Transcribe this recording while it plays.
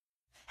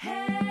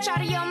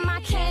Shawty, you're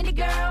my candy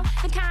girl,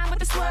 the kind with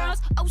the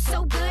swirls. Oh,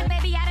 so good,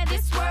 baby, out of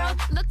this world.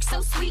 Look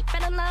so sweet,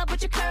 fell in love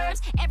with your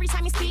curves. Every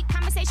time you speak,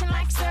 conversation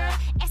like sir.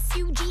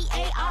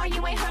 S-U-G-A-R,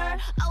 you ain't her.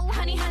 Oh,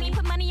 honey, honey,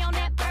 put money on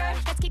that bird.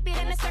 Let's keep it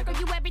in a circle,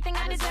 you everything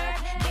I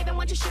deserve. Baby,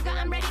 want your sugar,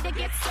 I'm ready to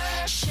get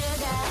served. Sugar.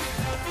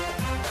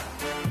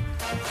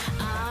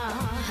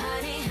 Oh,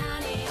 honey,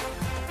 honey.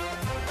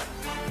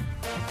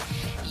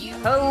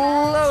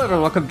 Hello,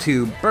 everyone. Welcome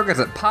to Burgers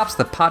That Pops,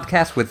 the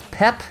podcast with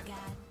Pep.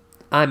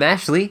 I'm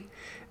Ashley,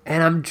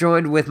 and I'm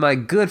joined with my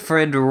good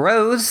friend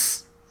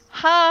Rose.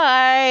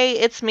 Hi,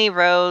 it's me,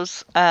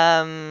 Rose.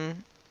 We're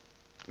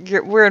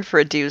in for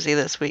a doozy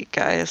this week,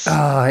 guys.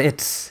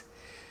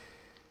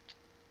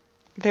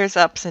 There's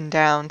ups and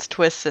downs,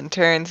 twists and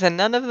turns, and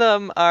none of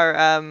them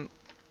are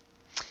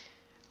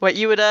what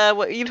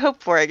you'd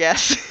hope for, I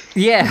guess.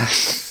 Yeah.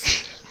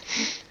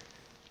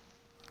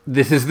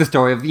 This is the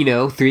story of,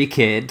 three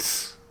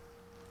kids,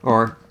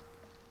 or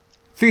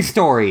three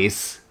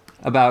stories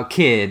about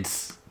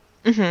kids,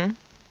 and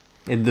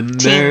the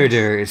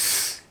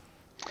murders.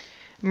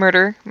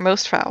 Murder,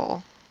 most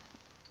foul.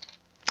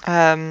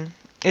 So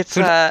this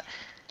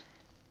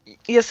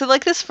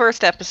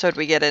first episode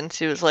we get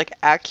into is,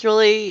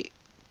 actually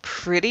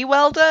pretty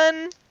well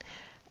done,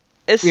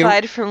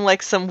 aside from,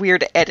 some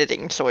weird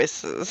editing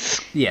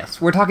choices.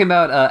 Yes, we're talking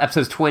about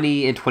episodes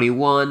 20 and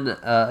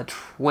 21.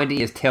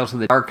 20 is Tales from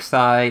the Dark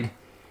Side.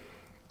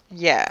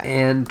 Yeah.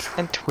 And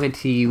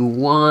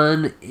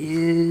 21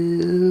 is...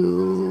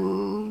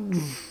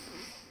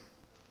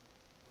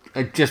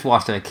 I just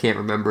watched it, I can't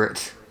remember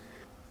it.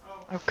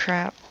 Oh,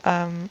 crap.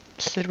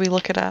 Should we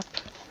look it up?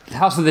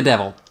 House of the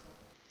Devil.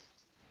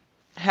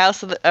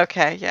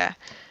 Okay, yeah.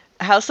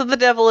 House of the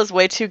Devil is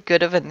way too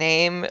good of a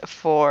name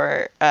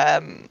for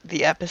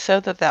the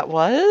episode that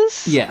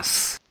was.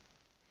 Yes.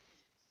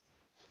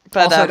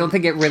 But also, I don't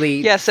think it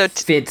really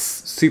fits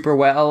super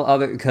well,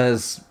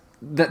 because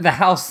the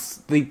house,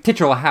 the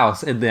titular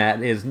house in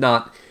that is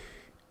not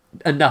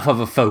enough of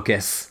a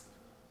focus.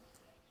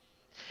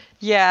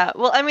 Yeah,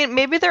 well, I mean,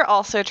 maybe they're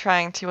also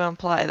trying to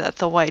imply that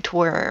the white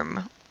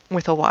worm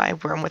with a Y,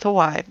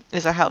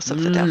 is a house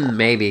of the devil.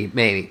 Maybe.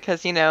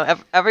 Because,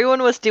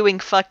 everyone was doing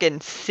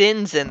fucking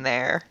sins in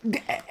there.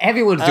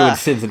 Everyone's doing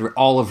sins in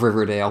all of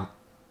Riverdale.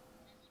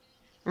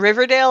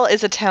 Riverdale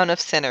is a town of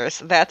sinners,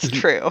 that's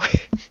true.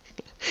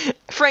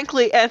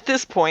 Frankly, at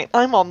this point,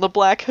 I'm on the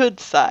Black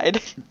Hood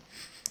side.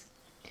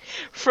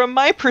 From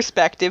my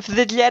perspective,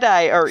 the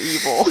Jedi are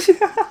evil.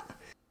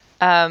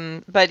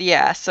 But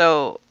yeah,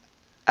 so...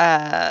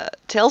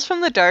 Tales from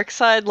the Dark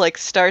Side,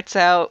 starts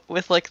out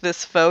with,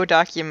 this faux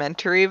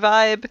documentary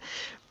vibe,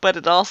 but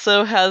it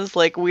also has,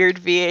 weird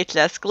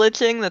VHS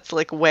glitching that's,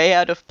 way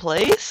out of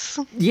place.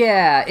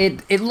 Yeah,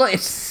 it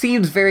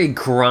seems very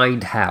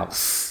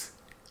Grindhouse.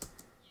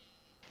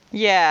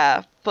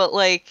 Yeah, but,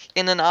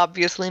 in an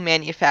obviously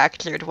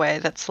manufactured way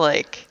that's,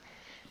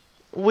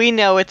 we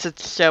know it's a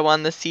show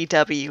on the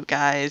CW,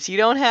 guys. You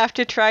don't have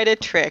to try to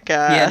trick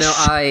us. Yeah, no,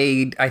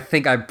 I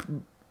think I,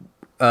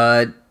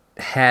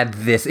 had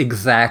this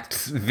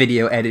exact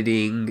video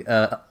editing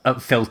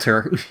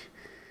filter.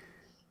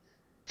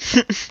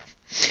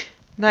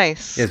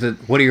 Nice. Yes, but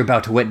what are you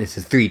about to witness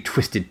is three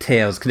twisted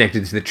tales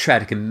connected to the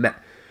tragic and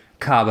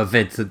macabre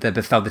events that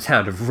befell the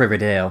town of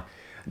Riverdale.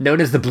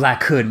 Known as the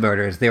Black Hood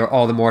murders, they were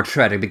all the more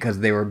tragic because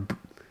they were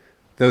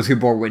those who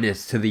bore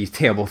witness to these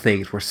terrible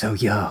things were so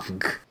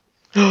young.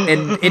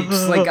 And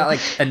it's got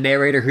a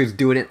narrator who's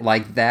doing it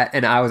like that,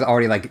 and I was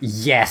already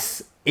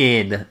yes,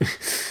 in.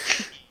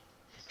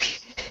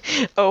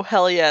 Oh,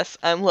 hell yes.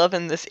 I'm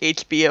loving this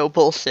HBO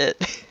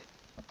bullshit.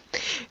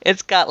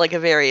 It's got, a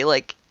very,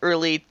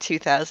 early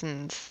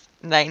 2000s,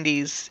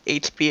 90s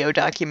HBO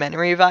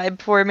documentary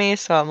vibe for me,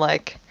 so I'm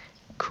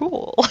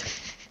cool.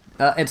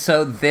 And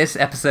so this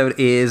episode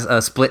is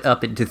split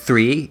up into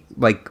three,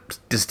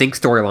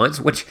 distinct storylines,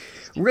 which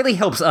really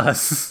helps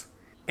us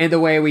in the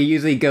way we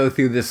usually go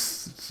through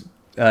this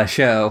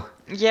show.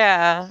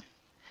 Yeah.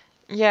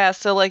 Yeah,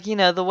 so,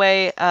 the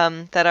way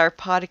that our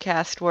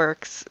podcast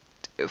works,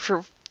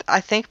 I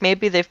think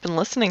maybe they've been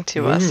listening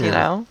to us,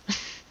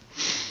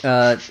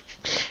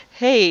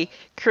 Hey,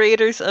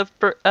 creators of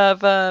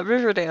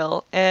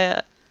Riverdale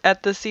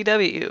at the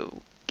CW,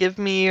 give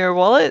me your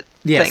wallet?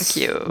 Yes.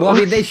 Thank you. Well, I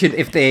mean, they should,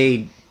 if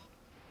they've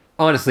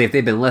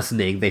been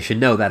listening, they should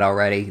know that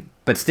already.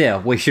 But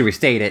still, we should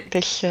restate it.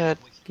 They should.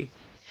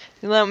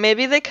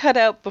 Maybe they cut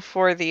out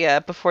before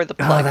the plug.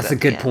 Oh, that's a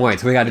good point.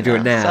 So we got to do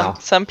it now.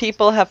 Some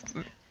people have...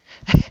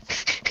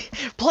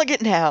 Plug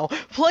it now!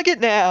 Plug it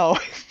now!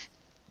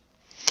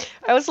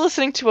 I was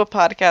listening to a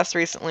podcast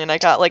recently, and I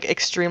got,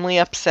 extremely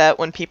upset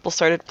when people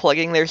started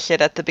plugging their shit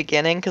at the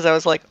beginning, because I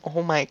was like,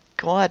 oh my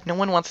god, no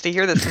one wants to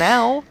hear this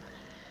now.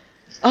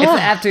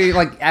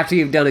 It's after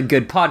you've done a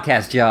good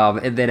podcast job,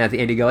 and then at the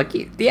end you go,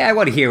 yeah, I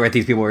want to hear what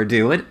these people are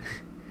doing.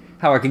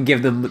 How I can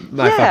give them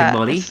my fucking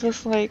money. It's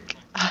just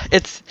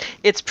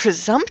it's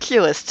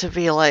presumptuous to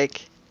be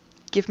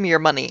give me your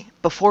money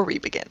before we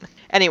begin.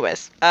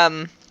 Anyways,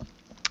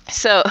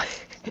 so...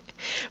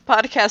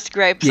 podcast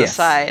gripes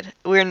aside,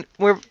 we're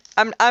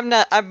I'm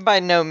by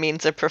no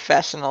means a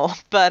professional,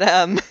 but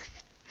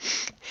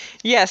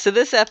yeah, so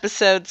this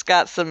episode's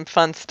got some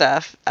fun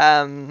stuff.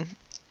 It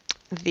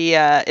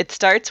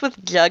starts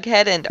with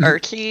Jughead and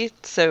Archie,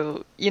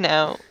 so,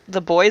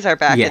 the boys are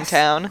back in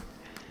town.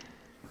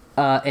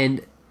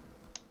 And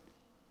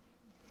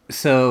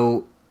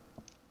so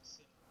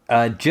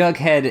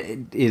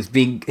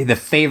Jughead the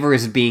favor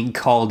is being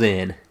called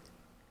in.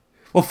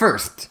 Well,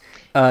 first,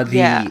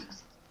 the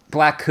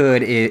Black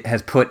Hood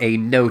has put a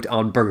note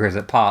on burgers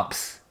at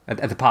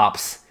the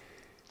Pops.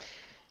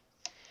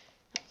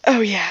 Oh,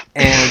 yeah.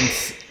 And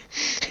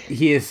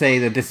he is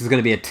saying that this is going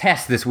to be a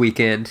test this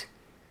weekend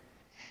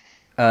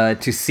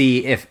to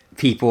see if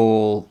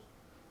people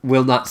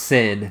will not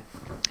sin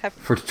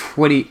for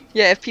 20...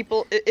 Yeah,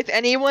 if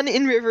anyone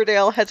in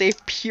Riverdale has a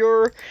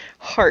pure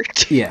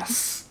heart.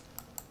 Yes.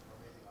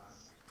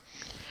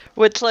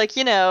 Which,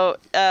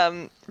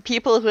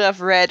 people who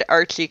have read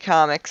Archie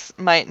comics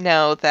might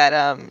know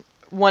that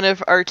one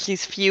of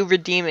Archie's few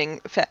redeeming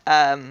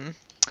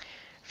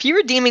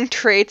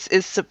traits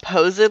is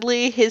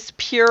supposedly his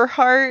pure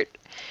heart,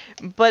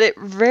 but it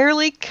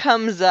rarely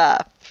comes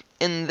up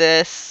in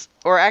this,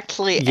 or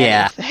actually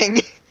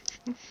anything.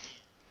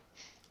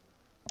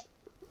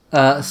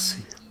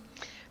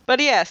 But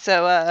yeah,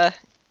 so,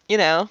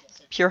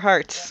 pure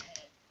hearts.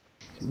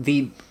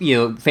 The,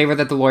 favor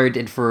that the lawyer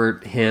did for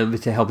him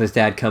to help his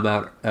dad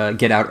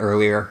get out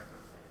earlier,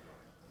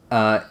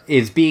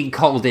 is being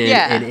called in,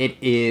 and it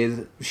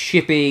is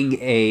shipping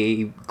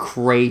a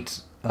crate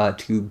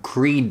to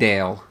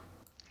Greendale.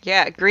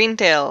 Yeah,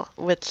 Greendale,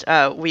 which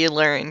we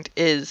learned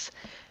is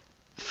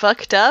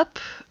fucked up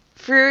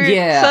for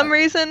some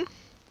reason.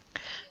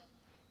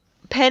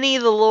 Penny,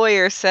 the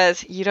lawyer,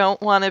 says you don't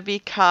want to be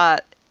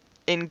caught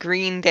in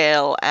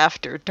Greendale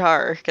after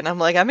dark. And I'm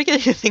like, I'm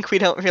beginning to think we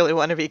don't really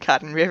want to be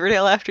caught in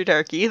Riverdale after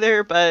dark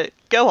either, but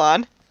go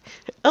on.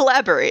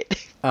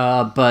 Elaborate.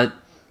 But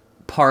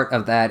part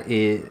of that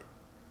is...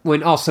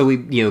 when also,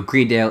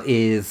 Greendale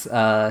is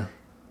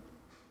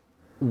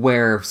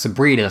where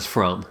Sabrina's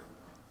from.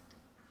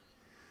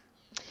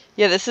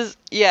 Yeah,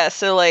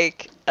 so,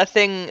 a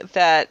thing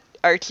that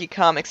Archie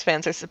Comics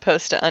fans are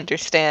supposed to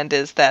understand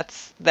is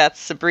that's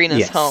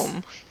Sabrina's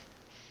home.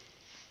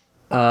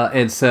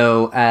 And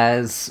so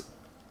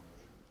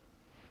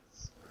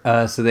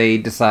so they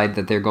decide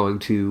that they're going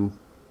to,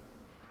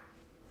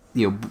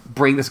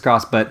 bring this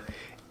across, but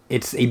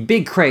it's a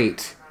big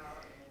crate.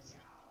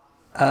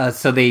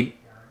 So they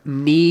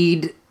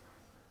need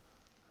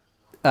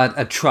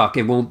a truck.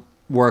 It won't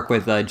work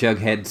with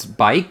Jughead's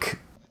bike.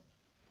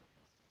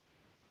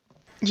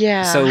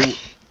 Yeah. So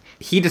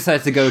he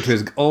decides to go to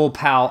his old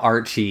pal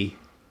Archie.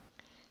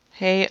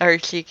 Hey,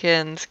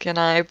 Archiekins, can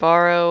I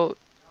borrow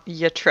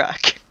your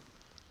truck?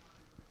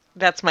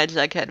 That's my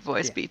Jughead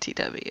voice,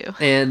 BTW.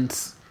 And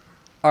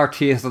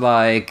Archie is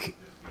like,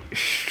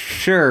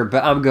 sure,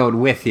 but I'm going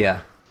with you.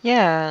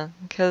 Yeah,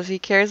 because he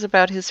cares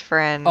about his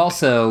friend.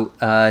 Also,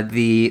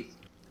 the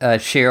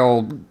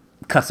Cheryl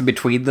cuts in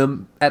between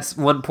them at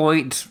one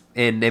point,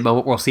 in a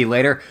moment we'll see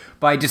later,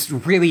 but I just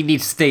really need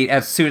to state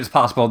as soon as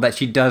possible that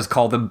she does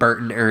call them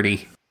Bert and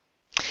Ernie.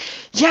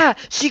 Yeah,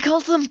 she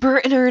calls them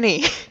Bert and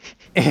Ernie.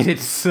 And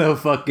it's so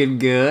fucking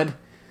good.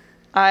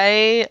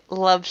 I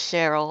love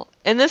Cheryl.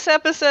 In this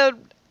episode,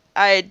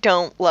 I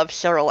don't love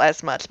Cheryl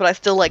as much, but I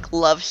still,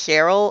 love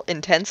Cheryl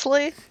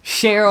intensely.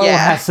 Cheryl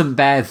has some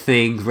bad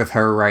things with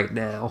her right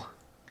now.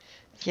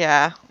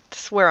 Yeah,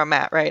 that's where I'm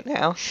at right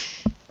now.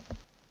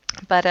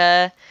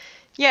 But,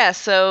 yeah,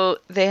 so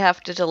they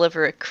have to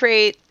deliver a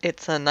crate.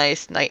 It's a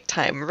nice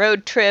nighttime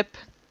road trip.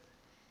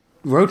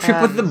 Road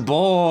trip with the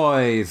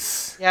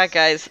boys. Yeah,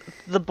 guys,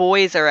 the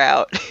boys are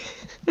out.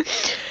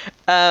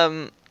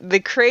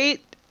 The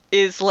crate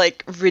is,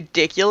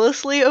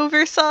 ridiculously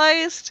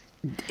oversized.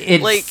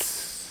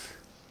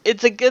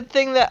 It's a good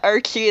thing that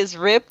Archie is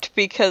ripped,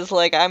 because,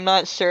 I'm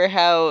not sure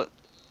how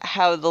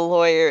the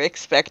lawyer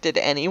expected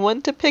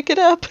anyone to pick it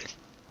up.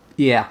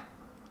 Yeah.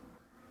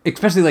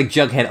 Especially,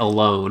 Jughead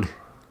alone.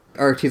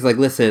 Archie's like,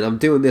 listen, I'm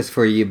doing this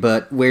for you,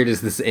 but where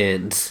does this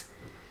end?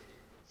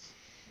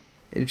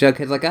 And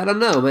Jughead's like, I don't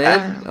know,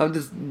 man. I'm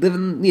just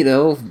living,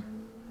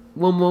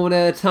 one moment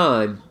at a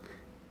time.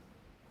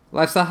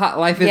 Life is a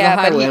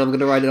highway, and I'm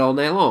gonna ride it all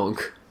night long.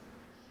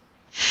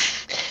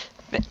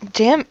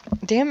 Damn,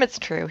 it's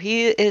true.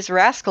 He is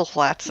Rascal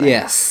Flatts.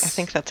 Yes. I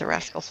think that's a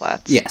Rascal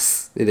Flatts.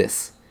 Yes, it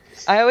is.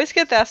 I always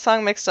get that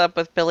song mixed up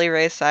with Billy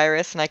Ray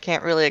Cyrus, and I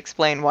can't really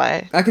explain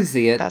why. I can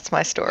see it. That's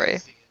my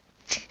story.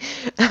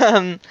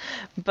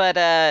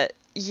 But,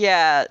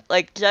 yeah,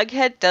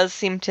 Jughead does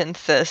seem to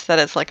insist that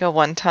it's, a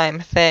one-time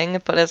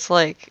thing, but it's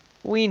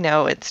we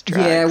know it's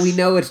drugs. Yeah, we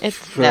know it's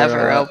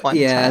never a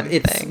one-time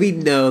thing. We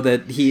know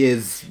that he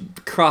is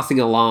crossing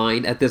a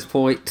line at this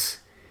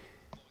point.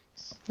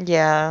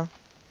 Yeah.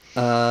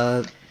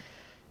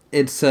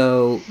 And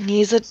so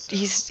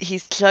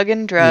he's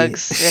chugging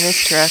drugs in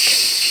his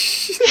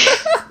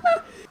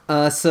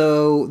truck.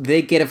 So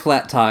they get a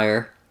flat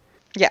tire.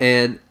 Yeah.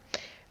 And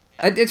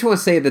I just want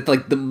to say that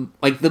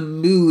the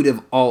mood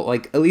of all,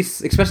 like, at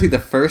least especially the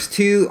first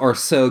two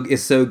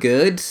is so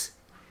good.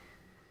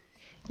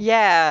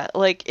 Yeah,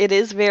 like, it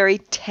is very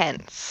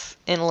tense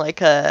in,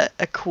 like, a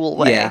cool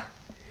way. Yeah.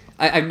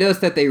 I've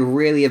noticed that they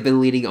really have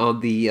been leaning on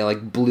the,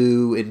 like,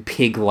 blue and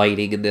pink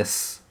lighting in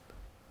these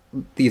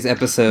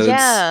episodes.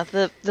 Yeah,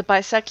 the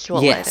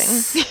bisexual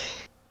lighting.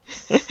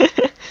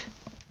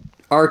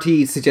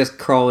 Archie suggests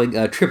calling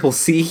Triple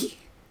C.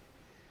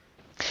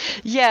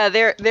 Yeah,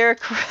 their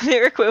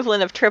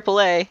equivalent of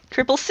AAA,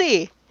 Triple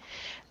C.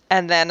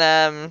 And then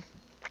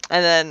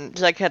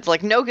Jughead's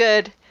like, no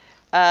good.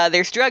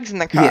 There's drugs in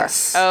the car.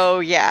 Yes. Oh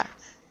yeah.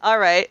 All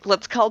right,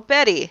 let's call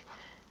Betty.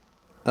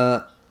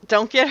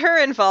 Don't get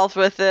her involved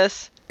with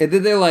this. And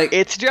then they're like,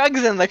 it's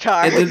drugs in the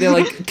car. And then they're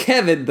like,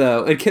 Kevin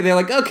though, and they're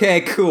like,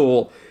 okay,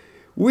 cool.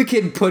 We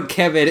can put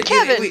Kevin. We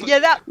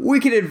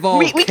can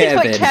involve Kevin. We can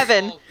put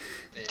Kevin,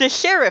 the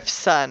sheriff's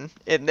son,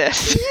 in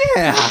this.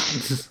 Yeah.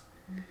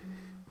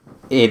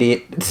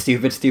 Idiot,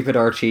 stupid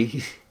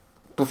Archie.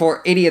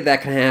 Before any of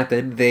that can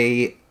happen,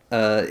 a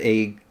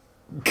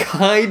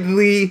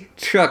kindly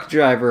truck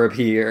driver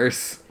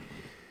appears.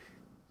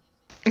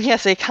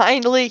 Yes, a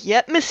kindly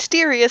yet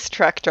mysterious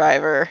truck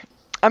driver.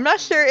 I'm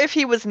not sure if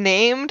he was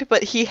named,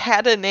 but he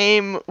had a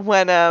name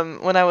when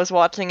I was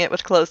watching it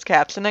with closed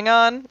captioning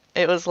on.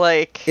 It was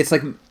like, it's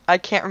like, I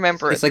can't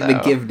remember. It's like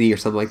McGivney or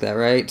something like that,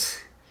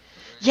 right?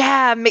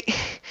 Yeah, McGinty.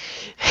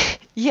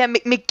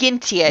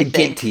 I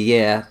think. McGinty,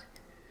 yeah.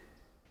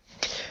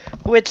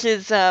 Which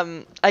is,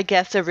 I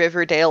guess, a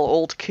Riverdale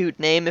old coot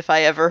name if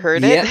I ever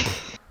heard it.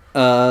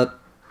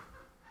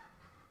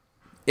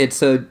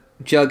 It's a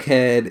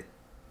Jughead.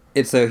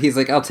 It's a, he's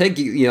like, I'll take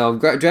you. You know, I'm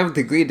driving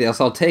through Greendale,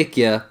 so I'll take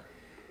you.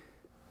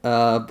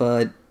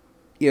 But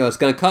you know, it's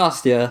gonna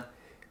cost you.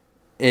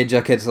 And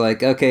Jughead's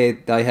like, okay,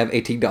 I have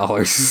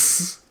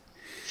 $18.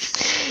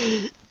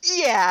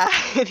 Yeah,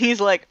 and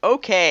he's like,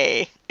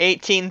 okay,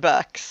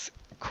 $18.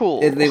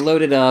 Cool. And they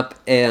load it up,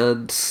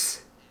 and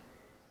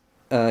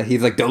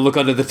he's like, don't look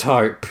under the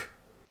tarp.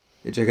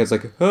 And Jughead's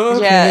like,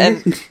 okay. Yeah,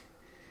 and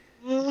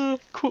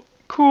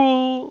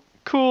cool.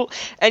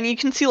 And you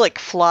can see like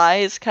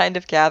flies kind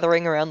of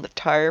gathering around the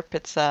tarp.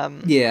 It's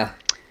yeah.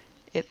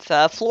 It's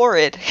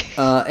florid.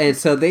 And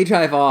so they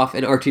drive off,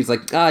 and Archie's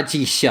like,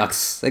 gee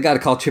shucks, I gotta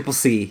call Triple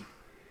C.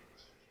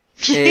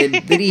 And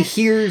then he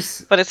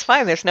hears... But it's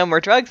fine, there's no more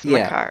drugs in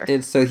the car.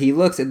 And so he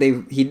looks, and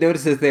he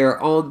notices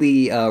they're on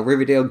the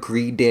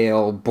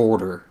Riverdale-Greendale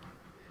border.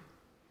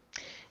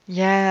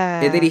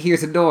 Yeah. And then he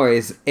hears a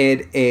noise,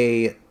 and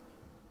a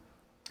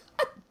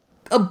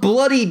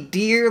bloody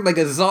deer, like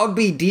a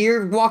zombie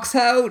deer, walks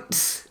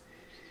out.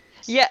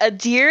 Yeah, a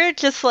deer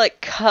just,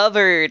 like,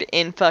 covered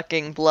in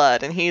fucking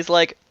blood, and he's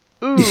like,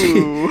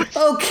 ooh.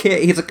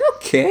 Okay. He's like,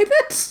 okay,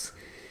 that's...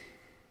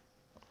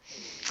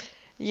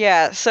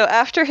 Yeah, so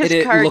after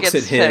his car gets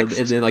fixed... And it looks at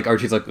him, and then, like,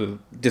 Archie's like,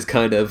 just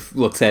kind of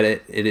looks at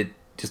it, and it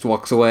just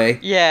walks away.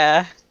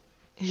 Yeah.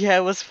 Yeah,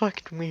 it was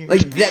fucking weird.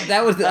 Like,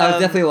 that was... I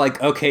was definitely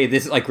like, okay,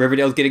 this, like,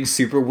 Riverdale's getting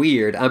super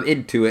weird. I'm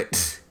into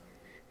it.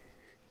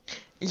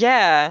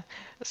 Yeah.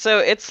 So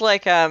it's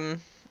like,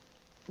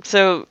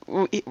 So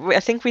I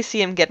think we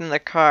see him get in the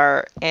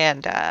car,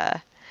 and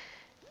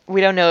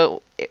we don't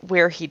know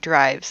where he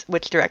drives,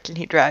 which direction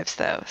he drives,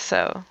 though.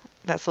 So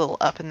that's a little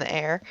up in the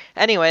air.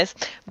 Anyways,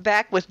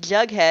 back with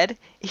Jughead.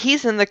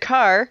 He's in the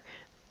car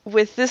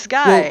with this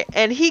guy,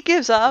 and he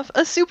gives off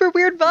a super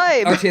weird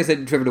vibe. Archie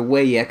hasn't driven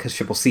away yet because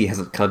Triple C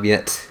hasn't come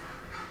yet.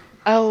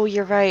 Oh,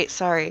 you're right.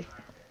 Sorry.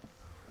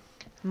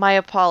 My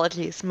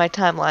apologies. My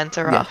timelines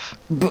are off.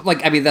 But,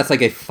 like, I mean, that's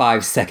like a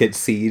 5-second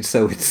scene,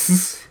 so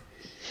it's...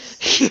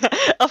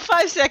 A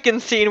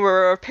 5-second scene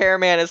where a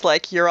repairman is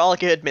like, you're all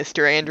good,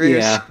 Mr.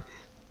 Andrews. Yeah.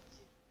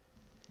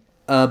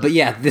 But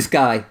yeah, this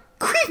guy.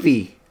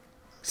 Creepy!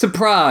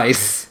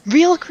 Surprise!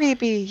 Real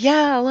creepy.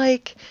 Yeah,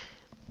 like...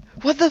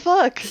 What the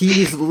fuck?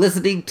 He's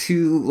listening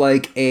to,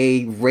 like,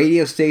 a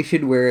radio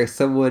station where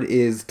someone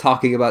is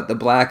talking about the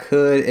Black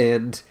Hood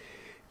and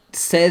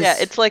says... Yeah,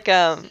 it's like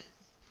one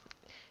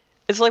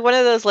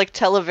of those, like,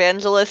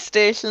 televangelist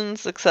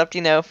stations, except,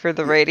 you know, for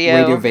the radio.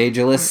 Radio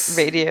evangelists.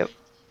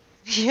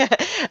 Yeah,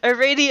 a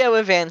radio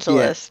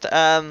evangelist,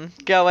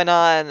 going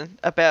on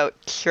about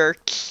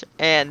church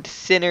and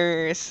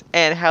sinners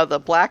and how the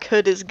Black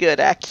Hood is good,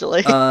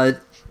 actually. I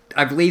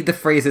believe the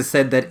phrase is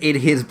said that in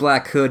his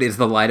Black Hood is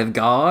the light of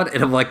God,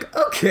 and I'm like,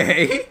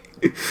 okay.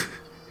 Yeah!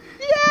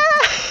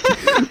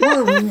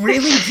 We're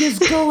really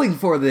just going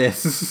for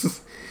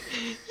this.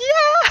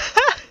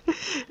 Yeah!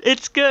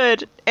 It's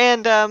good,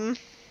 and,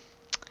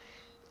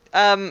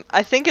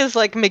 I think it's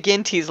like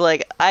McGinty's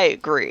like, I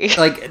agree.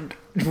 Like,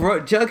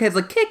 Jughead's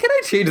like, hey, can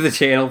I change the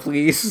channel,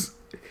 please?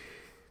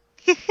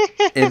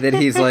 And then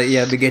he's like,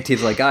 yeah,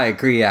 McGinty's like, I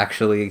agree,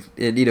 actually.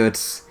 And, you know,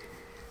 it's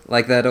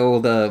like that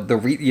old, the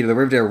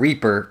Riverdale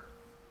Reaper.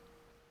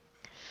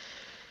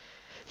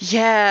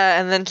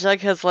 Yeah, and then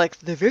Jughead's like,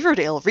 the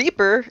Riverdale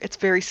Reaper? It's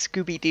very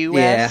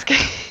Scooby-Doo-esque.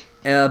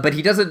 Yeah. But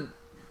he doesn't,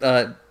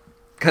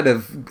 kind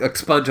of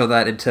expunge on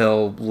that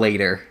until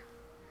later.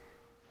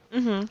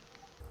 Mm-hmm.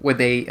 when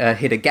they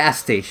hit a gas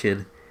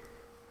station,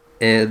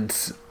 and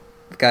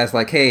the guy's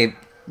like, "Hey,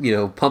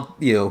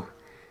 pump,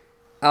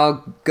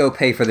 I'll go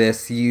pay for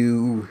this.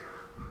 You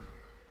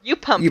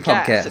pump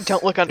gas. And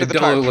don't look under the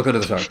tarp. Don't look under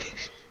the tarp."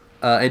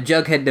 And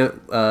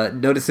Jughead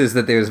notices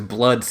that there's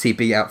blood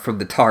seeping out from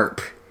the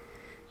tarp.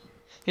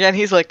 Yeah, and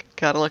he's like,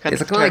 "Gotta look under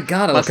the tarp." He's like, "Oh, I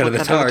gotta look under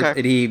the tarp."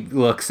 And he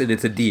looks, and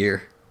it's a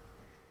deer.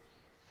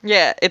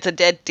 Yeah, it's a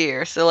dead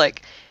deer. So,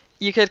 like,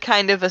 you could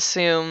kind of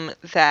assume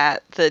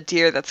that the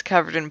deer that's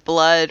covered in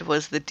blood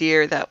was the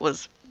deer that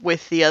was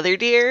with the other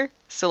deer.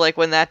 So, like,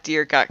 when that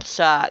deer got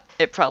shot,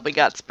 it probably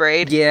got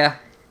sprayed. Yeah.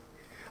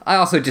 I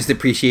also just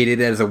appreciate it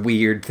as a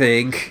weird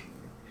thing.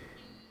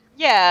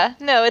 Yeah,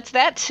 no, it's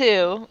that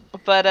too.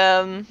 But,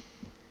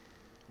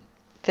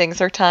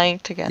 things are tying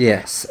together.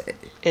 Yes.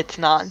 It's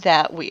not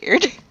that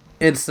weird.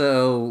 And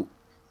so...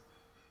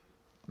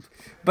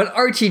 But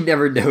Archie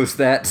never knows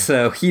that,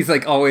 so he's,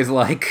 like, always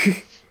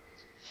like...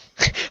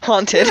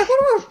 Haunted. Yeah,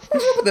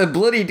 what's up with that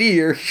bloody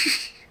deer?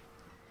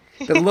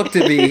 That looked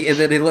at me, and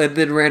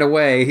then ran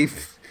away.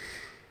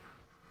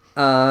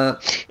 Am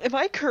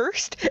I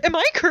cursed? Am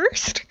I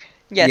cursed?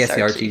 Yes,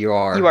 Archie, you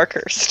are. You are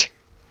cursed.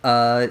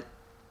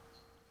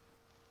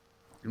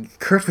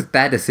 Cursed with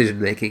bad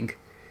decision-making.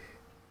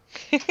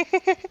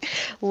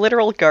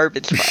 Literal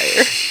garbage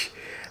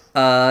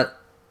fire.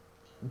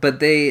 But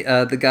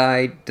the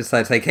guy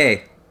decides, like,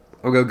 hey,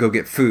 I'm gonna go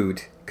get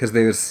food. Because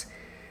there's...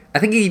 I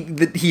think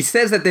he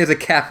says that there's a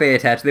cafe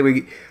attached. Then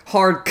we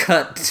hard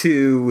cut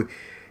to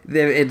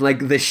them in,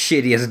 like, the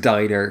shittiest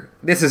diner.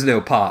 This is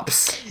no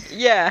Pops.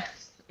 Yeah.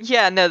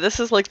 Yeah, no, this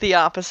is, like, the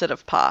opposite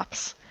of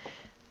Pops.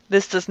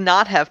 This does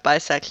not have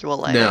bisexual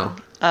lighting.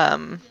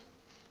 No.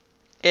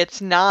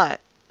 It's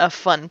not a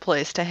fun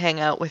place to hang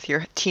out with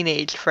your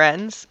teenage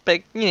friends,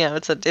 but,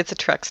 it's a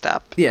truck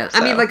stop. Yeah, so.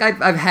 I mean, like,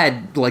 I've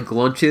had, like,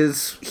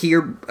 lunches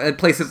here at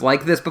places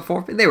like this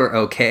before, and they were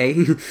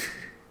okay.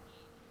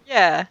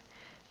 Yeah.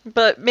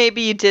 But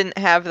maybe you didn't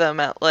have them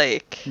at,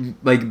 like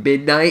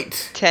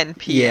midnight? 10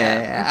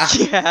 p.m.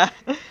 Yeah.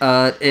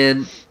 Yeah.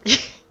 And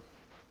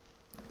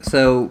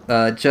so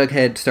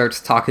Jughead starts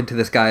talking to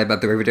this guy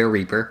about the Riverdale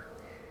Reaper.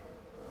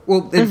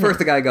 Well, and first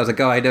the guy goes like,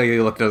 "Oh, I know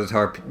you looked under the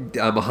tarp.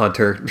 I'm a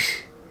hunter.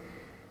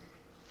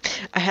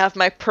 I have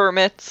my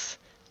permits.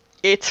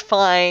 It's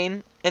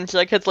fine." And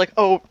Jughead's like,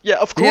 "Oh, yeah,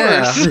 of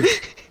course." Yeah.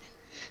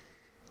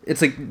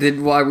 It's like,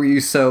 then why were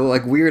you so,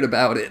 like, weird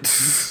about it?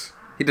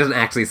 He doesn't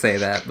actually say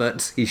that,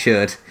 but he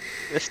should.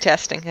 He was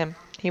testing him.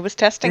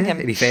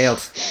 And he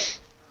failed.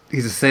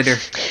 He's a sinner.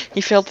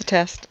 He failed the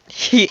test.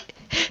 The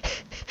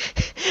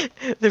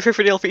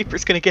Riverdale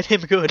Reaper's gonna get him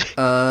good.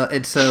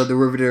 And so the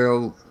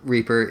Riverdale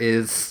Reaper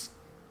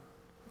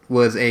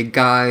was a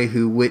guy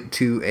who went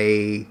to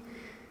a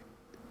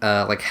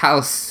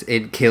house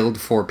and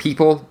killed 4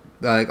 people,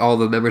 like all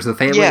the members of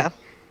the family. Yeah.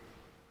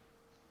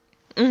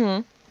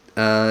 Mm-hmm.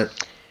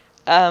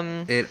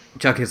 And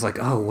Jughead's like,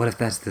 "Oh, what if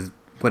that's the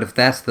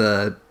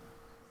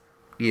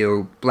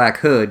Black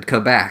Hood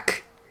come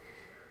back?"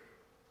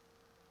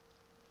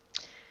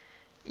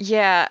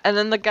 Yeah, and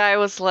then the guy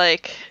was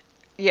like,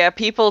 "Yeah,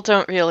 people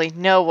don't really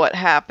know what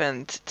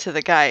happened to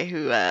the guy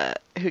who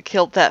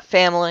killed that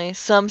family.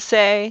 Some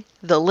say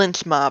the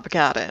lynch mob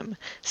got him.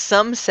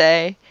 Some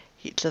say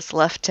he just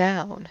left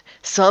town.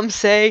 Some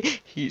say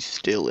he's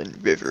still in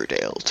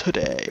Riverdale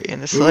today."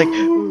 And it's like,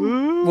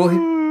 ooh. Well,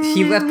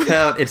 he left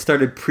town and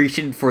started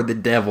preaching for the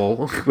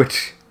devil,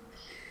 which...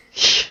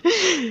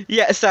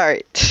 Yeah,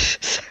 sorry.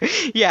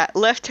 Yeah,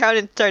 left town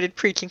and started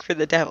preaching for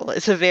the devil.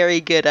 It's a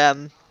very good,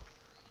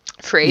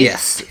 phrase.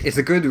 Yes, it's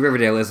a good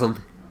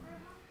Riverdaleism.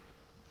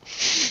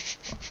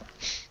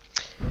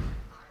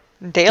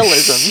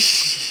 Daleism.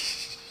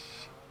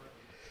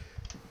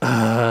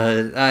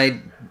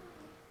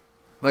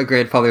 My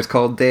grandfather's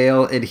called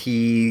Dale, and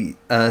he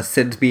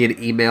sends me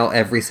an email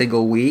every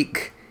single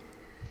week.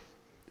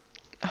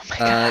 Oh my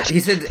god. He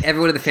sends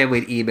everyone in the family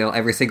an email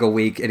every single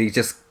week, and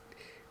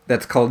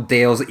that's called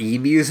Dale's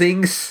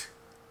E-Musings.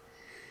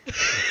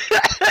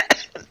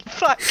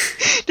 Fuck.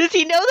 Does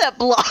he know that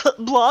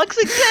blogs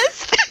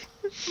exist?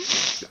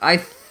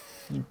 I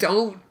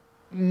don't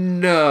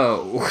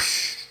know.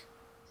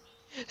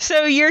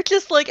 So you're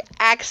just, like,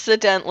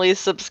 accidentally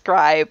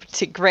subscribed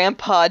to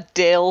Grandpa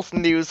Dale's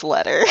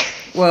newsletter.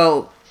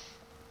 Well,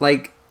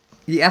 like,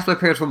 he asked my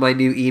parents what my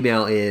new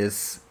email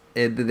is,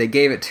 and then they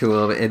gave it to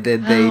him, and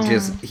then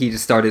he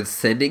just started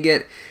sending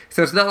it.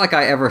 So it's not like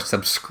I ever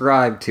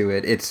subscribed to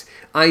it. It's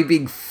I'm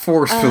being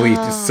forcefully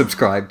to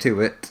subscribe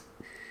to it.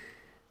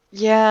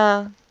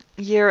 Yeah.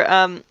 You're,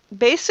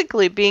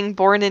 basically being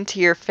born into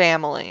your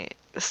family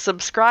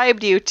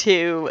subscribed you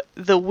to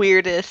the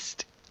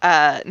weirdest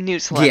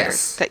newsletter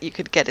that you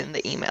could get in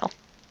the email.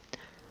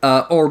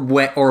 Or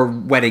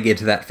wedding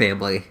into that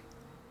family.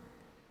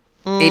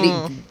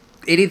 Getting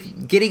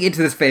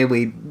into this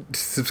family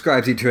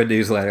subscribes you to a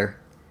newsletter.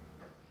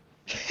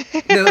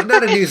 No,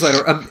 not a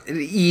newsletter, an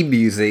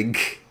e-musing.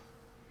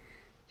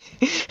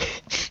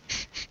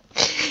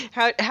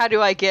 How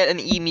do I get an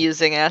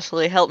e-musing,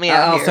 Ashley? Help me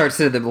out I'll here. start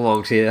sending them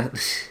along to you.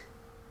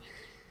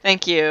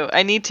 Thank you.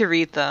 I need to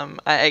read them.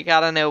 I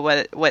gotta know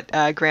what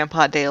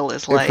Grandpa Dale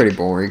is They're like. pretty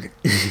boring.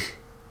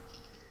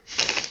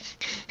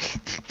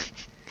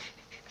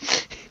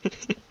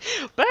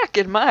 Back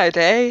in my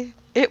day,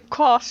 it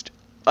cost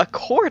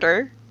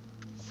 $0.25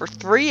 for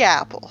 3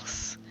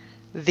 apples.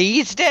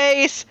 These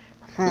days,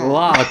 A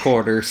lot of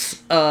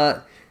quarters.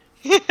 And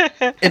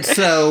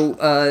so,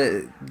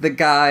 the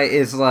guy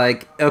is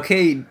like,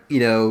 okay,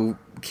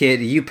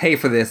 kid, you pay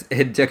for this.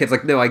 And Jughead's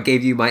like, no, I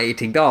gave you my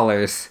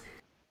 $18.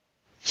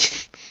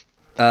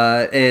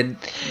 And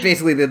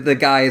basically the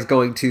guy is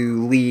going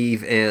to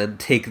leave and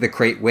take the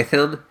crate with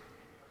him.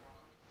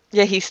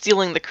 yeah, he's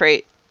stealing the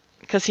crate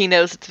because he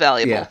knows it's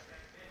valuable. Yeah.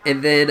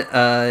 And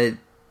then,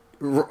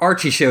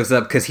 Archie shows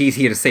up because he's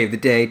here to save the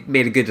day.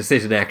 Made a good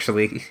decision,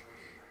 actually.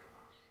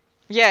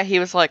 Yeah, he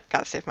was like,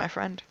 gotta save my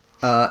friend.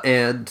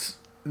 And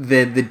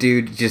then the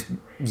dude just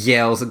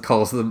yells and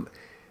calls them,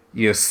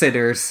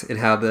 sinners, and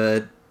how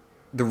the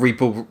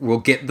Reaper will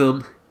get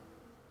them.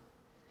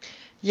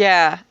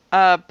 Yeah,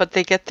 but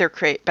they get their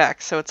crate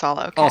back, so it's all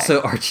okay.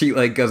 Also, Archie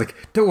goes like,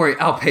 "Don't worry,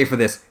 I'll pay for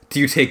this. Do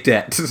you take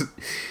debt?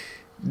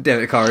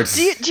 Debit cards?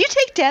 Do you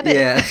take debit?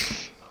 Yeah."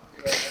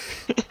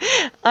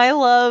 I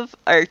love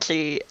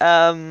Archie.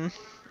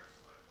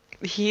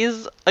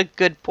 He's a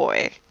good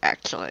boy,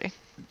 actually.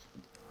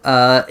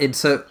 And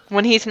so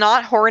When he's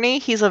not horny,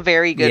 he's a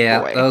very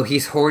good boy. Oh,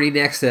 he's horny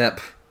next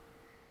up.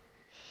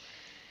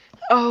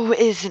 Oh,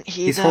 isn't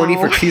he? He's horny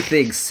for 2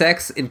 things: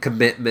 sex and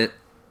commitment.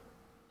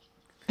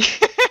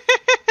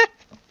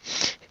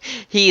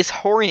 He's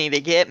horny to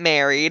get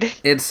married.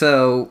 And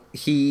so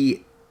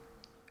he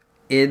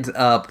ends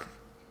up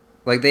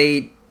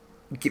they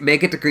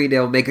make it to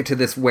Greendale, make it to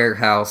this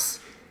warehouse,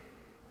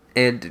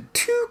 and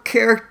 2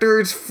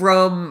 characters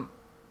from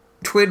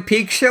Twin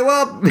Peaks show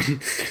up.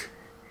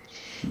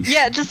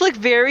 Yeah, just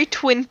very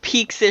Twin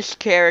Peaks-ish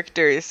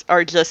characters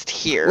are just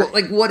here.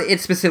 Well, what it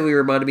specifically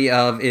reminded me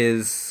of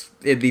is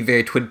in the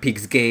very Twin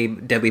Peaks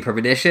game, Deadly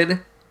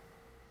Premonition.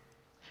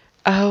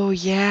 Oh,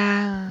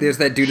 yeah. There's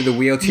that dude in the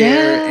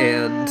wheelchair,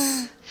 and...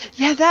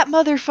 Yeah, that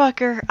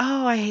motherfucker.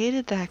 Oh, I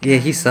hated that guy. Yeah,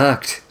 he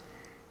sucked.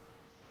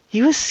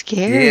 He was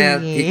scary. Yeah,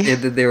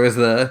 and then there was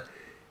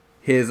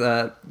his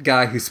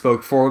guy who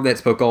spoke for him that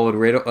spoke all in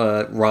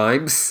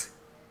rhymes.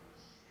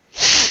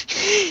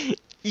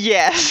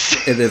 Yes.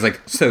 And there's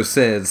so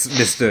says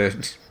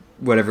Mr.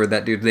 whatever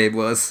that dude's name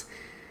was.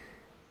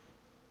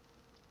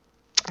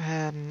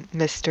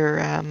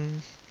 Mr.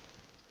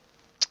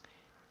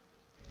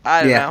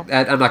 I don't know.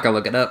 I'm not gonna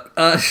look it up.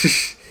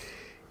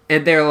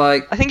 And they're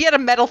like... I think he had a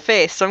metal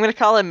face, so I'm gonna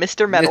call him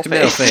Mr. Metal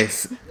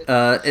Face.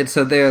 And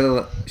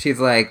so she's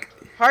like...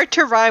 Hard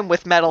to rhyme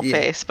with Metal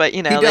Face, but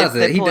he does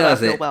it. He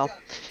does it. Well.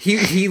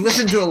 He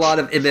listened to a lot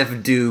of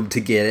MF Doom to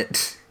get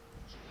it.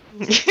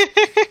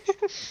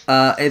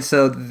 And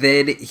so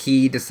then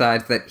he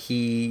decides that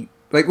he...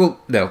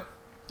 no.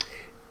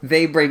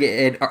 They bring it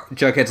in.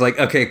 Jughead's like,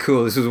 okay,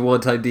 cool, this was a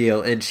one-time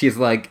deal. And she's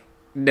like,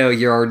 no,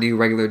 you're our new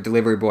regular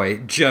delivery boy,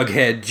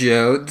 Jughead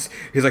Jones.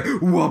 He's like,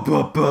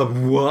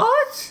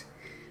 what?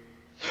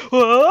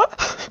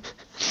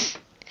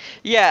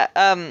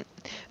 Yeah,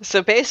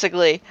 so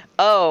basically,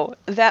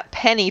 that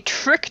Penny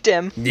tricked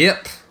him.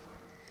 Yep.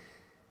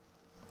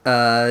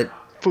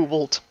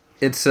 Fooled.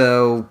 And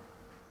so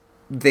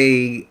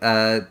they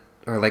are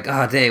like,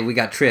 oh, dang, we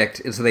got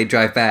tricked. And so they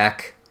drive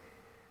back,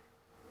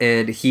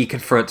 and he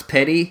confronts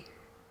Penny,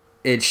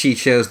 and she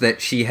shows that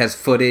she has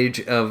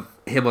footage of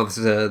him on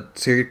the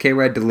security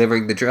camera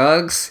delivering the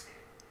drugs.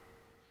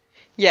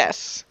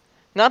 Yes.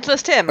 Not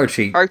just him.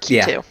 Archie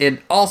too. And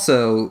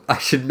also, I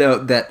should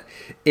note that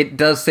it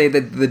does say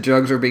that the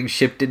drugs are being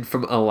shipped in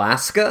from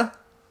Alaska.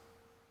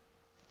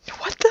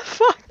 What the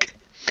fuck?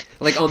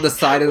 On the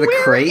side of the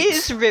crate. Where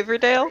is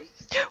Riverdale?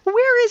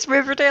 Where is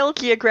Riverdale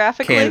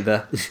geographically?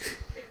 Canada.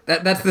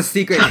 That's the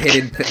secret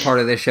hidden part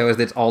of this show, is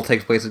that it all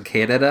takes place in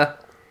Canada.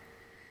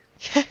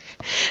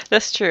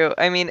 That's true.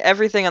 I mean,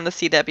 everything on the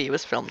CW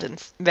was filmed in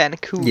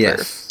Vancouver.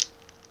 Yes.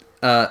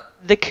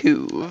 The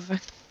Couve.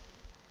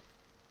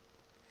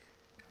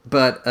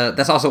 But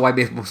that's also why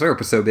maple syrup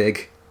is so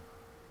big.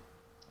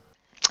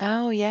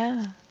 Oh,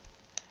 yeah.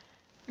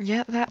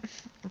 Yeah, that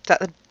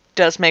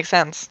does make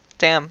sense.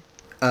 Damn.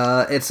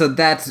 And so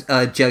that's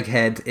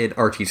Jughead and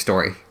Archie's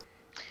story.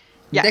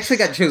 Yes. Next we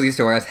got Josie's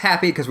story. I was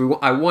happy because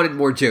I wanted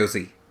more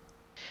Josie.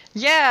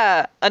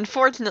 Yeah,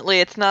 unfortunately,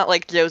 it's not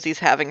like Josie's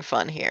having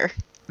fun here.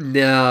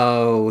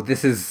 No,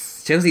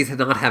 Josie's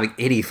not having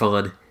any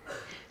fun.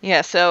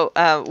 Yeah, so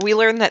we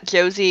learned that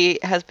Josie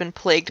has been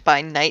plagued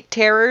by night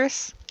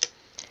terrors.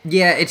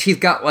 Yeah, and she's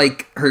got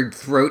her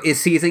throat is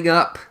seizing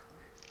up.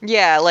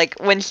 Yeah,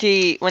 when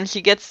she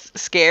gets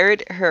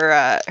scared,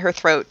 her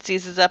throat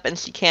seizes up and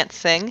she can't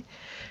sing.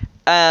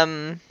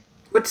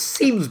 Which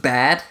seems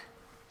bad.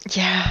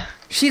 Yeah.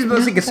 She's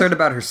mostly concerned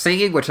about her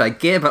singing, which I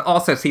get, but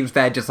also seems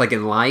bad just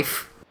in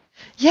life.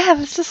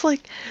 Yeah, it's just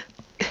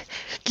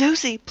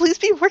Josie, please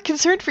be more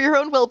concerned for your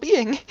own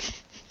well-being.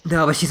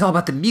 No, but she's all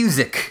about the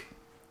music.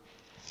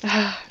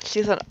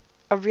 She's a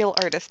real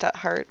artist at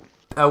heart.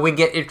 We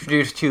get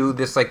introduced to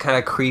this kind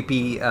of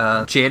creepy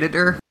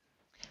janitor.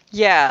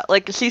 Yeah,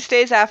 like she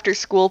stays after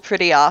school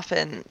pretty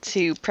often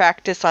to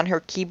practice on her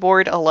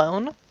keyboard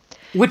alone.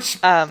 Which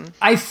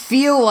I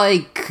feel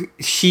like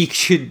she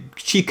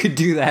could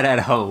do that at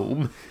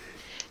home.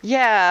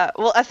 Yeah,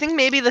 well, I think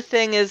maybe the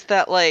thing is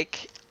that,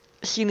 like,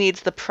 she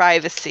needs the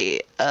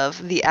privacy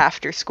of the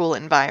after-school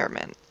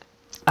environment.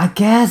 I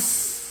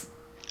guess.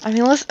 I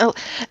mean, listen,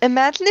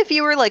 imagine if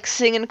you were, like,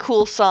 singing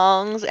cool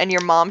songs and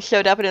your mom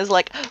showed up and was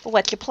like,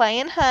 "What you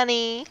playing,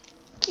 honey?"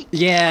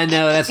 Yeah,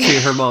 no, that's true.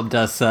 Her mom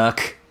does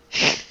suck.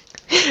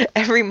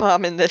 Every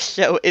mom in this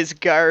show is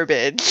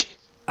garbage.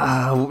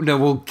 No,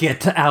 we'll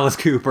get to Alice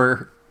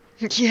Cooper.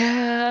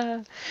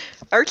 Yeah.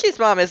 Archie's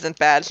mom isn't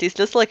bad. She's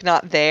just, like,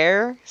 not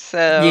there,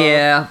 so...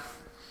 Yeah.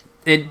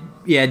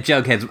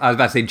 Jughead's... I was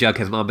about to say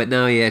Jughead's mom, but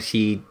no, yeah,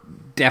 she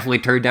definitely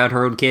turned down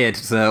her own kid,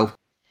 so...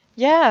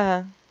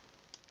 Yeah.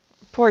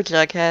 Poor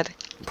Jughead.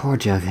 Poor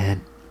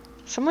Jughead.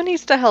 Someone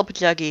needs to help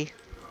Juggy.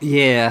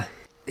 Yeah.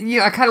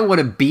 Yeah, I kind of want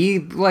to be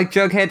like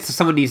Jughead, so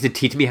someone needs to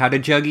teach me how to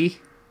Juggy.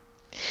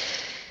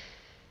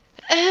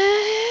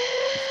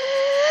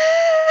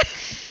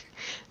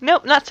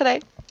 Nope, not today.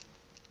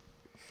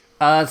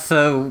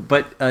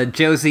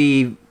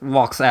 Josie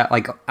walks out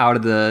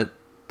of the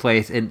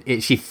place, and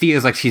she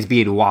feels like she's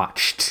being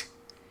watched.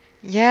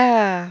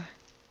 Yeah.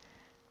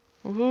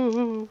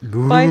 Ooh.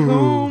 By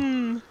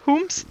whom?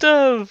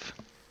 Whomstuff?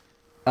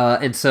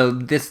 And so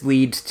this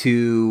leads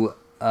to,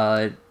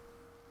 does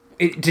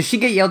she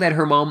get yelled at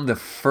her mom the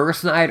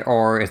first night,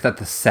 or is that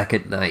the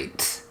second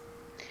night?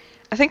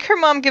 I think her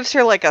mom gives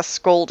her, like, a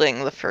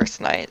scolding the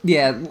first night.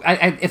 Yeah,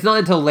 it's not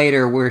until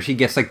later where she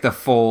gets, like, the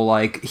full,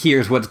 like,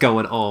 here's what's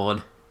going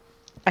on.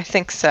 I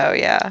think so,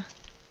 yeah.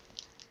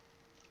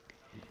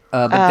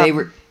 But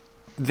her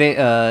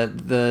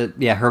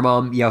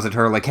mom yells at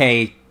her, like,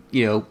 hey,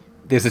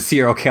 there's a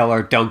serial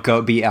killer, don't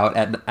go be out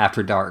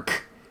after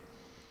dark.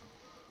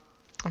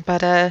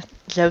 But,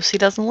 Josie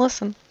doesn't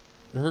listen.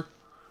 Uh-huh.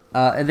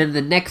 And then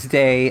the next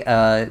day,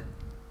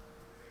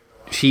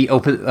 she's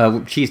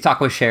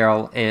talking with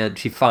Cheryl, and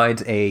she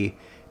finds a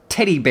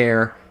teddy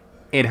bear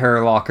in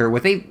her locker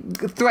with a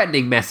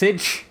threatening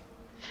message.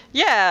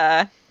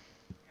 Yeah.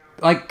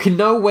 Like, can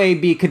no way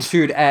be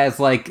construed as,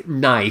 like,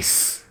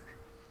 nice.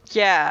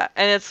 Yeah,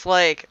 and it's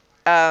like,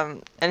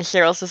 and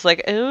Cheryl's just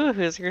like, ooh,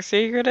 who's your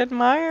secret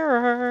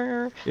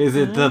admirer? Is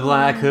it the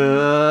Black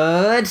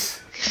Hood?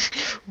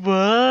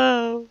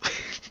 Whoa.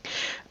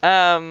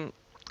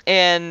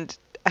 And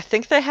I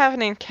think they have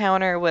an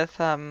encounter with,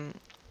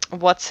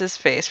 what's his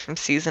face from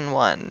season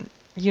 1?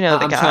 You know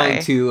the guy. I'm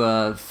trying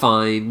to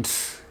find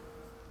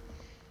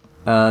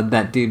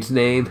that dude's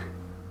name.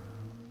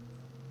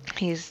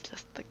 He's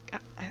just the guy.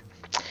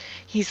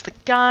 He's the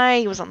guy.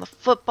 He was on the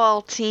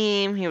football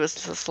team. He was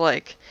just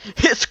like,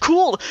 it's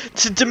cool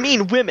to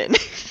demean women.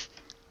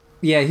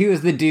 Yeah, he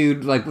was the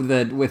dude like with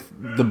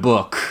the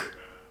book.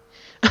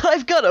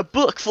 I've got a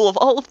book full of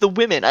all of the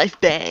women I've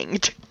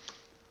banged.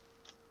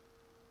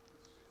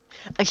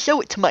 I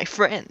show it to my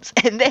friends,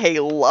 and they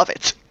love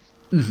it.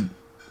 Mm-hmm.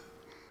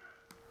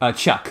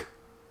 Chuck.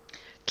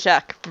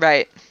 Chuck,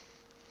 right.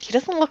 He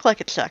doesn't look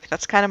like a Chuck.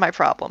 That's kind of my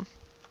problem.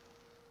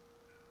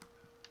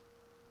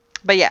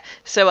 But yeah,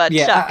 so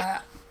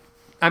Chuck.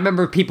 I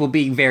remember people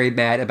being very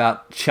mad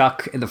about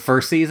Chuck in the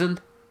first season.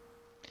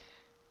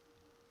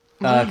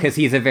 Because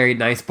he's a very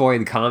nice boy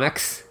in the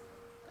comics.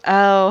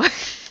 Oh.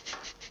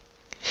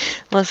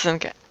 Listen,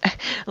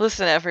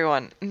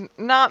 everyone.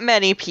 Not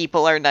many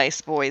people are nice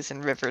boys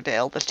in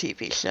Riverdale, the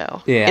TV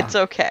show. Yeah. It's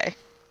okay.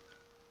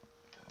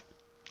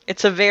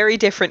 It's a very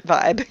different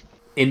vibe.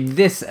 In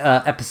this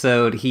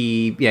episode,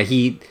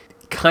 he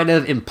kind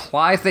of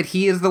implies that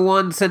he is the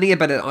one sending it,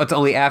 but it's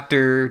only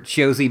after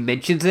Josie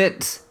mentions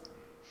it.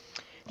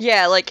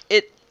 Yeah, like,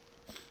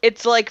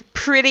 it's, like,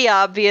 pretty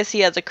obvious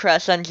he has a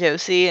crush on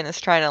Josie and is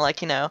trying to,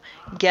 like,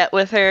 get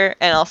with her,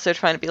 and also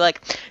trying to be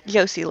like,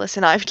 Josie,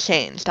 listen, I've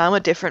changed. I'm a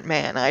different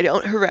man. I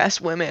don't harass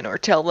women or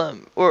tell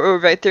them, or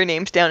write their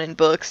names down in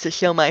books to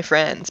show my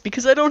friends,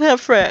 because I don't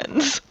have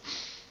friends.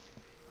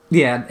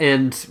 Yeah,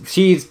 and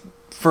she's,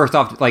 first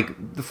off,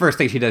 like, the first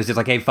thing she does is just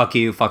like, hey, fuck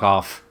you, fuck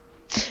off.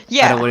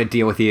 Yeah. I don't want to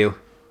deal with you.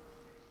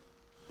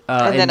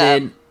 And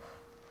then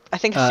I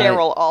think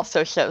Cheryl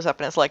also shows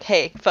up and is like,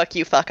 hey, fuck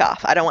you, fuck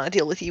off. I don't want to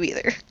deal with you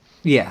either.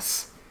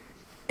 Yes.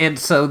 And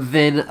so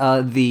then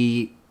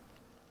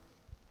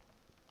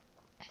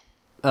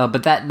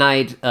but that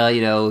night,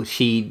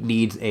 she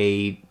needs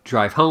a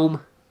drive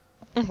home.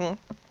 Mm-hmm.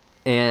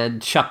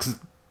 And Chuck's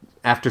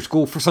after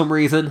school for some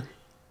reason.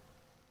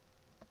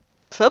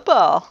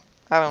 Football.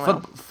 I don't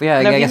know.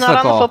 Yeah, no, I guess he's not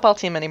football. on the football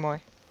team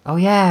anymore. Oh,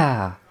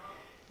 yeah.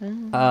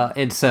 Mm.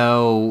 And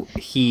so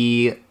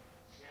he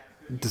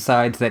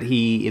decides that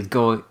he is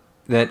going...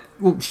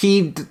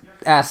 she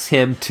asks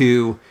him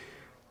to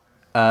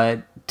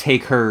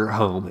take her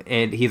home.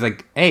 And he's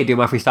like, hey, do you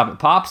mind if we stop at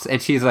Pop's?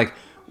 And she's like,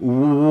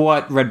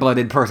 what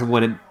red-blooded person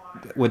would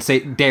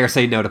dare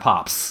say no to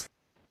Pop's?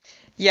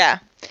 Yeah.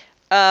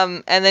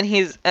 And then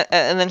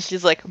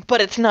she's like, but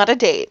it's not a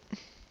date.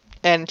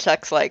 And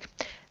Chuck's like,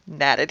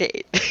 not a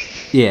date.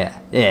 Yeah,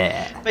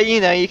 yeah. But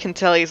you can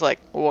tell he's like,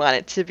 want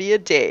it to be a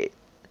date.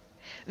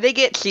 They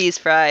get cheese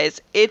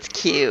fries. It's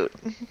cute.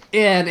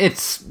 And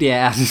it's,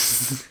 yeah.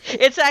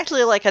 It's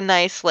actually like a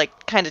nice,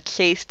 like, kind of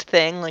chaste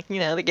thing. Like,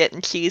 they're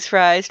getting cheese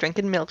fries,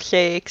 drinking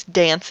milkshakes,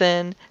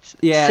 dancing,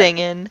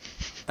 singing.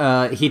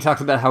 He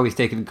talks about how he's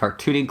taking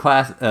cartooning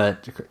class,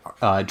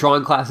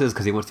 drawing classes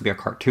because he wants to be a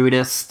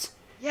cartoonist.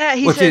 Yeah,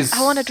 he says,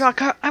 I want to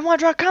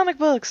draw comic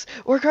books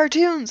or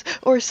cartoons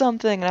or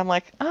something. And I'm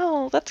like,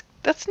 oh,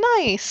 that's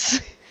nice.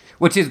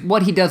 Which is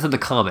what he does in the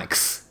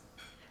comics.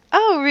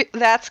 Oh,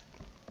 that's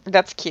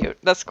cute.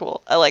 That's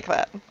cool. I like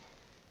that.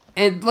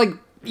 And, like,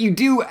 you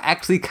do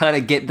actually kind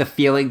of get the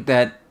feeling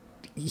that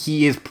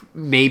he is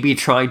maybe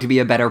trying to be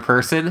a better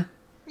person.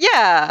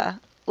 Yeah.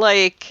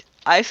 Like,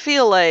 I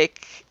feel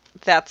like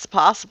that's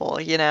possible,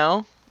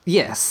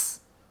 Yes.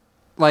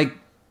 Like,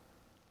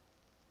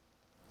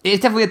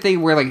 it's definitely a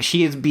thing where, like,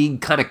 she is being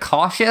kind of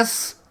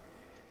cautious,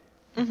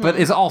 but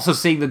is also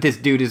seeing that this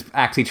dude is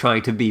actually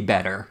trying to be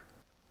better.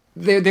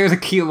 There's a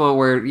cute moment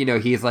where,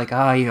 he's like,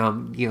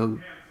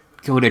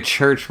 going to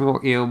church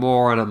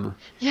more, and I'm...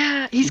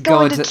 Yeah, he's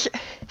going to...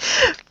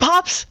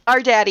 Pops, our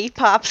daddy,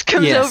 Pops,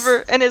 comes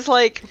over and is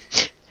like,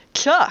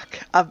 Chuck,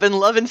 I've been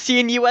loving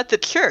seeing you at the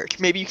church.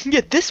 Maybe you can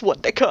get this one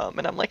to come.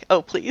 And I'm like,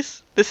 oh,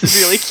 please. This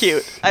is really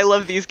cute. I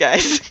love these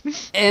guys.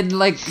 And,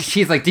 like,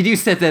 she's like, did you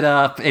set that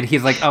up? And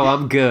he's like, oh,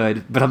 I'm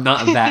good, but I'm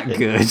not that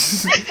good.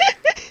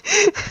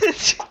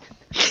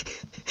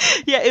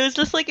 Yeah, it was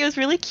just like, it was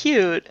really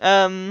cute.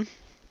 And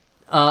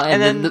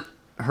then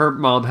her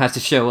mom has to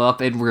show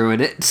up and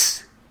ruin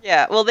it.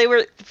 Yeah, well, they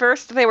were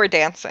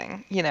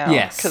dancing,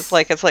 Yes. Because,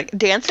 like, it's like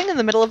dancing in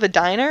the middle of a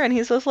diner, and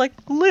he's just like,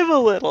 live a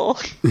little.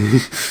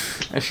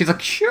 And she's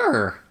like,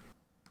 sure.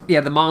 Yeah,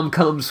 the mom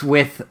comes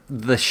with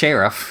the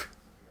sheriff.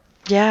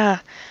 Yeah,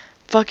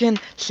 fucking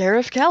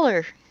Sheriff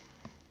Keller.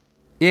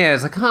 Yeah,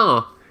 it's like,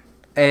 huh.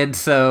 And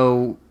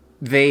so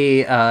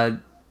they,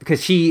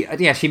 because she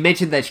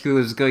mentioned that she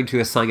was going to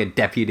assign a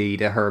deputy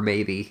to her,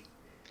 maybe.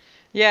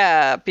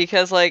 Yeah,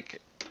 because,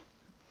 like,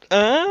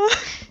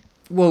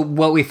 Well,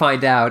 what we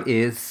find out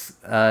is,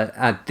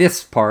 at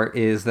this part,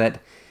 is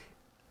that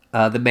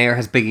the mayor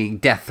has been getting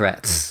death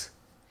threats.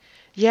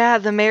 Yeah,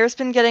 the mayor's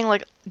been getting,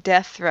 like,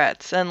 death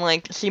threats, and,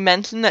 like, she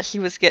mentioned that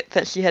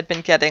that she had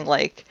been getting,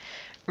 like,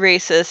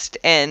 racist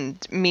and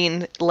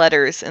mean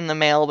letters in the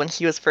mail when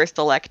she was first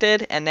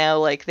elected, and now,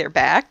 like, they're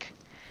back.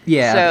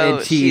 Yeah, so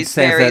and she she's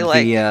says very, that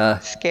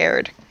like,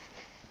 scared.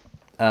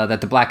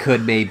 That the Black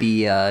Hood may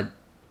be,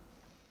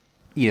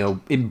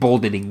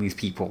 emboldening these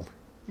people.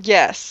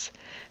 Yes.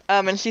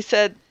 And she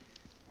said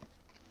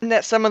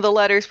that some of the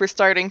letters were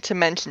starting to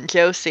mention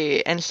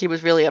Josie, and she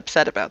was really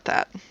upset about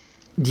that.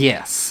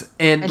 Yes.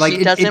 And like,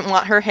 she doesn't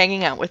want her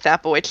hanging out with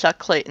that boy Chuck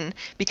Clayton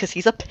because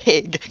he's a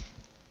pig.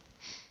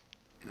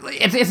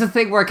 It's a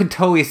thing where I can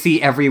totally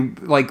see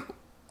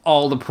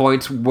all the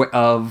points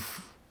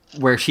of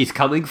where she's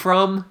coming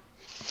from.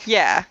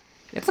 Yeah.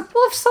 It's like,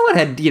 well, if someone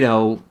had,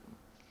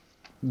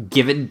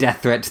 given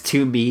death threats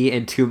to me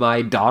and to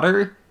my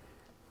daughter,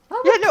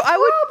 I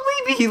would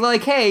probably be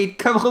like, hey,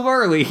 come home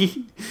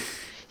early.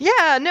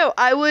 Yeah, no,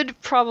 I would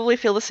probably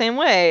feel the same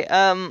way.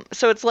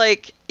 So it's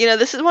like,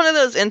 this is one of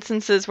those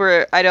instances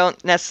where I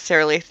don't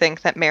necessarily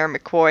think that Mayor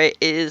McCoy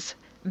is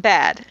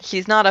bad.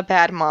 She's not a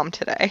bad mom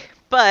today.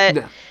 But,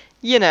 poor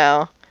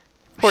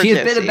She has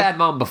Josie. been a bad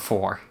mom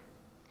before.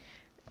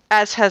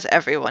 As has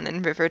everyone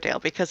in Riverdale,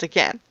 because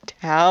again,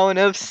 town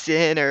of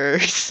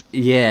sinners.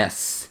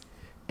 Yes.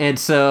 And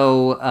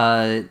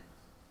so,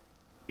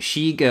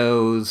 she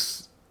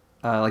goes,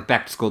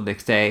 back to school the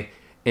next day,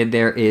 and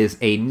there is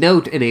a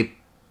note and a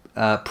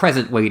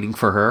present waiting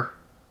for her.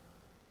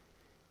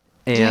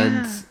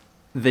 And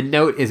the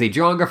note is a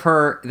drawing of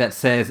her that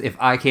says, if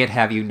I can't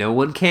have you, no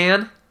one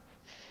can.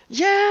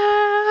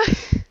 Yeah!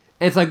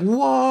 It's like,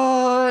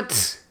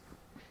 what?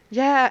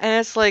 Yeah, and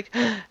it's like,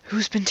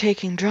 who's been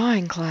taking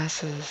drawing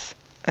classes?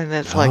 And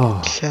it's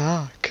like,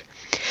 Chuck.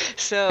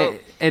 So...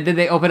 And then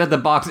they open up the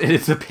box, and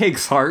it's a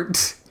pig's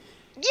heart.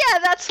 Yeah,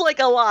 that's like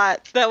a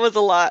lot. That was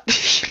a lot.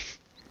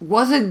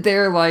 Wasn't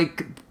there,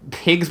 like,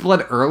 pig's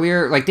blood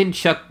earlier? Like, didn't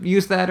Chuck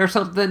use that or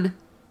something?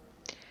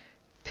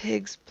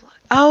 Pig's blood.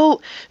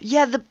 Oh,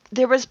 yeah,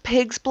 there was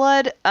pig's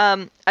blood.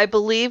 I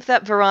believe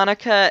that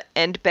Veronica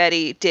and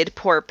Betty did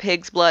pour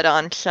pig's blood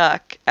on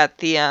Chuck at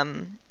the,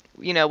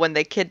 when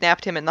they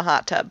kidnapped him in the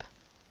hot tub.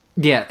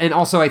 Yeah, and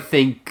also I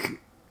think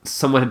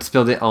someone had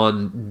spilled it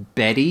on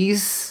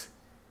Betty's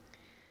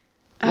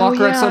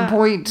locker at some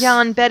point. Yeah,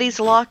 on Betty's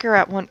locker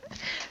at one...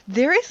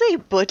 There is a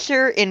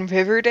butcher in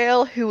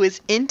Riverdale who is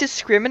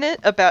indiscriminate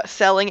about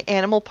selling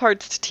animal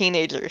parts to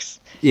teenagers.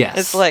 Yes.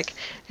 It's like,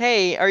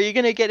 hey, are you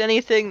going to get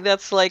anything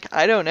that's like,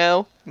 I don't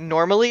know,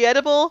 normally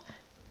edible?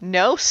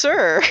 No,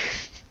 sir.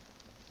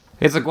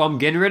 It's like, well, I'm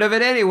getting rid of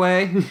it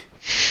anyway.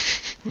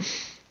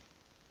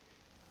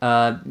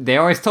 They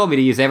always told me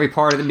to use every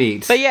part of the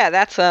meat. But yeah,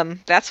 that's a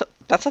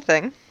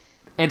thing.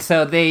 And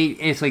so they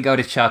instantly go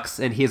to Chuck's,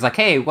 and he's like,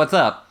 hey, what's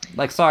up?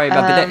 Like, sorry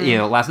about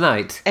last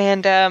night.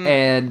 And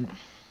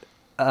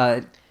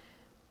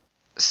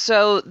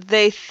So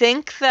they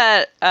think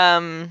that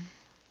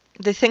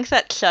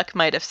Chuck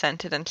might have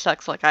sent it, and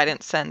Chuck's like, I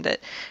didn't send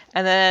it.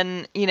 And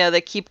then,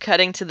 they keep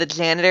cutting to the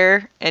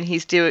janitor, and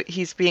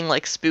he's being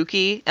like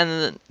spooky,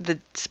 and the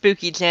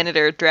spooky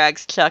janitor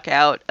drags Chuck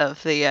out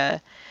of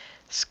the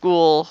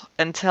school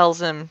and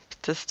tells him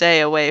to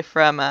stay away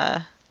from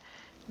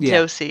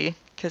Josie,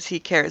 because he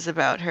cares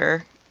about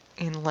her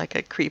in like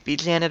a creepy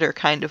janitor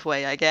kind of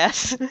way, I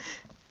guess.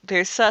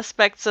 There's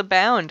suspects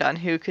abound on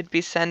who could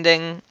be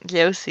sending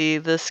Josie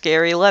the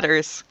scary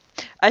letters.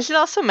 I should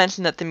also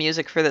mention that the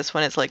music for this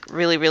one is like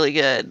really, really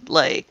good.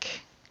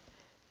 Like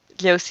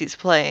Josie's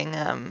playing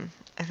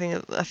I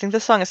think the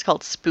song is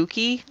called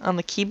Spooky on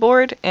the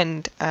keyboard,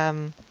 and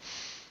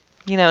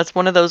it's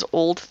one of those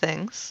old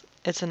things.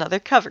 It's another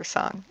cover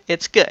song.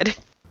 It's good.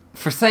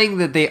 For saying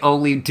that they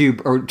only do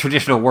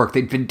traditional work,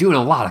 they've been doing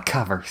a lot of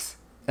covers.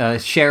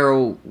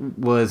 Cheryl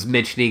was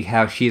mentioning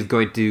how she's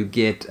going to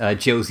get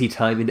Josie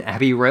time in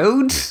Abbey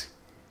Road.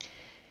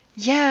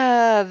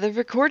 Yeah, the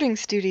recording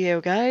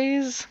studio,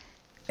 guys.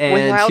 And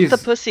without the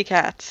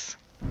Pussycats.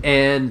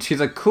 And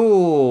she's like,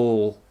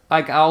 cool,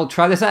 like, I'll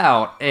try this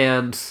out.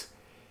 And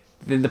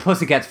then the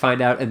Pussycats find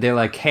out, and they're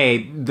like,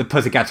 hey, the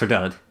Pussycats are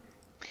done.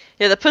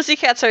 Yeah, the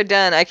Pussycats are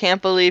done. I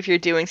can't believe you're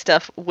doing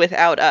stuff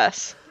without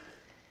us.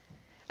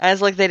 I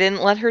was like, they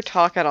didn't let her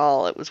talk at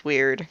all. It was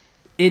weird.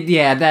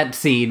 Yeah, that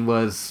scene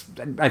was,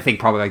 I think,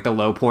 probably like the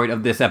low point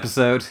of this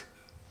episode.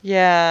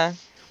 Yeah.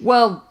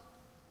 Well,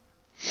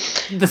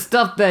 the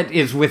stuff that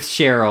is with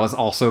Cheryl is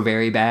also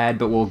very bad,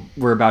 but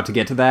we're about to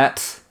get to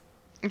that.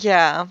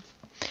 Yeah.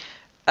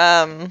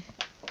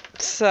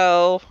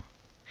 So,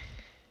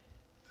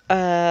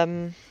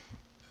 after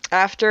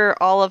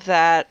all of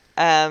that,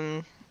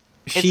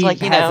 she it's like,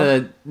 has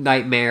a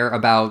nightmare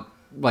about,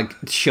 like,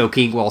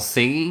 choking while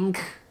singing.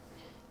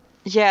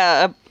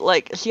 Yeah,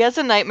 like, she has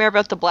a nightmare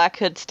about the Black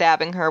Hood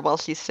stabbing her while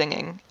she's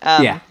singing.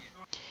 Yeah.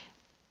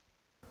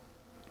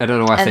 I don't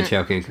know why I said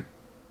choking.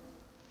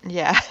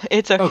 Yeah,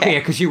 it's okay. Okay,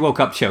 because she woke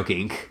up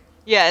choking.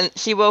 Yeah, and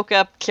she woke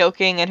up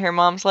choking, and her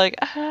mom's like,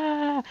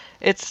 ah.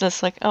 It's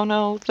just like, oh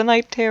no, the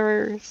night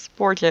terrors.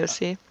 Poor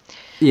Josie.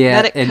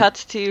 Yeah. Then it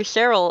cuts to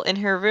Cheryl in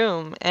her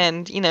room,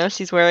 and,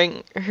 she's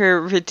wearing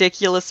her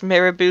ridiculous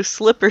marabou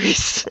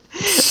slippers.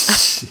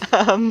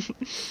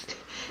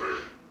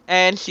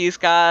 And she's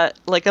got,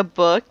 like, a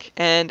book,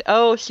 and,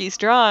 oh, she's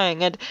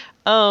drawing, and,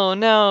 oh,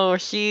 no,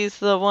 she's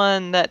the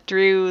one that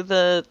drew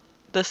the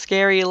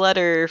scary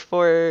letter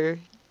for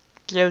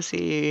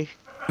Josie.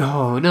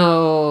 Oh,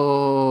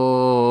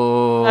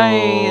 no.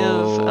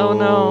 Oh,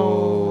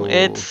 no.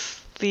 It's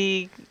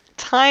the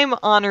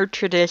time-honored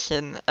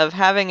tradition of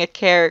having a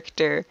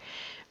character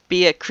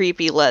be a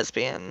creepy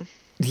lesbian.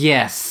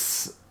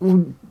 Yes.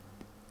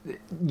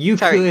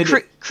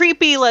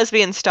 Creepy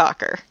lesbian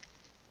stalker.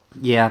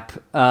 Yep.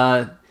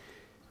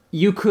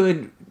 You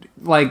could,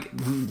 like,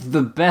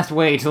 the best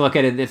way to look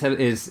at it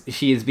is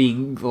she is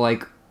being,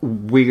 like,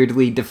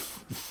 weirdly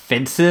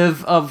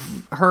defensive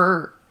of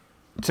her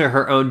to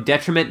her own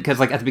detriment, because,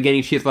 like, at the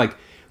beginning she's like,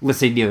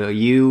 listen,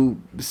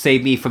 you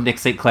saved me from Nick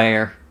St.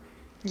 Clair.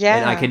 Yeah.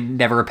 And I can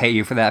never repay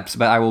you for that,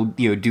 but I will,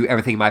 do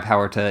everything in my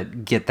power to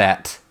get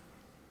that.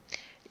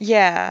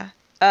 Yeah.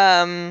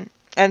 And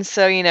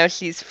so,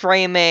 she's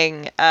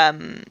framing,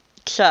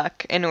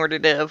 Chuck in order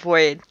to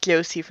avoid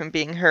Josie from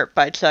being hurt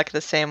by Chuck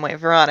the same way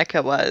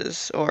Veronica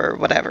was, or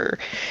whatever.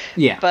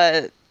 Yeah.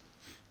 But,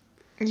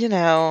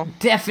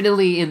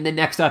 definitely in the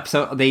next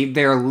episode,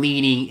 they're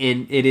leaning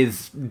in. It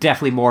is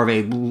definitely more of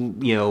a,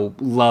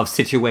 love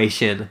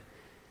situation.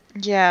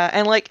 Yeah,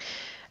 and, like,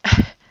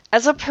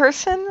 as a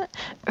person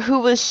who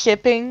was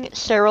shipping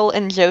Cheryl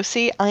and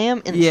Josie, I am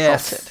insulted.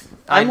 Yes,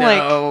 I'm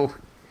know. Like,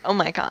 oh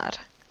my god,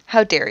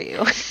 how dare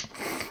you?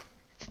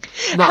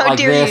 Not how like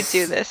dare this.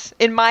 you do this?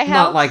 In my house?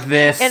 Not like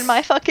this. In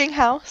my fucking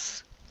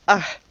house?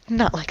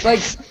 Not like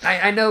this.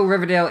 I know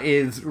Riverdale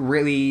is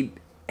really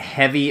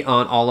heavy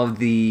on all of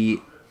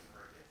the,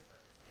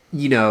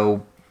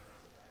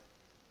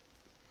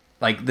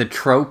 like, the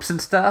tropes and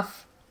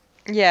stuff.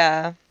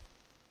 Yeah.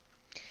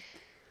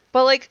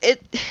 But, like,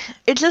 it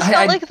just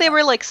felt like they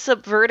were, like,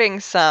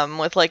 subverting some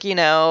with, like,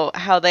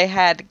 how they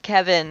had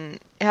Kevin,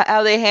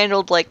 how they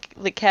handled, like,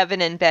 the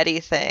Kevin and Betty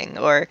thing,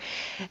 or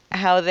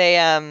how they,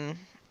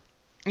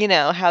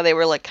 how they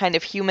were, like, kind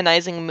of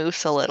humanizing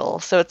Moose a little.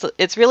 So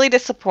it's really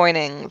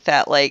disappointing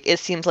that, like, it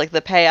seems like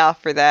the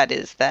payoff for that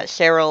is that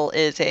Cheryl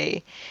is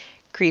a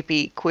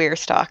creepy queer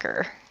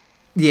stalker.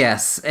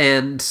 Yes,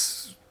 and,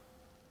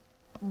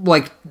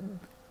 like,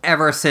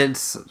 ever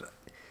since,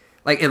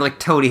 like, and, like,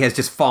 Tony has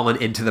just fallen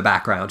into the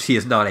background. She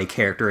is not a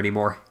character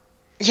anymore.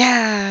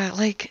 Yeah,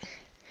 like,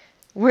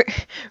 where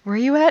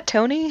you at,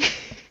 Tony?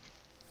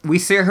 We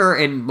see her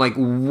in, like,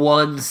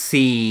 one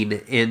scene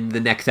in the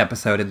next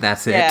episode, and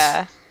that's it.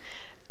 Yeah.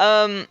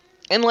 And,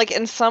 like,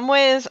 in some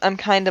ways, I'm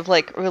kind of,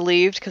 like,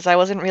 relieved, because I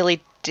wasn't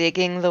really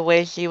digging the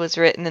way she was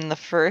written in the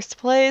first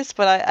place,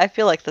 but I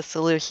feel like the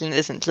solution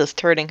isn't just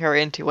turning her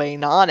into a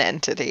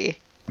non-entity.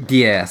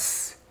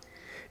 Yes.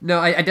 No,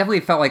 I definitely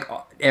felt like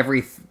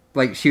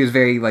she was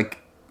very, like,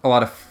 a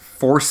lot of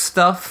forced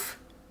stuff.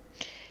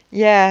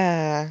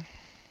 Yeah.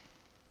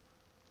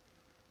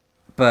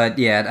 But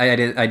yeah,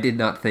 I did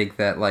not think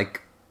that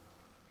like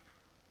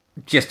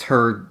just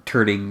her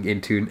turning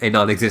into a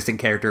non-existent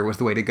character was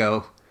the way to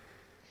go.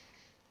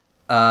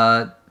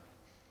 And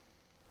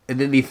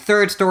then the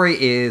third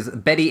story is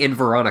Betty and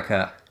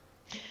Veronica.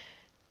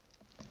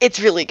 It's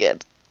really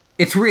good.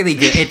 It's really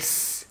good.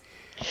 It's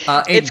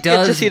It's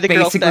good to see the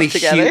girls back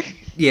together.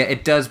 Yeah,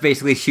 it does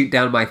basically shoot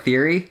down my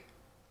theory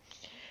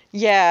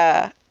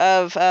Yeah,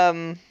 of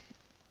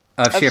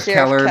Sheriff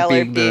Keller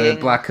being the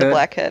Black Hood. The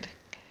Black Hood.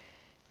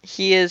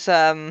 He is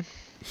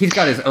He's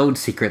got his own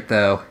secret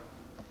though.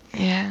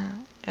 Yeah,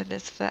 and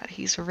it's that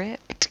he's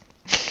ripped.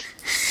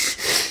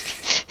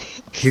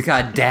 He's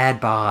got a dad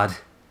bod.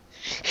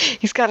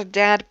 He's got a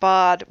dad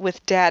bod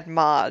with dad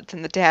mods,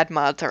 and the dad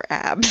mods are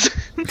abs.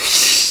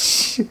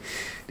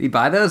 Do you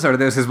buy those, or are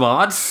those his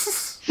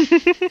mods?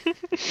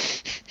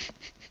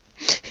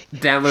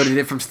 Downloaded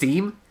it from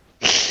Steam?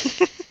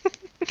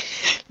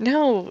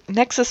 No,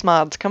 Nexus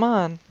mods, come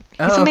on.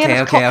 Oh,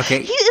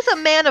 okay. He is a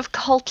man of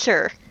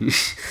culture. You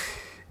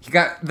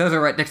got those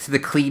are right next to the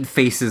Clean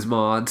Faces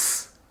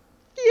mods.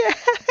 Yeah.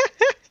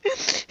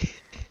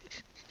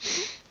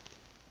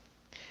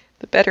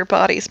 The Better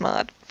Bodies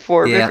mod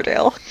for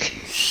Riverdale.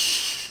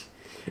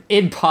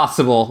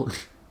 Impossible.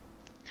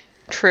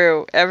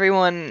 True.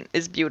 Everyone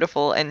is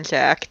beautiful and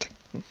jacked.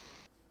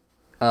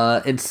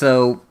 And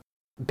so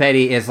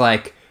Betty is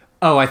like,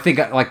 oh, I think,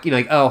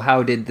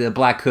 how did the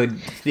Black Hood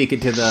sneak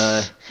into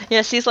the...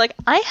 Yeah, she's like,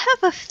 I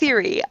have a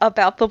theory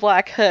about the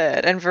Black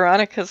Hood. And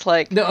Veronica's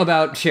like... No,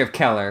 about Sheriff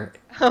Keller.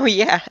 Oh,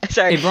 yeah.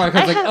 Sorry. And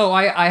Veronica's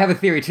I have a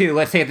theory, too.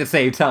 Let's say it at the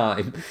same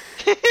time.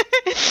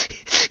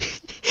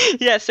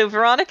 Yeah, so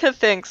Veronica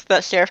thinks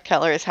that Sheriff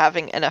Keller is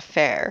having an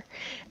affair.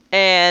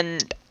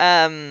 And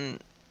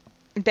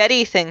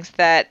Betty thinks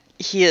that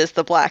he is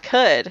the Black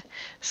Hood.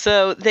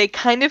 So they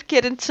kind of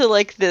get into,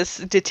 like, this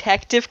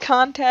detective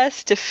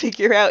contest to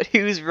figure out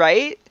who's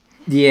right.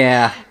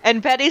 Yeah.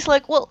 And Betty's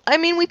like, well, I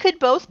mean, we could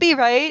both be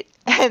right.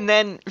 And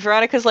then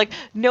Veronica's like,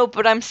 no,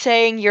 but I'm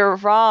saying you're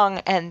wrong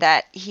and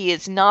that he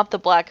is not the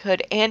Black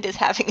Hood and is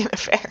having an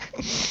affair.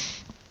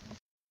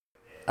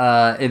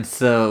 And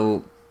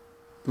so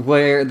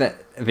where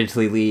that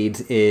eventually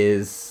leads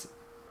is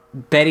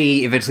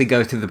Betty eventually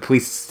goes to the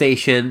police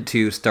station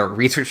to start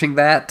researching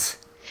that.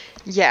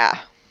 Yeah.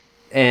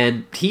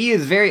 And he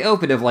is very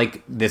open of,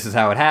 like, this is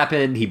how it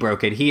happened, he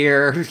broke in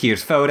here,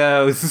 here's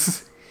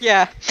photos.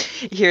 Yeah.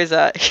 Here's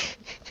all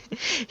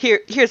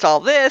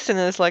this, and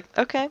then it's like,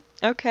 okay.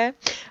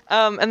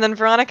 And then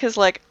Veronica's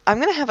like, I'm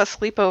gonna have a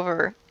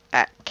sleepover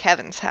at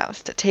Kevin's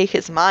house to take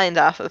his mind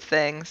off of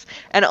things,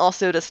 and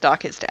also to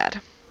stalk his dad.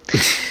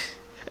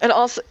 And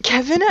also,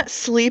 Kevin at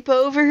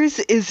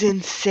sleepovers is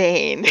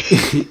insane.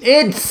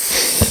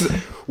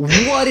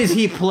 What is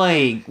he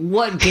playing?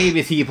 What game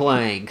is he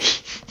playing?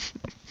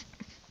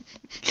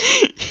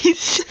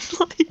 He's just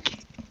like...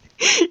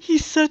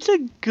 He's such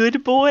a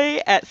good boy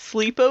at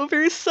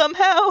sleepovers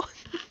somehow.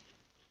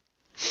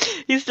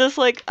 He's just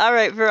like,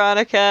 alright,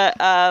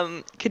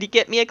 Veronica, could you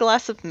get me a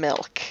glass of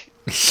milk?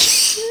 I'm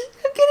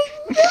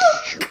getting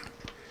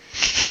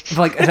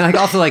milk! And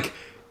also, like,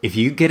 if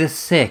you get a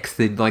 6,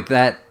 then, like,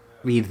 that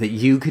means that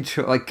you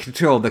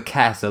control the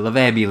castle of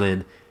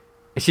Ambulin.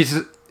 And she's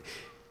just...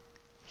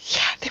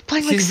 Yeah, they're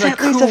playing, like,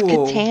 Settlers of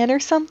Catan or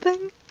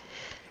something?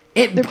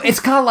 It's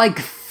got, like,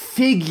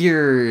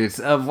 figures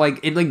of,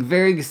 like, in, like,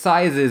 varying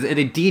sizes and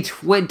a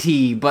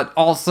D20, but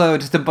also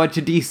just a bunch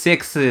of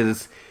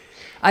D6s.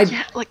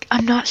 Yeah, like,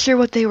 I'm not sure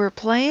what they were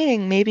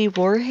playing. Maybe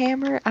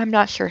Warhammer? I'm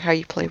not sure how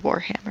you play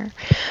Warhammer.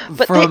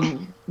 But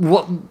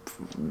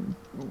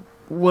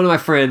one of my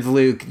friends,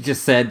 Luke,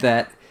 just said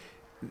that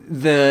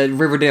the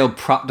Riverdale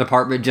prop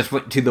department just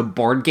went to the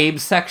board game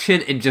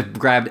section and just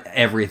grabbed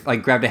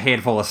grabbed a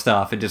handful of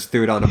stuff and just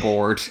threw it on a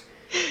board.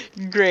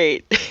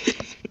 Great.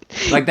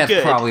 Like, that's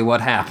Good. probably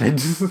what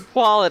happened.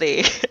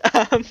 Quality.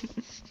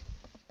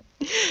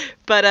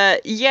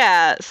 But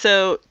yeah,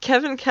 so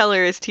Kevin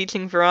Keller is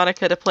teaching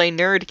Veronica to play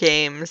nerd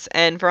games,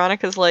 and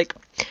Veronica's like,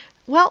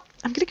 well,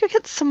 I'm gonna go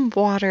get some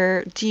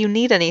water. Do you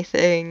need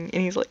anything?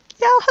 And he's like,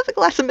 yeah, I'll have a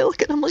glass of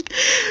milk. And I'm like,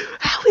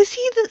 how is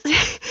he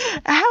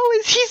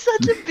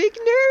such a big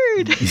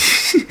nerd?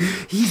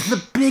 He's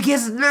the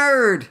biggest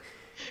nerd!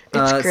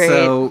 It's great.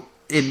 So,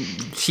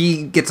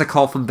 she gets a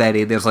call from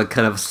Betty. There's, like,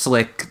 kind of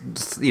slick,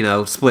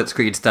 split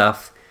screen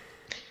stuff.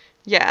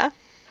 Yeah.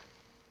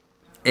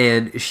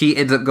 And she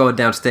ends up going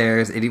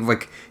downstairs, and you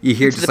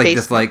hear just, like,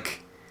 this,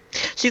 like...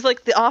 She's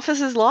like, the office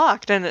is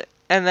locked, and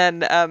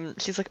then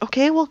she's like,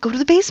 okay, well, go to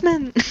the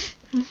basement.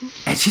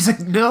 And she's like,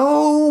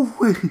 no!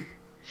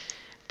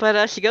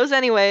 But she goes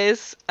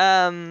anyways.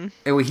 And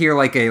we hear,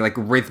 like, a, like,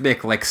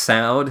 rhythmic, like,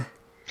 sound.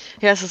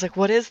 Yeah, so it's like,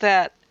 what is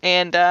that?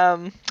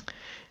 And,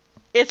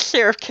 it's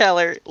Sheriff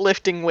Keller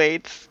lifting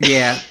weights.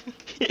 Yeah.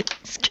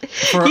 He's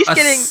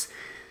getting...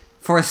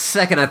 For a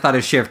second, I thought it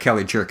was Sheriff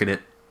Keller jerking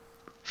it.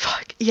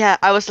 Fuck. Yeah,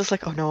 I was just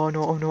like, oh no.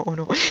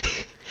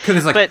 Because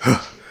it's like...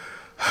 But...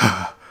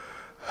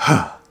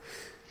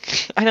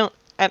 I don't...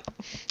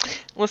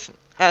 Listen,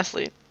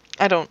 honestly,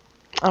 I don't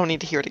I don't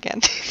need to hear it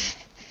again.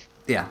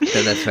 Yeah,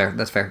 that's fair.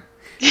 That's fair.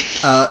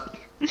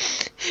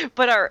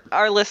 But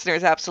our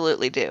listeners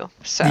absolutely do.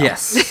 So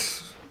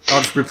Yes.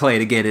 I'll just replay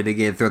it again and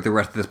again throughout the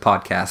rest of this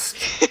podcast.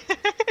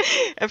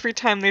 every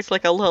time there's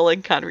like a lull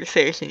in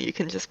conversation, you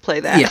can just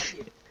play that.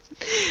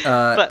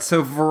 Yeah.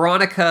 So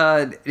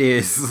Veronica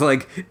is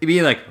like,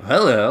 being like,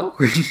 hello.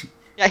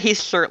 Yeah,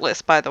 he's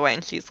shirtless, by the way,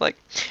 and she's like,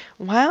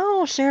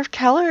 wow, Sheriff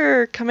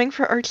Keller coming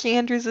for Archie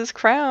Andrews'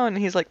 crown. And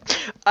he's like,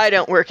 I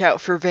don't work out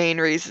for vain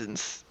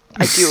reasons.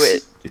 I do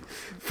it.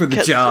 For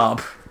the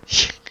job.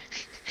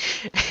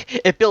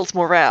 It builds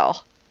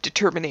morale,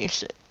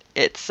 determination.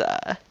 It's,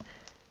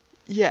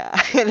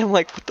 yeah. And I'm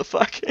like, what the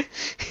fuck?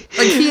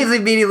 Like, he is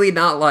immediately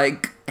not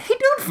like, hey,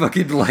 don't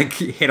fucking, like,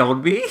 hit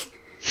on me.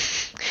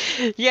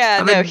 Yeah,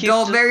 I'm no, an he's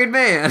adult just, married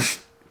man.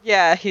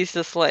 yeah, he's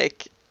just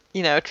like,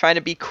 you know, trying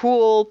to be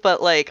cool,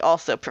 but like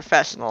also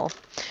professional.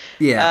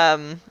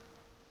 Yeah.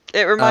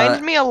 It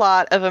reminded me a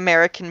lot of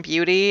American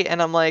Beauty,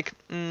 and I'm like,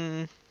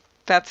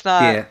 that's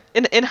not. Yeah.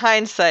 In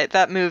hindsight,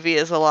 that movie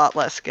is a lot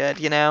less good,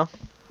 you know.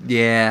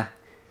 Yeah.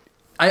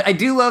 I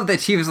do love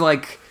that she was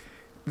like,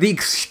 the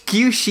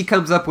excuse she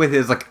comes up with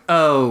is like,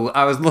 oh,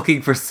 I was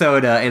looking for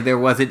soda and there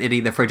wasn't any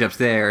in the fridge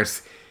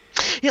upstairs.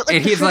 Yeah, like,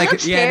 and he's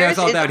like, yeah, no, it's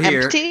all down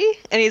here. Empty,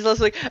 and he's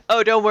also like,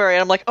 oh, don't worry.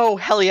 And I'm like, oh,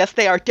 hell yes,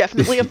 they are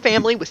definitely a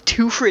family with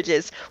 2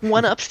 fridges.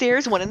 One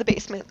upstairs, one in the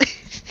basement.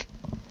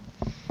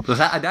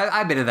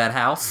 I've been in that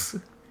house.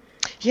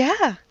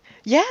 Yeah.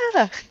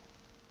 Yeah.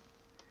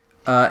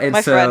 And My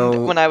so,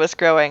 friend, when I was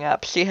growing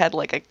up, she had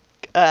like a,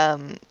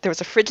 there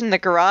was a fridge in the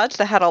garage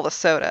that had all the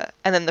soda,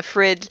 and then the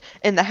fridge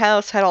in the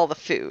house had all the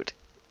food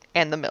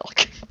and the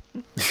milk.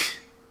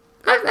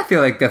 I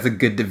feel like that's a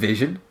good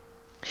division.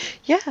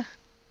 Yeah.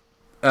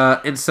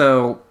 And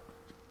so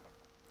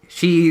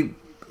she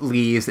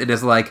leaves and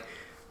is like,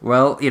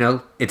 well, you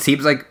know, it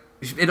seems like,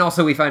 and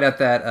also we find out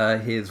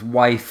that his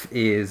wife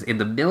is in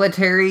the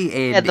military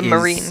and Yeah, the is,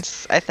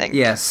 Marines, I think.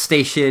 yeah,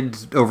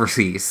 stationed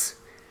overseas.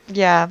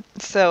 Yeah.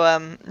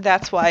 So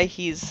that's why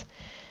he's,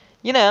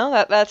 you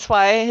know, that's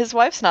why his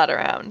wife's not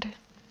around.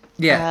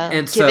 Yeah,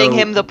 and giving so,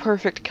 him the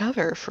perfect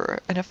cover for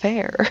an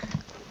affair.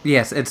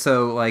 Yes, and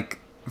so like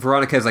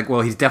Veronica's like,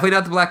 well, he's definitely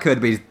not the Black Hood,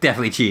 but he's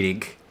definitely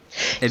cheating.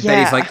 And Yeah.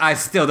 Betty's like, I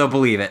still don't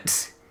believe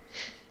it.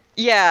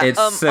 Yeah. It's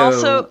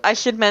Also, I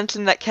should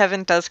mention that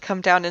Kevin does come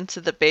down into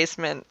the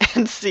basement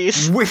and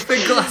sees with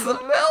a glass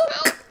of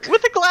milk.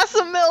 with a glass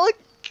of milk,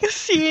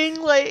 seeing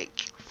like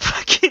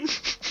fucking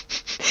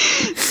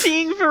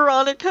seeing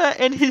Veronica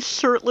and his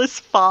shirtless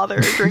father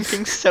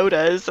drinking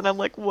sodas, and I'm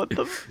like, what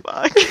the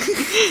fuck?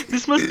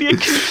 This must be a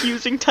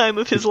confusing time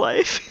of his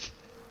life.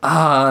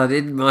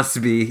 It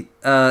must be.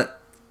 So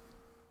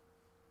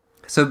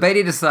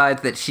Betty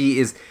decides that she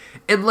is,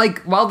 and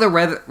like while the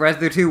rest of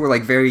the two were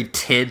like very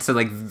tense and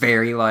like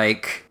very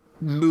like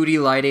moody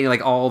lighting,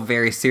 like all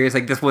very serious,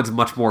 like this one's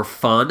much more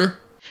fun.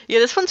 Yeah,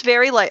 this one's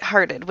very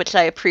lighthearted, which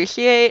I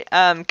appreciate,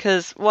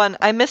 because, 1,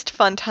 I missed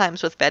fun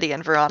times with Betty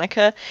and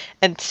Veronica,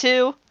 and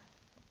 2,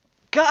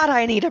 God,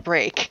 I need a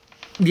break.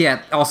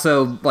 Yeah,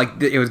 also,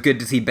 like, it was good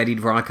to see Betty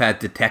and Veronica as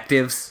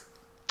detectives.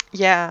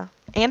 Yeah,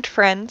 and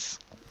friends.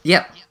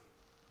 Yep.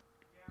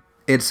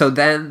 And so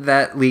then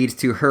that leads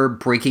to her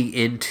breaking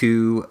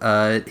into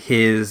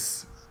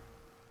his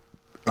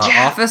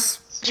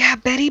office. Yeah,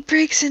 Betty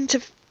breaks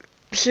into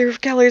Sheriff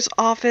Keller's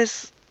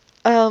office,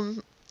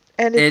 and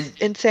it's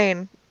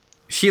insane.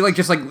 She, like,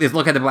 just, like, is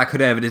looking at the Black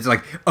Hood and it's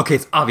like, okay,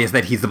 it's obvious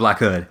that he's the Black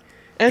Hood.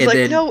 And it's like,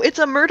 then, no, it's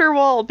a murder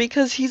wall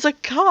because he's a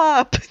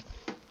cop.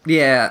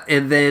 Yeah,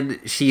 and then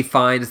she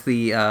finds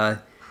a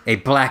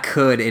Black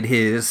Hood in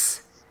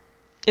his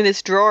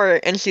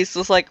drawer, and she's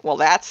just like, well,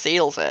 that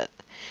seals it.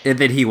 And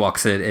then he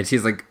walks in, and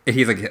he's like,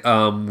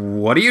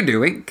 what are you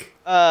doing?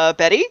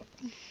 Betty?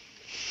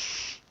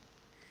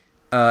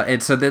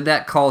 And so then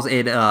that calls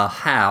in,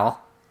 Hal.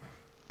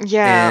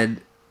 Yeah. And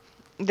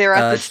they're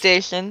at the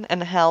station,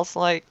 and Hal's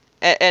like,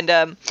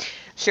 and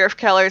Sheriff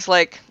Keller's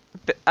like,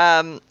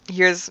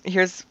 here's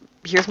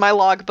my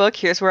logbook,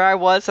 here's where I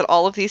was at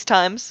all of these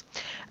times,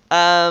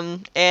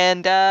 and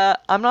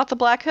I'm not the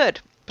Black Hood,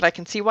 but I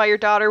can see why your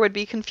daughter would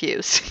be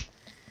confused.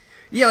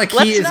 Yeah, like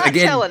Let's he is, not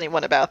again, tell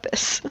anyone about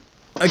this.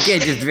 Again,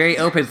 just very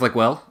open. It's like,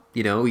 well,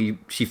 you know,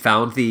 she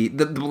found the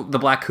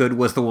Black Hood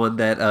was the one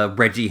that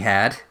Reggie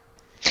had.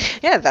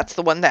 Yeah, that's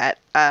the one that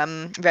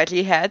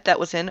Reggie had that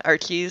was in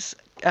Archie's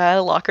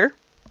locker.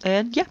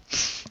 And yeah,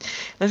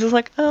 this is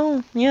like,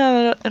 oh,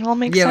 yeah, it all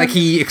makes sense. Yeah, like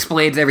he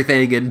explains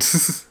everything and...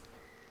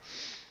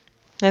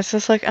 It's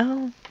just like,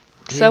 oh,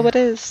 so it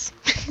is.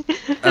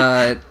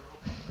 But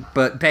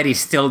Betty's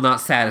still not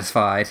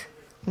satisfied.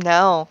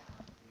 No.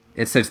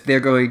 And so they're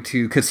going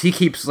to... Because he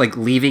keeps, like,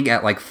 leaving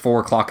at, like, 4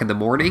 o'clock in the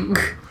morning.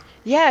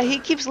 Yeah, he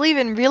keeps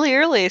leaving really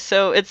early,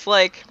 so it's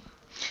like,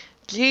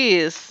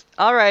 geez,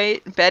 all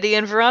right, Betty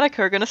and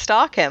Veronica are going to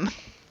stalk him.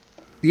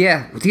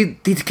 Yeah,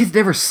 these kids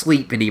never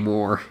sleep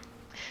anymore.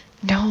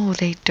 No,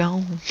 they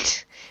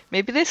don't.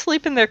 Maybe they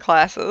sleep in their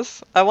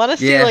classes. I want to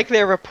see, like,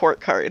 their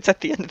report cards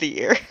at the end of the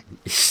year.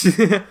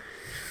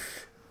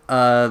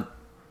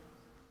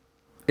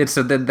 And And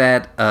so then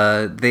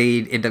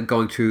they end up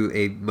going to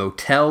a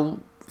motel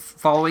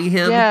following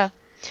him.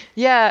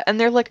 Yeah, and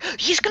they're like,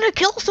 he's gonna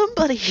kill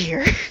somebody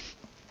here.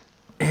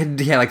 And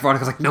yeah, like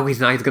Veronica's like, no,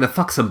 he's not. He's gonna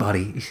fuck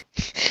somebody.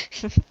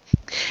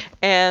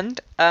 And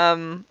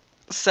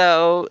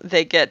so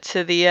they get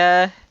to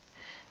the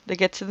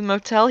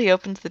motel. He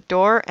opens the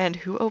door, and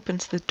who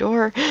opens the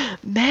door?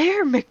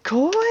 Mayor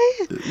McCoy.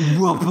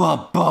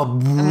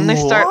 And then they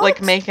start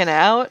like making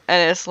out,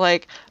 and it's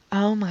like,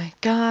 oh my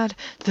god,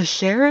 the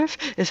sheriff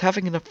is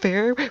having an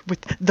affair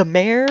with the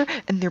mayor,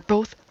 and they're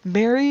both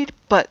married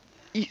but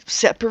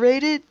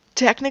separated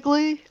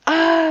technically.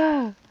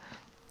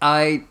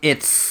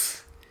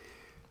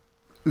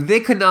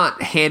 They could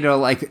not handle,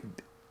 like,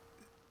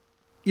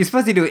 you're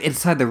supposed to do it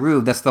inside the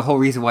room. That's the whole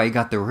reason why you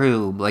got the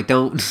room. Like,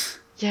 don't...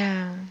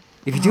 Yeah.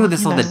 If you're doing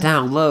this on the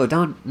down low,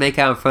 don't make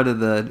out in front of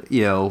the,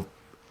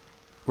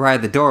 right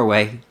at the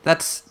doorway.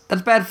 That's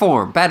bad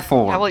form. Bad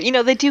form. Yeah,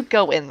 well, they do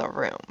go in the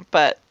room,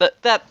 but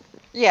that,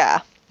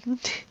 yeah.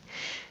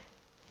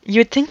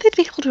 You'd think they'd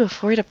be able to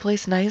afford a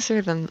place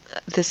nicer than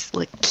this,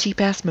 like,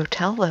 cheap-ass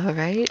motel, though,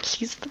 right?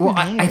 She's the mayor.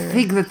 I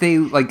think that they,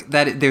 like,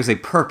 that there's a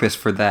purpose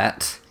for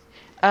that.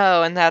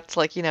 Oh, and that's,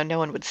 like, no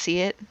one would see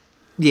it?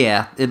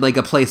 Yeah, in, like,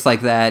 a place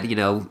like that,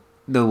 no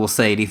one will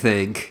say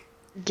anything.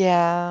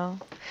 Yeah.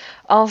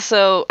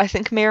 Also, I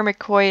think Mayor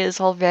McCoy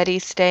is already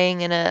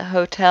staying in a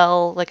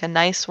hotel, like a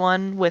nice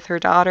one, with her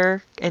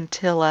daughter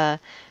until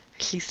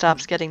she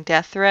stops getting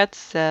death threats,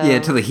 so... Yeah,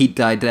 until the heat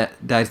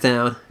dies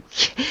down.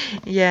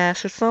 Yeah,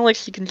 so it's not like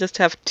she can just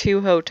have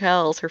two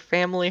hotels, her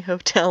family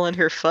hotel and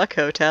her fuck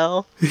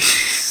hotel.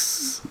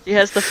 She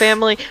has the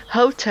family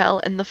hotel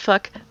and the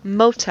fuck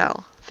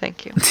motel.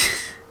 Thank you.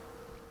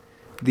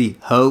 The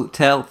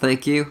hotel,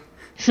 thank you.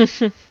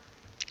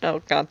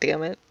 Oh, god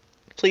damn it.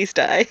 Please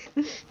die.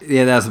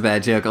 Yeah, that was a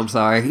bad joke, I'm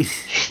sorry.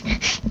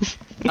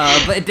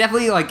 But it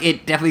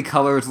definitely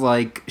colors,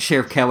 like,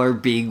 Sheriff Keller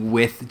being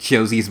with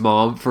Josie's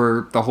mom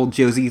for the whole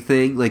Josie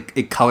thing. Like,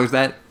 it colors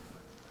that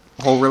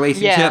whole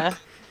relationship. Yeah.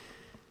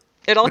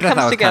 It all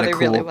comes together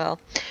really cool. well.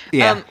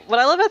 Yeah. What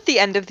I love at the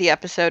end of the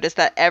episode is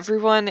that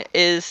everyone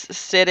is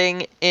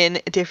sitting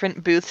in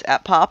different booths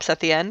at Pops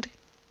at the end.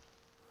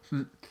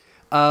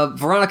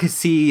 Veronica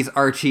sees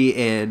Archie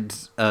and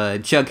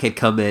Jughead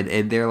come in,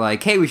 and they're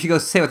like, hey, we should go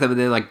sit with them. And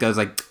then, like, goes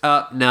like,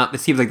 no, it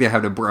seems like they're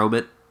having a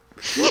bromance.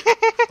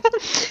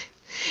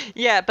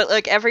 Yeah, but,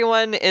 like,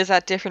 everyone is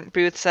at different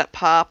booths at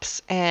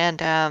Pops,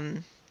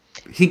 and,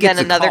 he gets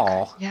a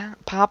call. Yeah,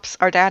 Pops,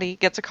 our daddy,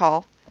 gets a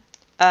call.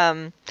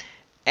 And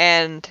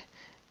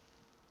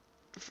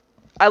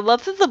I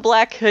love that the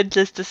Black Hood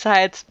just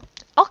decides,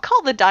 I'll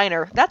call the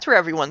diner. That's where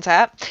everyone's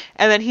at.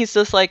 And then he's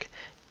just like,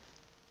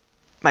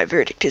 my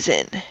verdict is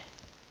in.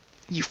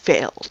 You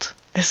failed.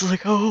 It's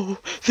like, oh,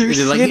 they're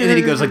sinners. And then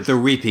he goes like, the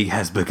reaping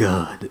has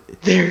begun.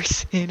 They're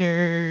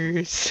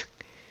sinners.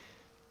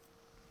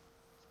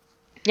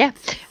 Yeah.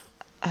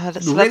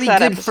 That's really that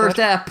good episode. first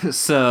ep,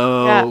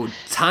 so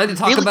time to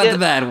talk really about good. the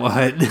bad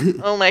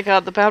one. Oh my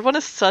god, the bad one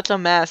is such a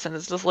mess, and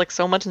it's just like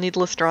so much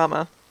needless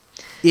drama.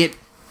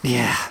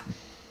 Yeah.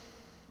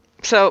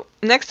 So,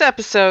 next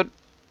episode,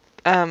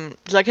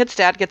 Jughead's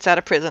dad gets out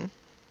of prison.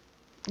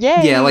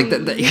 Yay! Yeah, like,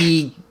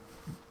 Jughead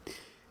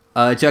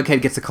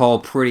gets a call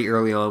pretty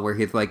early on where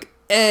he's like,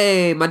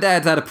 hey, my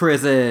dad's out of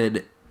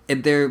prison!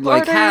 And they're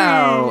like,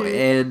 how?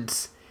 And,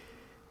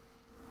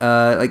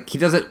 like, he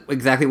doesn't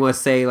exactly want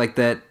to say, like,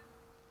 that...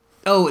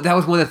 Oh, that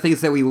was one of the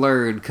things that we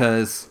learned,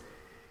 because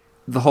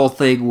the whole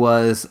thing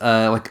was,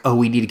 like, oh,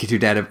 we need to get your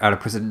dad out of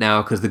prison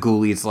now, because the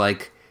ghoulies,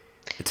 like,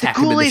 attacked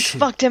him. The ghoulies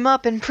fucked him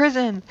up in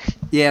prison!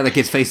 Yeah, like,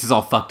 his face is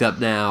all fucked up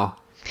now.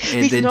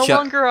 And He's no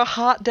longer a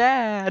hot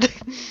dad.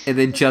 And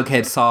then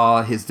Jughead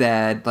saw his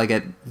dad, like,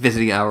 at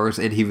visiting hours,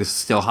 and he was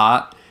still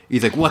hot.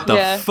 He's like, what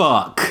the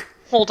fuck?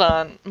 Hold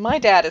on. My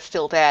dad is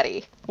still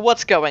daddy.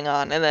 What's going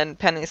on? And then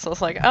Penny's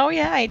just like, oh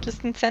yeah, I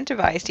just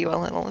incentivized you a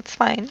little. It's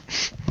fine.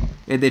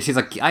 And then she's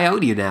like, I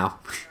own you now.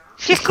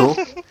 It's cool.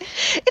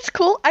 It's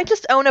cool. I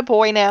just own a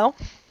boy now.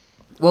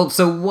 Well,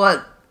 so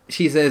what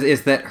she says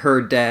is that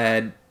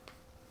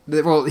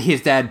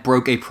his dad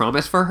broke a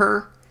promise for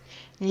her.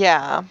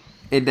 Yeah.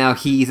 And now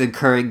he's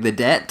incurring the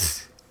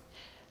debt.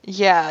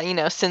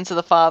 Yeah, sins of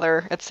the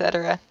father,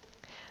 etc.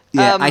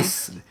 Yeah, I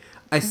saw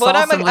but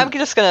I'm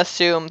just gonna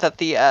assume that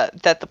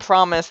the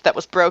promise that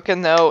was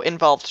broken though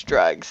involved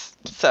drugs.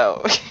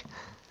 So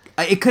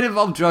it could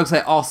involve drugs.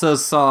 I also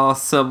saw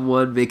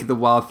someone make the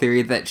wild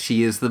theory that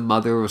she is the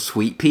mother of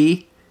Sweet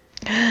Pea.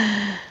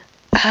 Oh.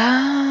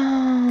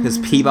 Because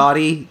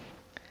Peabody.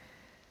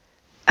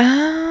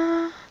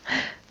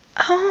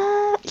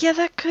 Oh, yeah,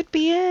 that could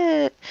be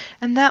it.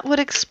 And that would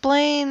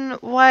explain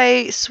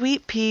why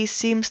Sweet Pea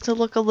seems to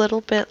look a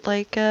little bit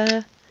like,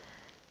 Jughead's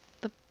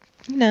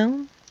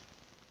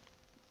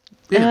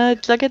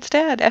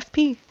dad,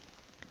 FP.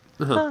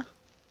 Uh-huh.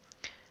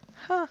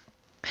 Huh.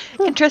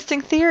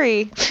 Interesting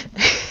theory.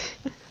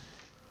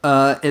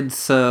 And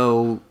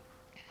so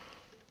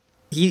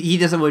he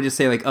doesn't want to just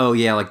say, like, oh,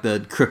 yeah, like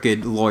the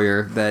crooked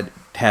lawyer that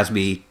has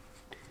me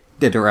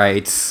dead to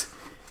rights.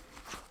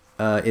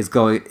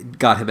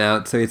 got him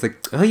out. So he's like,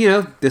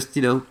 oh, just,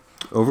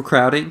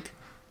 overcrowding,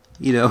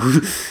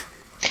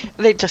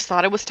 They just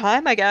thought it was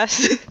time, I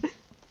guess.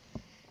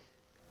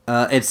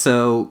 And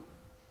so,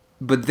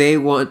 but they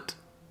want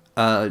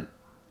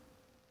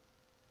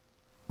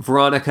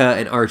Veronica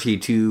and Archie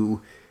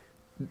to,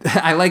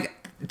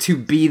 to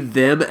be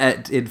them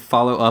and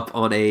follow up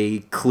on a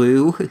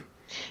clue.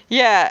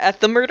 Yeah, at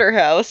the murder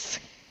house.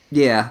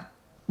 Yeah.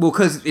 Well,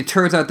 because it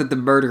turns out that the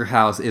murder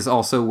house is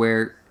also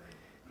where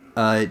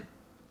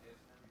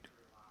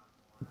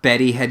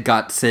Betty had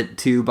got sent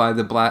to by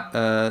the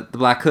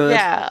Black Hood.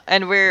 Yeah,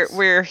 and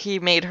where he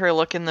made her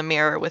look in the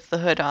mirror with the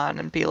hood on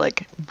and be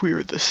like,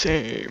 "We're the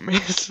same."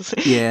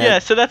 Yeah. Yeah,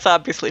 so that's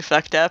obviously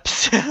fucked up.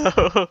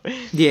 So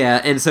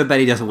Yeah, and so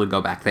Betty doesn't want to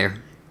go back there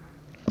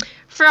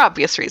for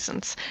obvious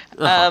reasons.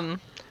 Uh-huh.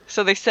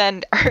 So they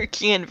send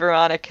Archie and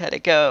Veronica to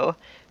go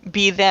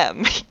be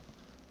them.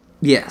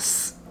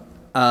 Yes.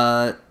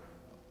 And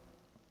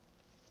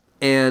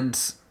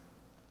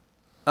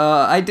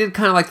I did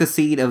kind of like the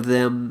scene of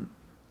them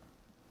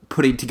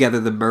putting together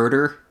the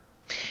murder.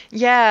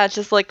 Yeah,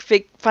 just like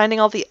finding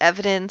all the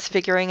evidence,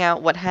 figuring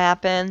out what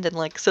happened, and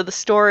like so the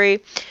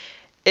story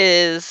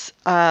is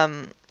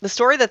the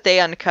story that they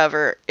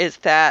uncover is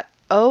that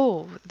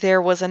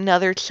there was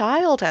another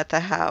child at the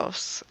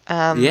house.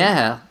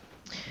 Yeah.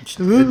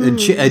 A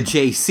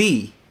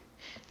JC.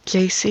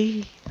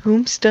 JC,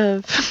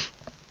 whomstuff.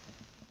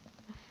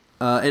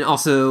 And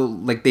also,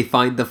 like, they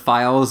find the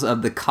files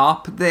of the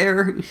cop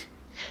there.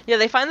 Yeah,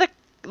 they find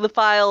the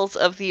files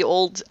of the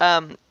old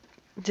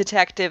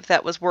detective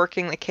that was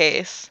working the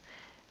case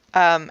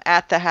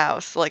at the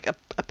house. Like,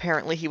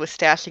 apparently he was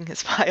stashing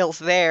his files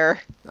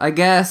there. I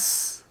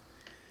guess.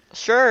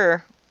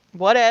 Sure.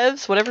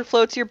 Whatevs. Whatever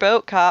floats your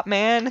boat, cop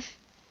man.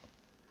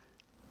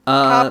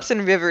 Cops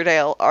in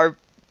Riverdale are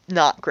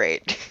not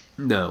great.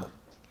 No.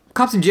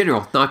 Cops in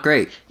general, not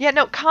great. Yeah,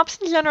 no, cops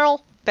in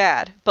general,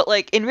 bad. But,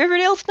 like, in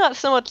Riverdale, it's not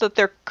so much that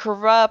they're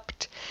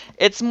corrupt.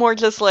 It's more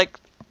just, like,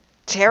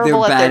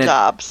 terrible at their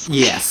jobs.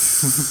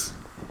 Yes.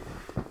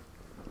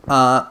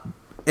 And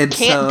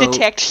Can't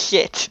detect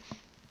shit.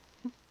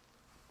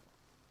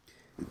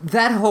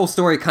 That whole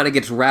story kind of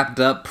gets wrapped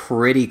up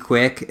pretty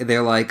quick.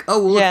 They're like,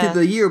 oh, we'll look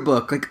through the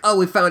yearbook. Like, oh,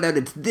 we found out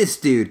it's this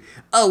dude.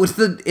 Oh, it's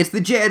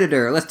the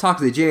janitor. Let's talk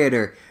to the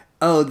janitor.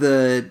 Oh,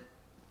 the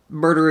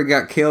murderer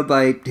got killed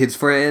by his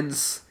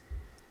friends.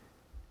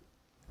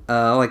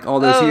 Like all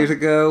those years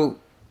ago.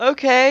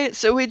 Okay,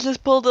 so we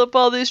just pulled up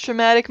all these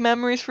traumatic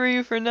memories for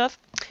you for nothing.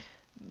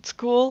 It's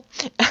cool.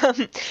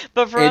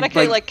 But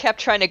Veronica, like,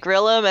 kept trying to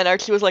grill him, and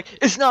Archie was like,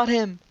 it's not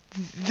him.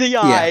 The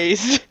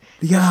eyes.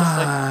 The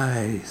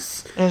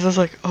eyes. And I was just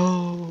like,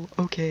 oh,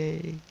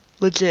 okay.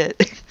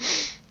 Legit.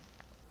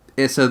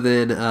 And so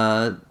then,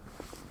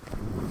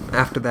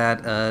 after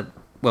that,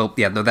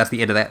 that's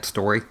the end of that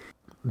story.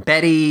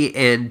 Betty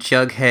and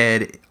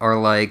Jughead are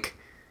like,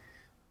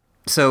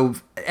 so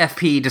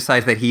FP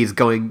decides that he's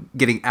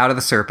getting out of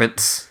the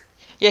Serpents.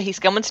 Yeah, he's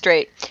going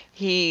straight.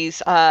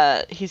 He's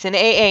in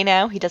AA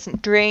now. He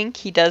doesn't drink.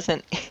 He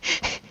doesn't...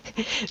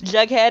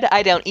 Jughead,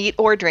 I don't eat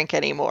or drink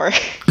anymore.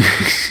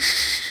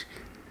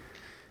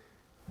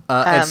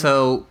 And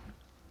so,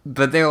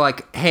 but they're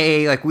like,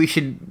 hey, like, we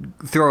should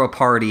throw a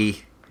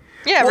party.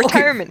 Yeah,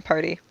 retirement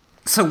party.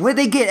 So when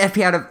they get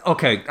FP out of...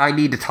 Okay, I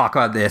need to talk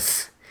about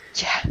this.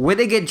 Yeah. When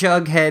they get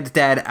Jughead's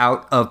dad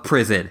out of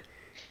prison,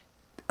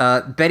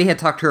 Betty had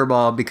talked to her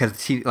mom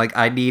because she, like,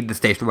 I need the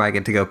station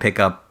wagon to go pick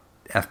up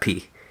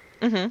FP.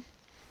 Mm-hmm.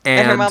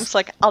 And her mom's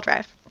like, I'll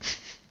drive.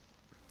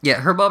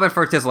 Yeah, her mom at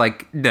first is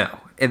like, no.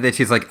 And then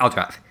she's like, I'll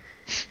drive.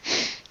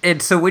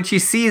 And so when she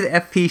sees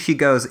FP, she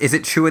goes, is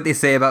it true what they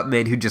say about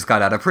men who just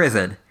got out of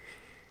prison?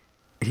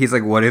 And he's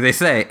like, what do they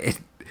say? And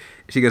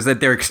she goes, that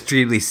they're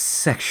extremely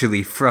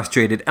sexually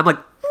frustrated. I'm like,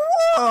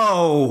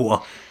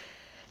 whoa!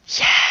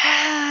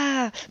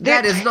 Yeah!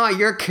 That is not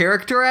your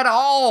character at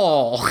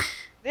all!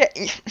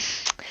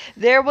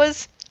 There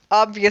was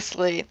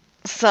obviously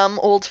some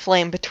old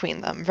flame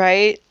between them,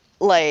 right?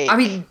 Like, I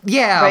mean,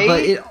 yeah, right?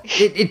 But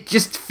it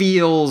just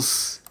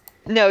feels...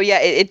 No, yeah,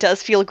 it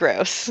does feel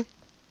gross.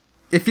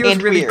 It feels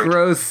and really weird.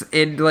 gross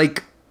and,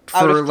 like,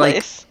 Out for, of like,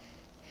 place.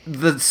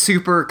 the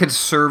super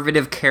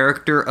conservative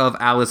character of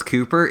Alice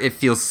Cooper, it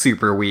feels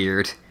super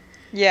weird.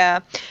 Yeah,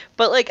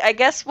 but, like, I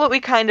guess what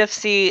we kind of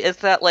see is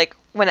that, like,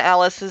 when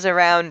Alice is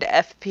around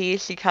FP,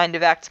 she kind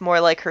of acts more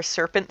like her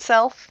serpent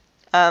self.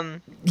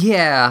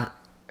 Yeah.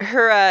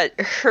 Her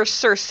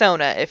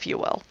Sursona, if you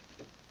will.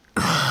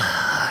 Do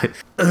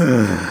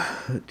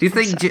you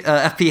think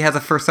FP has a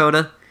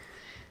fursona?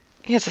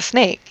 He has a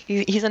snake.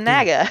 He's a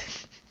naga.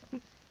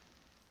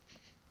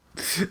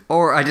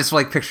 Or I just,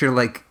 like, picture,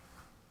 like,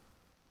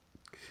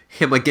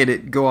 him, like,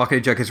 go walk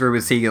into Jughead's room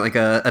and seeing, like,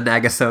 a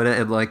nagasona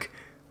and, like,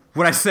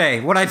 what'd I say?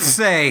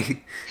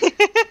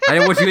 I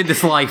don't want you in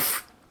this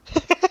life.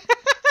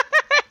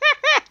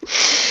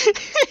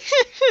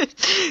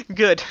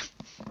 Good.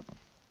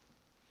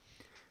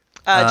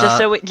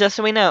 Just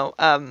so we know,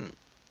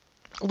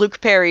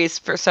 Luke Perry's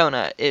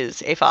persona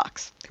is a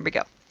fox. Here we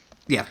go.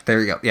 Yeah, there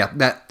you go. Yeah,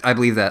 that I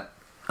believe that.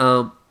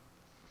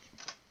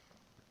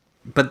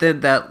 But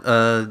then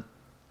that,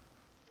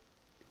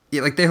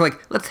 yeah, like, they're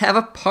like, let's have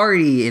a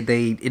party, and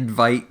they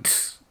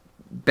invite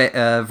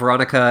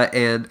Veronica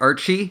and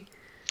Archie.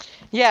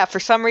 Yeah, for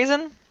some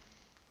reason.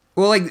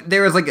 Well, like,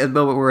 there was, like, a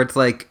moment where it's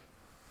like,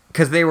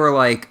 because they were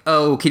like,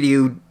 oh, can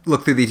you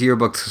look through these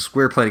yearbooks, 'cause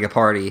we're planning a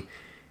party.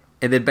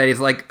 And then Betty's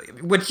like,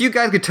 which you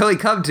guys could totally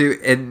come to,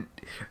 and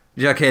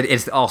Jughead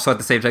is also at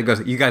the same time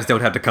goes, you guys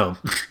don't have to come.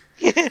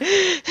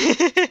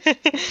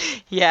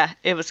 Yeah,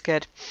 it was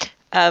good.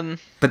 But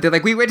they're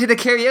like, we rented a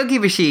karaoke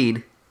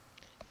machine.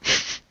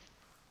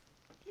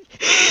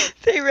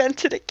 They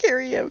rented a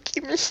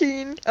karaoke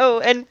machine. Oh,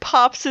 and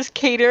Pops is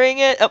catering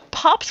it.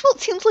 Pops, well,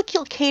 it seems like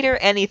he'll cater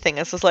anything.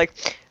 It's just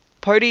like,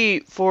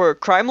 party for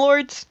crime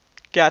lords?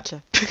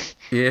 Gotcha.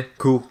 Yeah,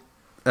 cool.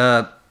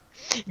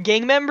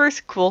 Gang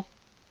members? Cool.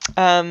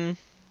 But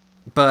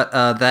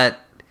that...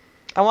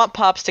 I want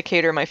Pops to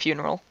cater my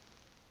funeral.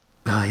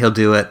 He'll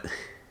do it.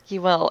 He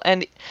will.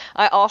 And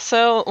I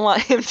also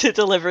want him to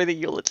deliver the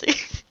eulogy.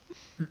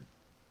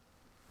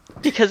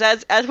 Because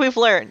as we've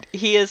learned,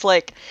 he is,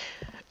 like,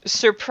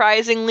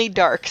 surprisingly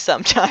dark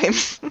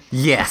sometimes.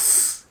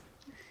 Yes.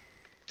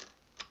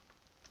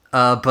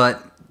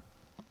 But...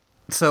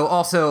 So,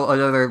 also,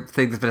 another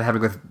thing that's been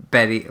happening with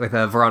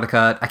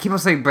Veronica... I keep on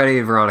saying Betty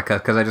and Veronica,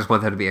 because I just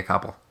want them to be a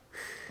couple.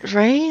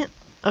 Right?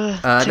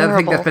 Another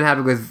thing that's been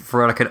happening with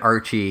Veronica and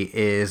Archie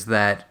is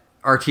that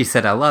Archie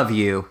said, I love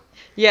you.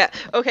 Yeah.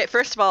 Okay,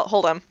 first of all,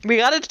 hold on. We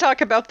gotta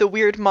talk about the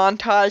weird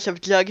montage of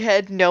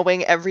Jughead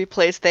knowing every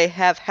place they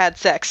have had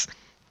sex.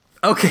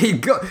 Okay,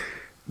 go...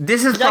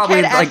 This is Jughead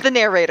probably, like... as the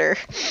narrator.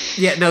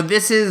 Yeah, no,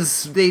 this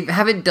is... They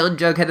haven't done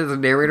Jughead as a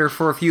narrator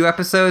for a few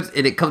episodes,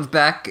 and it comes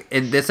back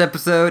in this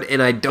episode,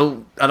 and I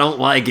don't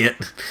like it.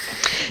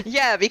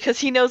 Yeah, because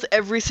he knows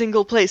every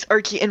single place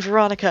Archie and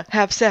Veronica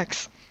have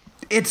sex.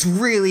 It's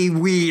really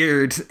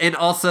weird. And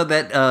also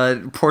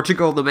that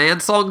Portugal the Man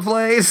song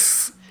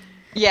plays.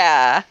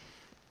 Yeah.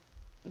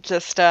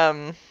 Just,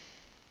 everyone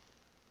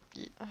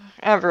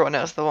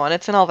knows the one.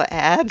 It's in all the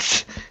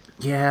ads.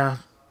 Yeah.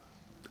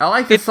 I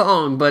like the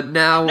song, but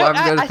now No, I'm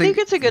gonna think... I think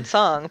it's a good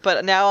song,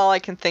 but now all I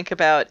can think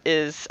about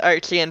is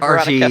Archie and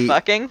Veronica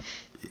fucking.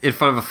 In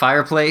front of a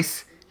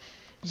fireplace.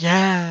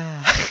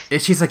 Yeah. And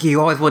she's like,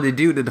 you always wanted to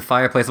do it in the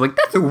fireplace. I'm like,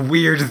 that's a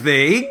weird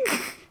thing.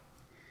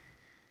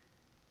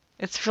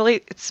 It's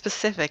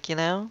specific, you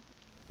know?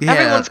 Yeah.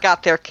 Everyone's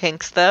got their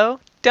kinks, though.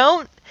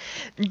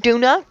 Do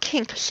not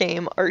kink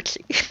shame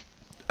Archie.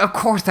 Of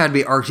course that'd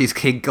be Archie's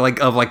kink,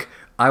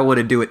 I want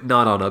to do it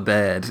not on a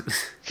bed.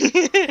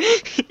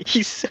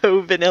 He's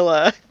so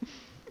vanilla.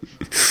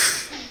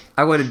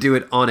 I want to do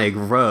it on a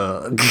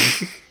rug.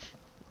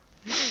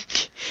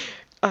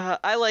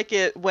 I like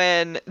it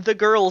when the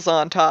girl's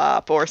on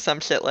top or some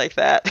shit like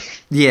that.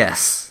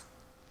 Yes.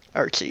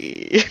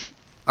 Archie.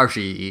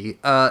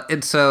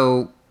 And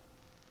so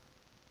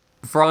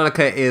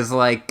Veronica is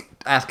like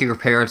asking her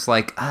parents,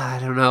 like, I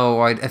don't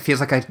know, it feels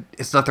like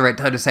it's not the right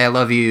time to say I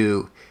love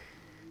you.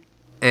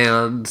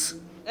 And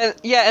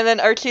then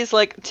Archie's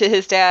like to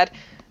his dad,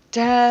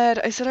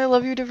 Dad, I said I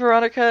love you to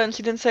Veronica and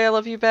she didn't say I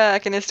love you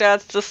back. And his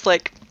dad's just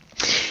like,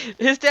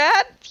 his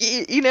dad,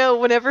 you know,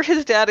 whenever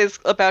his dad is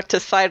about to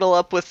sidle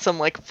up with some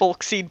like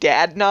folksy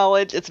dad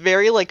knowledge, it's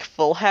very like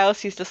Full House.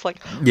 He's just like,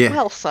 yeah.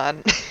 Well,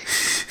 son.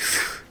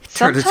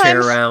 Turn the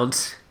chair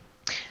around.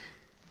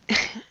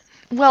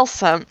 Well,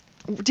 son,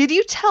 did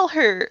you tell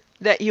her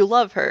that you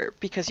love her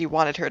because you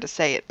wanted her to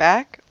say it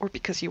back or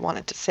because you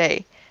wanted to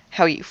say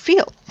how you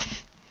feel?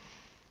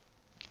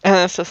 And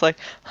it's just like,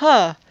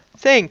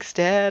 thanks,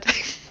 Dad.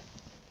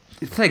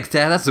 Thanks,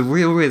 Dad. That's a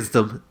real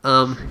wisdom.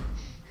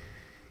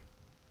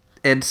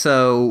 And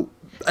so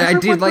I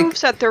did like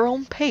moves at their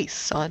own pace,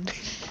 son.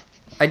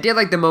 I did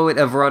like the moment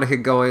of Veronica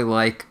going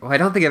like, I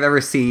don't think I've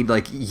ever seen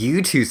like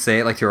you two say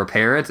it like to her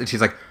parents, and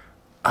she's like,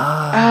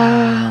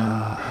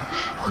 Yeah,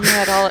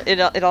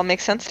 it all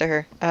makes sense to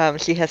her.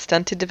 She has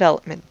stunted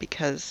development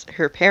because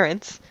her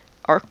parents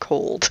are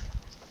cold.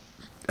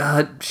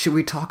 Should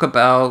we talk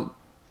about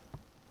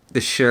the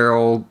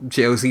Cheryl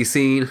Josie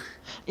scene?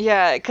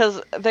 Yeah,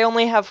 because they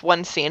only have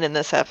one scene in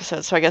this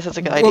episode, so I guess it's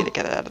a good idea to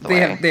get it out of the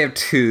way. They have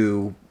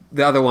two.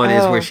 The other one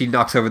is where she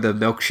knocks over the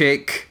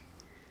milkshake.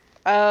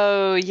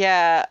 Oh,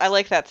 yeah. I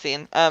like that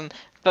scene.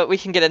 But we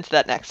can get into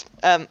that next.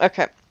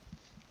 Okay.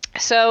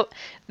 So,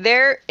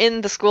 they're in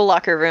the school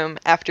locker room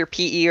after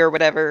PE or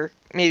whatever.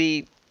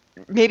 Maybe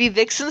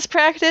Vixen's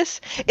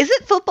practice? Is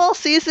it football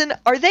season?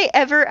 Are they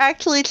ever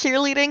actually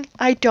cheerleading?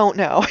 I don't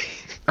know.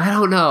 I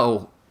don't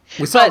know.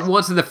 We saw it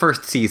once in the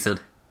first season.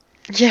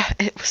 Yeah,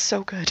 it was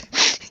so good.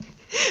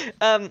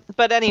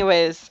 But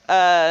anyways,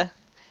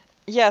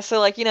 yeah, so,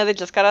 like, you know, they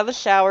just got out of the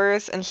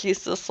showers, and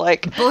she's just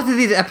like... Both of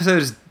these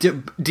episodes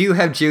do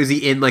have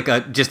Josie in,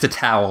 like, just a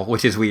towel,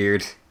 which is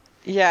weird.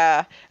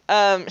 Yeah.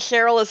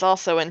 Cheryl is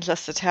also in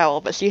just a towel,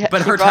 but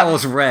her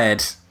towel's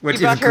red, which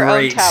is great. She brought her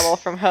own towel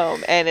from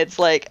home, and it's,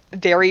 like,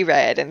 very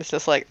red, and it's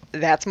just like,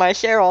 that's my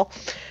Cheryl.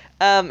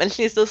 And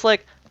she's just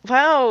like,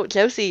 wow,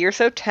 Josie, you're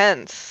so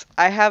tense.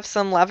 I have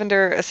some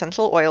lavender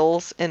essential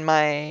oils in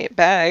my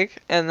bag.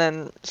 And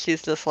then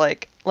she's just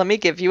like, let me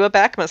give you a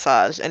back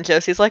massage. And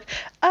Josie's like,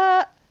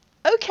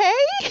 okay.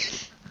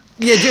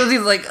 Yeah,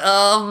 Josie's like,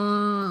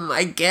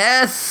 I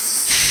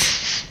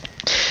guess.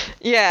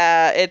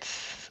 Yeah,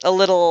 it's a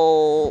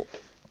little...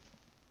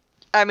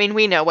 I mean,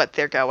 we know what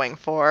they're going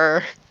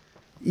for.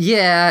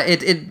 Yeah,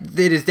 it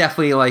is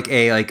definitely like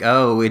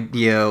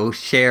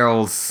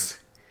Cheryl's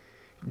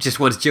just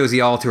wants Josie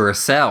all to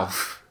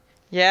herself.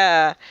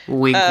 Yeah.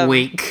 Wink,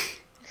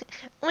 wink.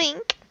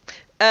 Wink.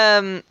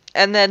 And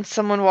then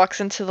someone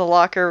walks into the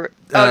locker...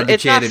 Oh,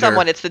 it's janitor. not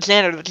someone, it's the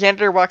janitor. The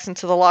janitor walks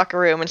into the locker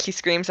room and she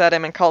screams at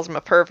him and calls him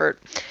a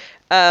pervert.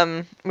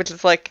 Which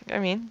is like, I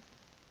mean,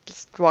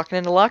 just walking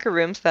into locker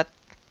rooms, that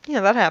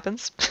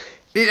happens.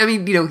 I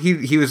mean,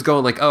 he was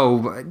going like,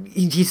 oh,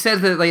 he said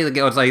that like,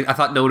 it's like, I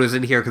thought no one was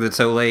in here because it's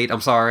so late.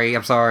 I'm sorry.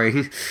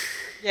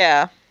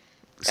 Yeah.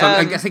 So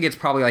I'm guessing it's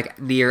probably like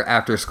near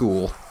after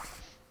school.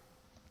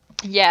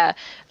 Yeah.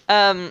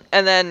 And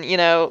then,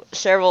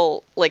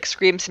 Cheryl like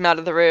screams him out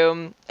of the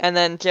room, and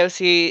then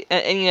Josie,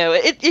 and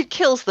it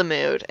kills the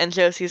mood. And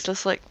Josie's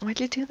just like, why'd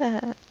you do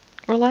that?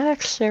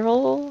 Relax,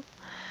 Cheryl.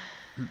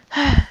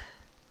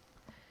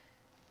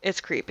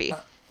 It's creepy.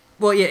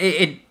 Well, yeah,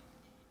 it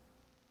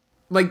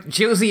like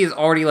Josie is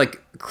already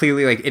like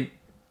clearly like it.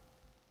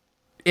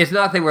 It's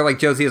not a thing where like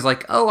Josie is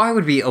like, oh, I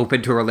would be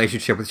open to a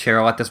relationship with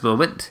Cheryl at this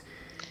moment.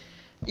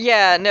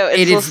 Yeah, no,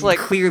 It just is like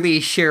clearly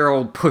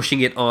Cheryl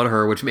pushing it on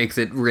her, which makes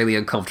it really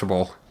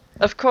uncomfortable.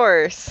 Of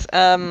course.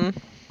 Ugh.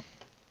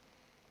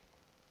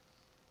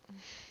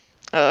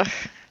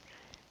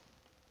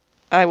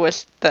 I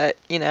wish that,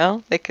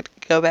 they could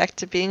go back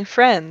to being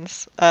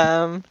friends.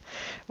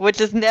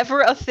 Which is never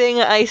a thing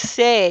I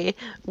say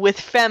with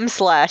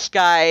femslash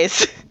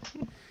guys.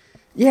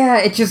 Yeah,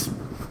 it just...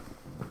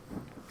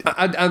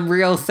 I'm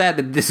real sad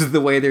that this is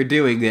the way they're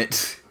doing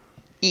it.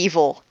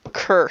 Evil.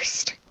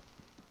 Cursed.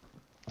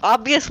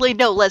 Obviously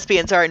no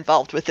lesbians are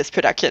involved with this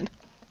production.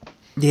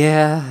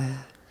 Yeah.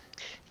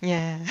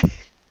 Yeah.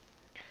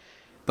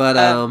 But,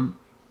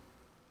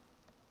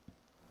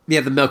 yeah,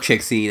 the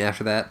milkshake scene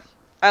after that.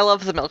 I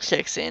love the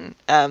milkshake scene.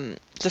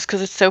 Just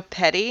because it's so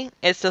petty.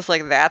 It's just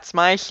like, that's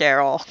my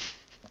Cheryl.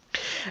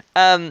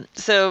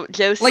 So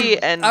Josie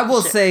and... I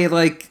will say,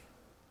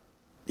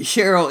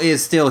 Cheryl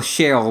is still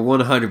Cheryl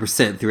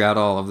 100% throughout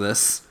all of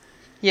this.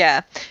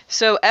 Yeah.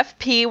 So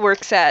FP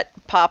works at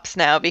Pops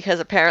now because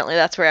apparently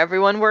that's where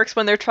everyone works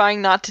when they're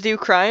trying not to do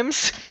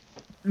crimes.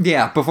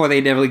 Yeah, before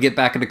they never get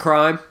back into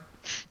crime.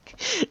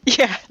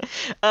 Yeah.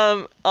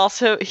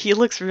 Also, he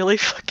looks really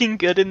fucking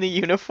good in the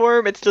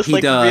uniform. It's just,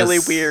 He does. really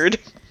weird.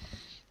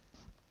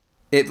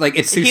 It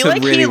suits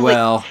him really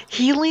well.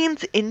 He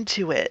leans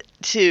into it,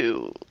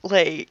 too.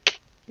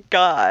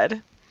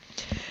 God.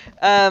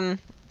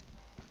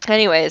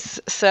 Anyways,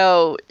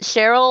 so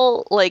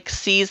Cheryl,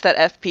 sees that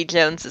FP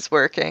Jones is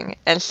working,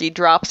 and she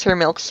drops her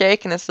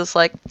milkshake, and it's just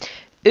like,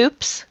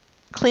 oops,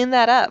 clean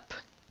that up.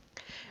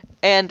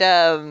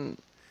 And,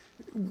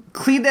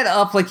 Clean that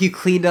up like you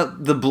cleaned up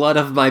the blood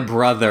of my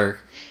brother.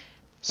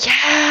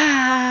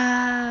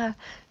 Yeah!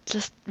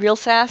 Just real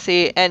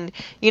sassy. And,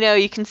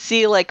 you can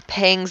see,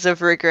 pangs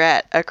of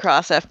regret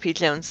across FP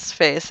Jones'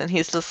 face, and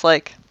he's just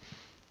like,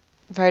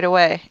 right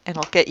away, and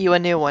I'll get you a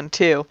new one,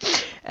 too.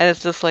 And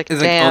it's just like, It's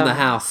damn. on the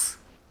house.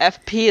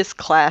 FP is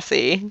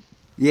classy.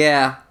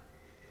 Yeah.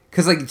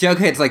 Because,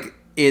 Jughead's,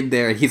 in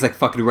there, and he's,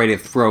 fucking ready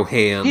to throw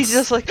hands. He's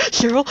just like,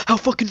 Cheryl, how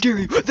fucking dare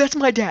you? That's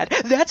my dad.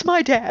 That's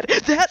my dad.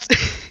 That's...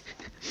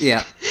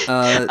 Yeah.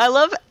 I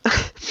love...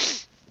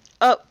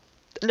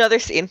 another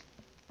scene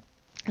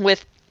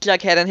with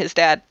Jughead and his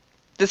dad.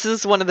 This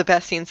is one of the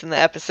best scenes in the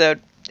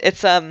episode.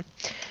 It's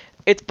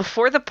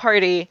before the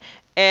party,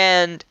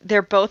 and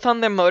they're both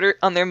on their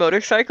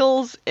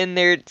motorcycles in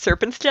their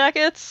serpents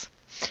jackets.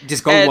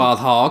 Just going wild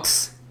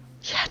hogs.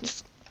 Yeah,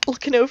 just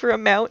looking over a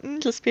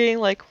mountain, just being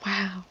like,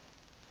 wow,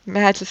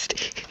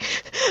 majesty.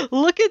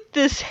 Look at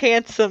this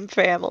handsome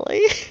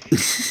family.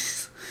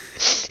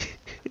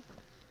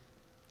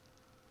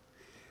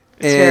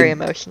 It's very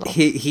emotional.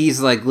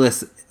 He's like,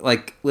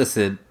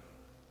 listen,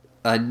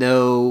 I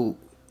know,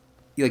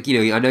 I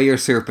know you're a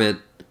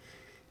serpent.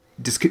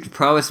 Just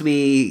promise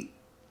me,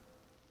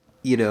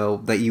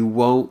 that you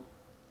won't,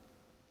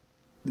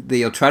 that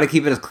you'll try to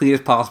keep it as clean as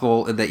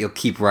possible, and that you'll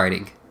keep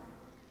writing.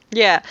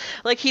 Yeah,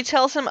 he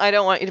tells him, I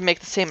don't want you to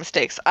make the same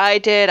mistakes I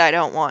did. I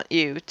don't want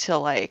you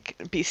to,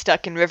 be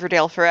stuck in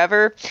Riverdale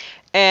forever.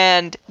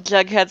 And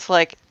Jughead's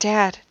like,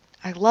 Dad,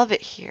 I love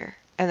it here.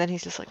 And then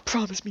he's just like,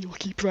 promise me you'll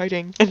keep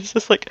writing. And it's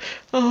just like,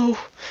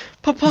 oh,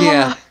 Papa.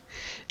 Yeah.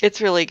 It's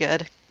really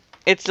good.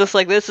 It's just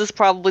this is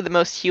probably the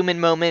most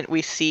human moment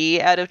we see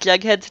out of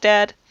Jughead's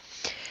dad.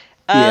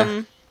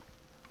 Yeah.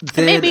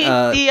 Then, maybe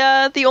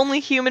the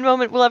only human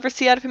moment we'll ever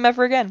see out of him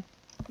ever again.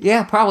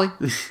 Yeah, probably.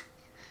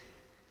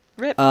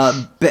 Rip.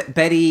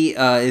 Betty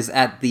is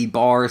at the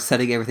bar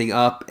setting everything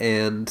up,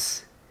 and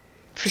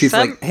she's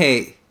like,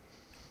 hey,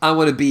 I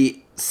want to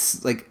be,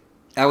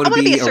 I want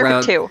to be a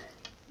around... too.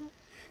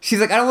 She's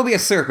like, I don't want to be a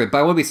serpent, but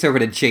I want to be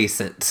serpent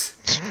adjacent.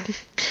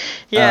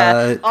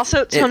 Yeah.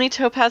 Also, Tony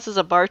Topaz is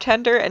a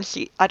bartender, and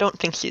I don't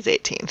think she's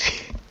 18.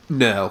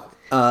 No.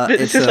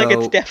 It's just like,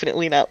 it's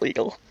definitely not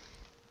legal.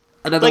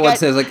 Another one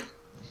says, like...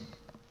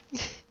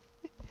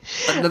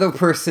 Another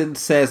person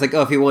says, like,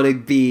 oh, if you want to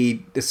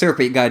be the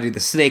serpent, you gotta do the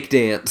snake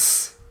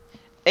dance.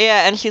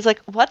 Yeah, and she's like,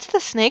 what's the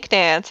snake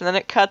dance? And then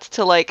it cuts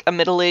to, like, a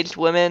middle-aged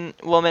woman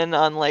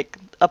on, like,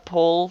 a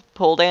pole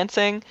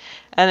dancing.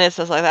 And it's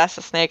just like, that's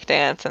the snake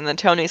dance. And then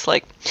Tony's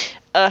like,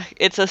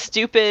 it's a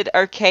stupid,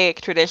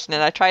 archaic tradition,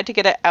 and I tried to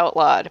get it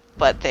outlawed,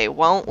 but they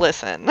won't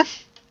listen.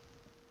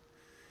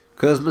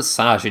 'Cause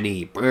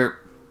misogyny. Brr.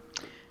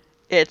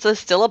 It's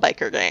still a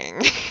biker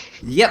gang.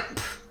 Yep.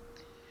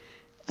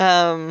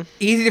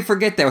 Easy to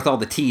forget that with all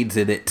the teens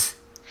in it.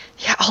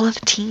 Yeah, all of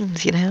the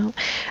teens, you know?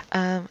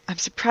 I'm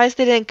surprised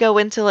they didn't go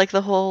into, like,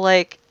 the whole,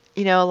 like,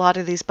 you know, a lot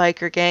of these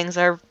biker gangs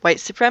are white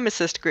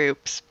supremacist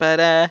groups,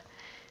 but,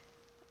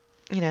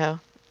 you know,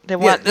 they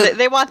want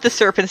the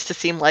serpents to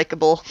seem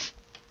likable.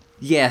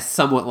 Yes,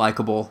 somewhat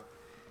likable.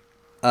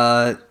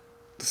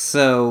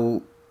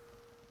 So...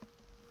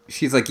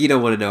 She's like, you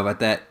don't want to know about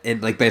that.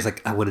 And, like, Betty's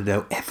like, I want to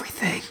know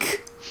everything.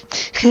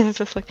 It's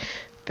just like...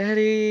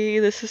 Betty,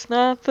 this is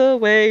not the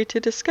way to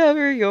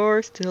discover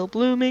your still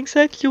blooming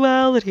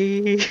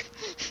sexuality.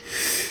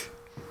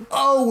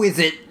 Oh, is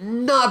it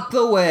not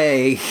the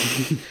way?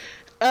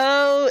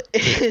 Oh,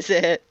 is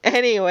it?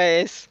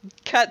 Anyways,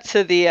 cut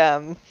to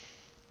the,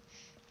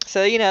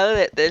 so, you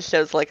know, this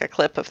shows, like, a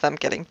clip of them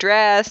getting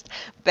dressed.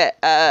 But,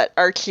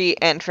 Archie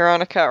and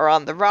Veronica are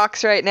on the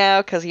rocks right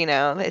now, because, you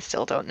know, they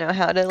still don't know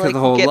how to, like,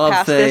 get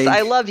past this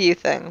I love you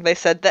thing. They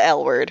said the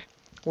L word.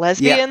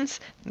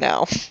 Lesbians?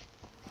 Yeah.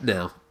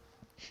 No.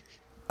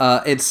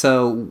 And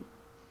so,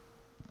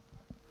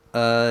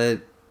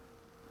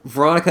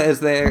 Veronica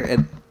is there,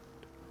 and,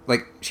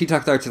 like, she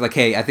talks to Archie, like,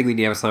 hey, I think we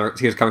need to have a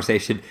serious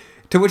conversation.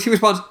 To which he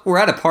responds, we're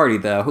at a party,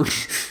 though.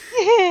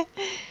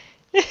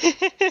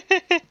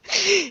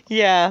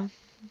 Yeah.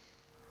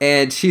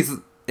 And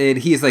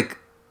he's like,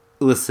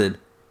 listen,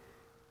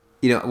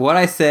 you know, what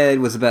I said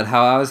was about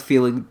how I was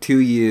feeling to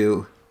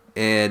you,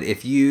 and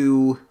if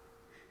you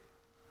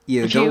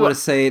don't want to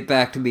say it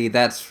back to me,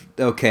 that's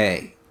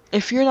okay.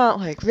 If you're not,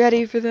 like,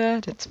 ready for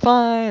that, it's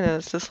fine. And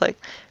it's just like,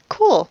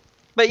 cool.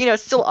 But, you know,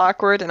 it's still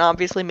awkward and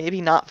obviously maybe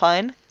not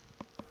fine.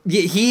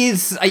 Yeah,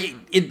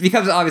 it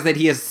becomes obvious that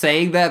he is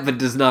saying that, but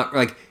does not,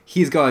 like,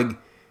 he's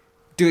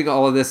doing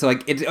all of this, so,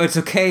 like, it's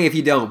okay if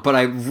you don't, but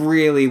I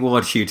really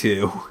want you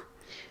to.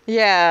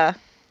 Yeah.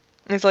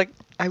 And it's like,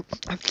 I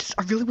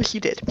really wish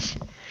you did.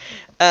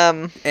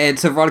 And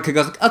so Veronica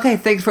goes, okay,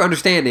 thanks for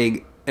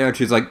understanding. And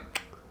Archie's like,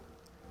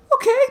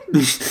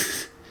 okay.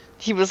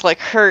 He was, like,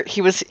 hurt. He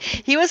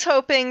was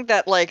hoping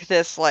that, like,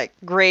 this, like,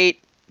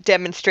 great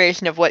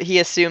demonstration of what he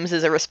assumes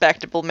is a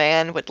respectable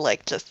man would,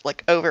 like, just,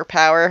 like,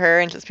 overpower her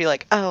and just be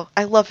like, oh,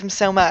 I love him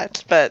so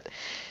much, but,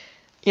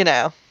 you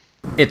know.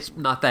 It's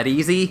not that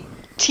easy.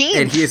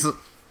 Teens.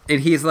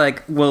 And he's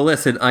like, well,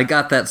 listen, I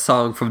got that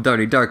song from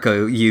Donnie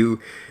Darko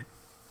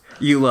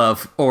you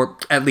love, or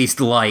at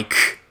least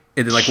like,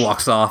 and then, like,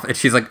 walks off, and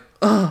she's like,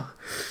 oh.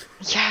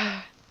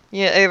 Yeah.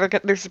 Yeah,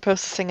 they're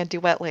supposed to sing a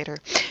duet later.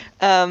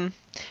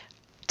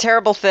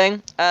 Terrible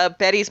thing.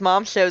 Betty's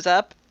mom shows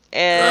up,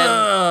 and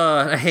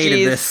I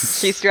hated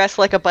this. She's dressed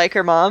like a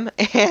biker mom,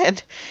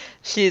 and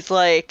she's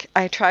like,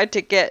 I tried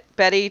to get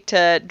Betty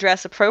to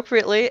dress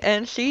appropriately,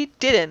 and she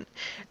didn't.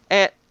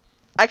 And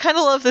I kind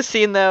of love the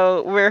scene,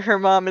 though, where her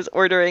mom is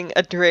ordering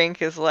a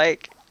drink, is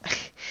like,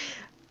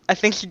 I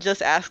think she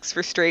just asks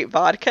for straight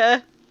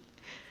vodka.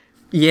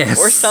 Yes.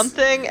 Or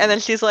something, and then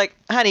she's like,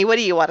 honey, what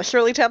do you want, a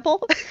Shirley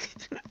Temple?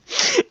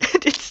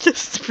 And it's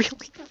just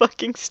really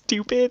fucking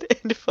stupid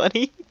and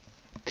funny.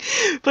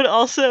 But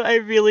also, I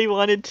really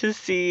wanted to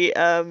see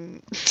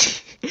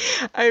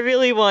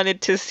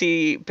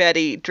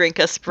Betty drink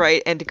a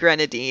Sprite and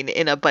grenadine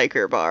in a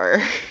biker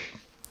bar.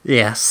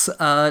 Yes.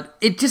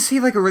 It just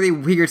seemed like a really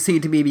weird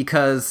scene to me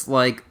because,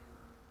 like,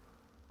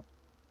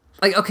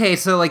 okay,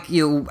 so, like,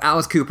 you know,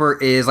 Alice Cooper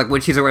is, like,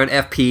 when she's around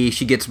FP,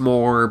 she gets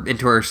more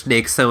into her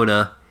snake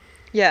sona.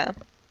 Yeah.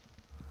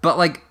 But,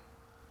 like,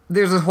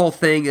 there's this whole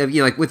thing of,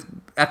 you know, like,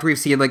 after we've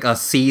seen, like, a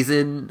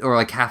season, or,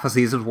 like, half a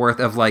season's worth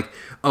of, like,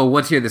 oh,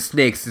 once you're in the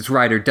snakes, it's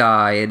ride or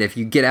die, and if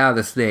you get out of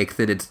the snakes,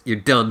 then you're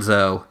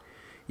donezo.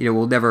 You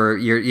know,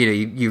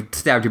 you've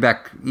stabbed your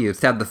back, you know,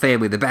 stabbed the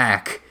family in the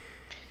back.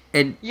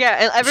 And yeah,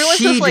 and everyone's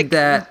just like, did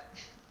that,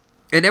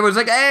 and everyone's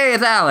like, hey,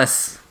 it's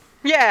Alice.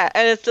 Yeah,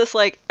 and it's just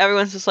like,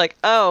 everyone's just like,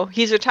 oh,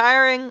 he's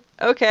retiring?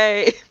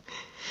 Okay.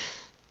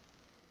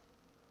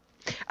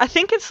 I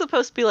think it's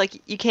supposed to be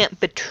like, you can't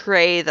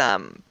betray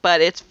them,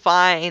 but it's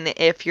fine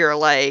if you're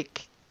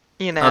like,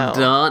 you know. I'm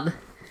done.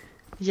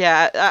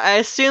 Yeah, I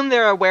assume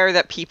they're aware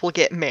that people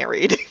get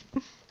married.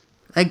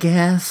 I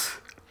guess.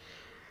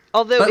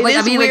 Although but, it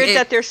is weird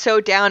that they're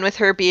so down with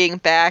her being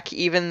back,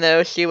 even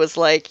though she was,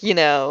 like, you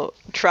know,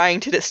 trying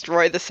to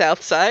destroy the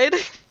South Side.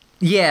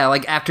 Yeah,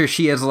 like, after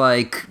she has,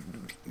 like,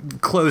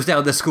 closed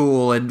down the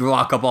school and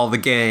lock up all the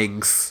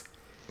gangs.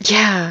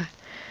 Yeah.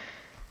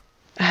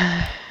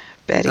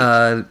 Betty.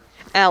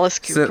 Alice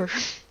Cooper.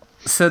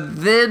 So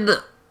then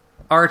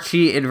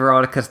Archie and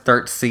Veronica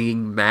start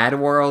singing Mad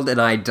World, and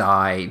I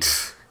died.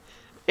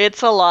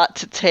 It's a lot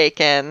to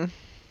take in.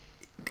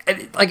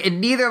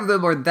 And neither of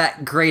them are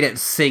that great at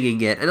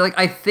singing it. And,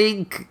 I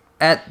think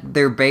at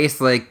their base,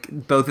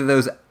 both of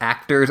those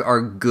actors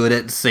are good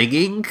at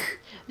singing.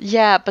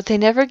 Yeah, but they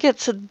never get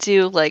to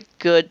do,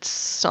 good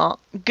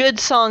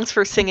songs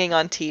for singing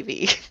on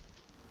TV.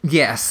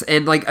 Yes,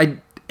 and,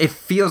 it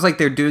feels like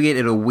they're doing it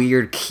in a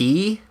weird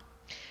key.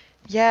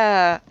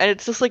 Yeah, and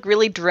it's just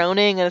really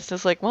droning, and it's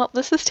just well,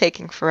 this is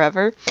taking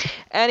forever.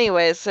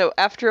 Anyway, so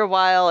after a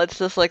while, it's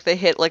just they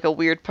hit a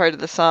weird part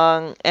of the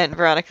song, and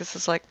Veronica's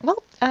just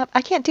well,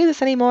 I can't do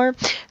this anymore.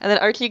 And then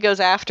Archie goes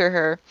after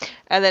her,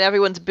 and then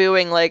everyone's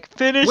booing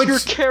finish your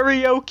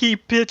karaoke,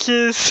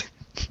 bitches.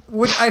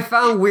 Which I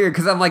found weird,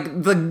 because I'm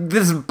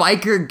this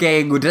biker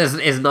gang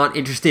is not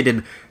interested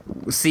in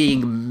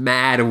seeing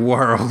Mad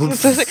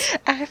Worlds.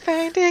 I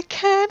find it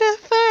kind of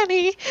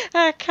funny,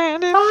 I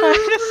kind of find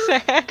it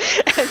sad.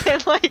 And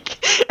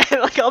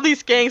then all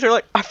these gangs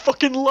are I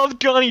fucking love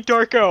Johnny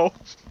Darko.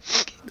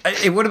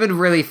 It would have been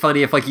really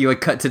funny if you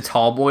cut to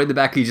Tallboy in the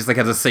back, he just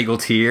has a single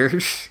tear.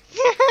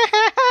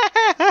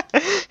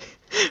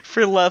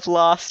 For Love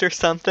Lost or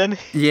something.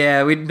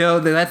 Yeah, we know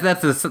that's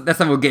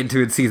something we'll get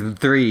into in season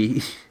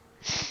 3.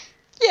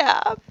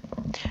 Yeah.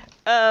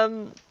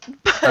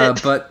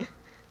 But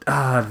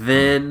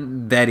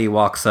then Betty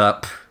walks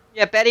up.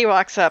 Yeah, Betty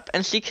walks up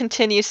and she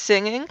continues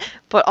singing,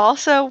 but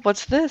also,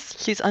 what's this?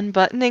 She's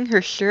unbuttoning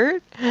her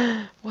shirt?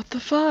 What the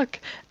fuck?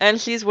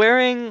 And she's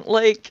wearing,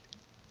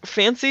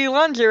 fancy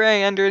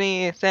lingerie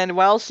underneath, and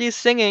while she's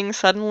singing,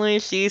 suddenly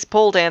she's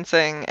pole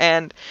dancing,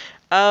 and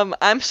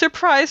I'm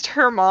surprised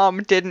her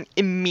mom didn't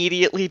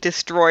immediately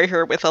destroy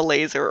her with a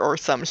laser or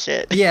some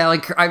shit. Yeah,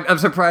 I'm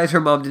surprised her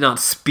mom did not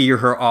spear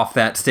her off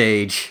that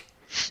stage.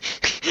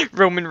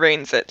 Roman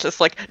Reigns it, just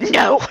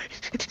no!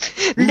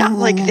 Not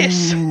like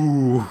this!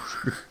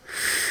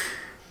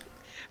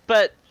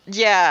 But,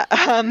 yeah,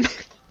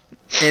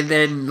 And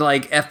then,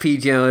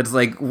 FP Jones,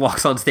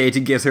 walks on stage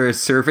and gives her a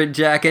servant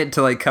jacket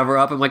to, cover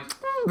up. I'm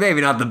maybe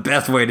not the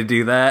best way to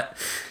do that.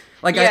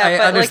 I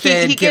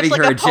understand he giving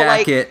her a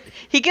jacket.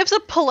 He gives a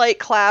polite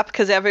clap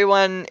because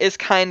everyone is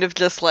kind of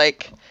just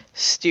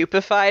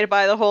stupefied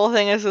by the whole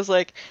thing. It's just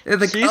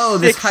it's she's oh,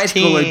 16. This high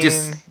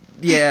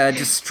schooler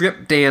just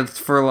strip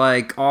danced for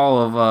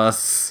all of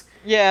us.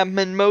 Yeah,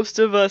 and most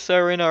of us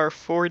are in our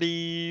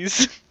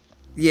 40s.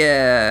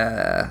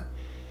 Yeah.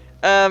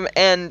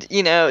 And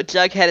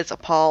Jughead is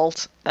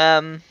appalled.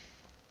 Yeah,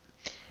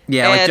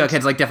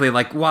 Jughead's definitely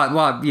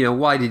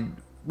why did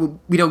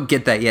we don't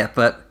get that yet,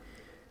 but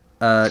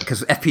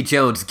because FP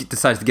Jones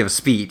decides to give a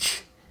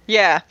speech.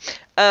 Yeah,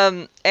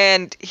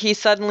 and he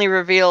suddenly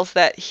reveals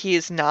that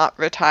he's not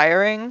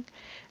retiring,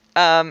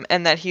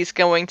 and that he's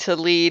going to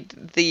lead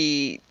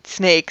the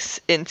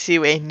Snakes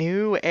into a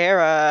new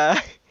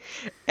era.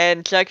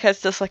 And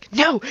Jughead's just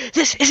no,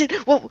 this isn't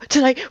what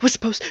tonight was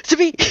supposed to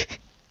be.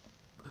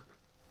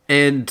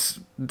 And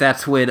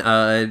that's when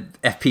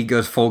FP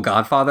goes full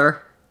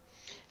Godfather.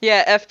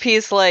 Yeah,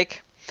 FP's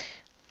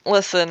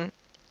listen,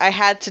 I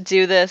had to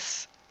do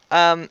this.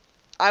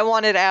 I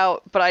wanted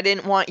out, but I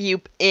didn't want you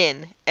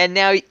in. And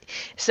now,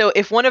 so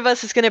if one of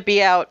us is going to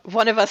be out,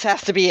 one of us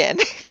has to be in.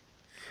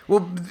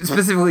 Well,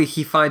 specifically,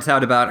 he finds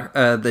out about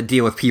the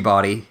deal with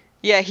Peabody.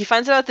 Yeah, he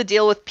finds out the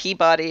deal with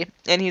Peabody,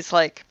 and he's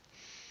I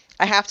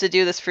have to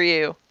do this for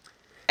you.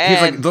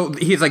 And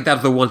he's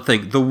that's the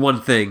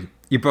one thing.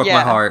 You broke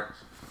my heart.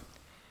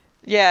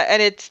 Yeah,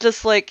 and it's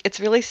just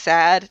it's really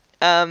sad,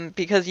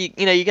 because you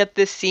get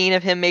this scene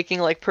of him making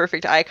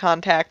perfect eye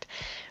contact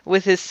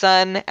with his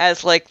son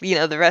as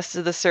the rest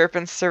of the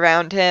serpents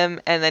surround him,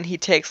 and then he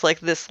takes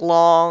this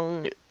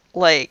long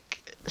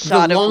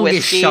shot of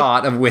whiskey.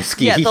 Shot of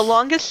whiskey. Yeah, the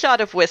longest shot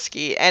of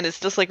whiskey, and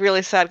it's just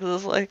really sad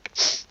because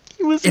it's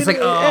he was. It's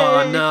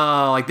oh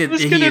no, he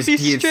was gonna be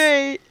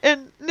straight,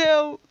 and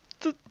now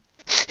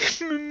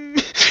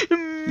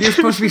you're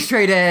supposed to be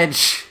straight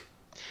edge.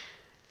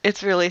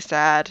 It's really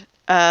sad.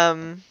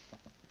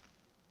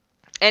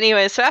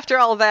 Anyway, so after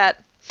all of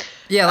that.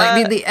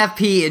 Yeah, the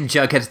FP and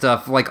Jughead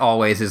stuff,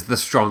 always, is the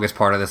strongest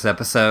part of this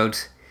episode.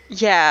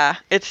 Yeah,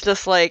 it's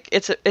just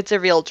it's a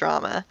real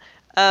drama.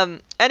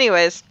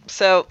 Anyways,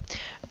 so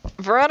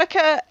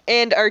Veronica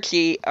and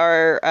Archie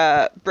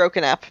are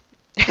broken up,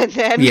 and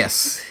then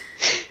yes,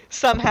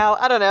 somehow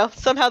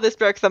this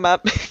broke them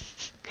up.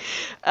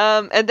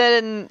 And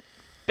then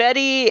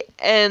Betty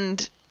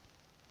and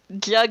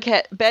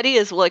Jughead. Betty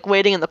is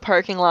waiting in the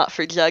parking lot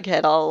for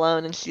Jughead all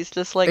alone, and she's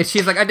just and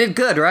she's I did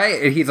good,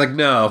 right? And he's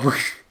no.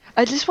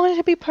 I just wanted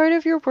to be part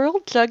of your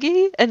world,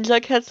 Juggy. And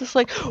Jughead's just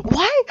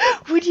why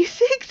would you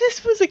think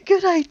this was a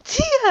good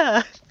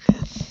idea?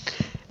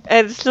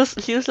 And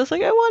he was just I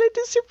wanted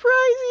to surprise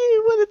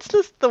you, but it's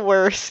just the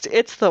worst.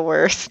 It's the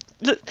worst.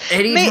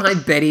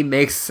 Anytime Betty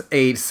makes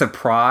a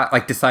surprise,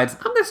 decides,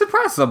 I'm gonna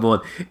surprise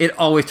someone, it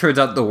always turns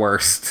out the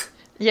worst.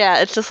 Yeah,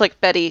 it's just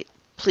Betty,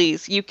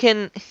 please, you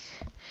can...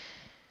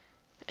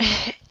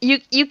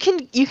 You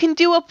can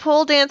do a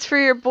pole dance for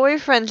your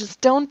boyfriend,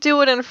 just don't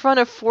do it in front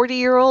of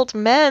 40-year-old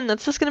men.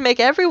 That's just gonna make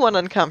everyone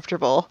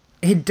uncomfortable.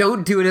 And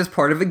don't do it as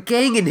part of a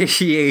gang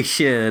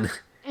initiation.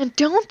 And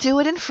don't do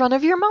it in front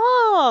of your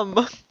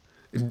mom.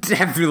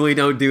 Definitely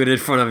don't do it in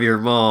front of your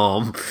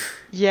mom.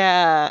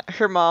 Yeah,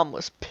 her mom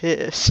was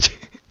pissed.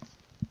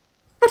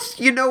 But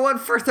you know what?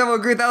 First time I'll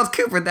agree that was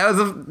Cooper.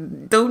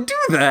 Don't do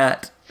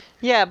that.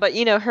 Yeah, but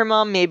her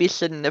mom maybe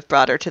shouldn't have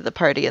brought her to the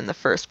party in the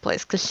first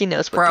place, because she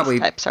knows what these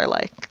types are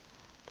like.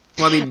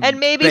 Well, I mean, and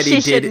maybe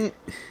Betty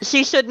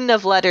she shouldn't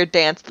have let her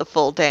dance the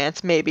full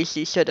dance. Maybe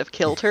she should have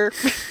killed her.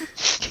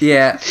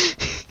 Yeah.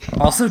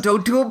 Also,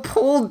 don't do a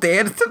pole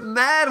dance to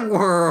Mad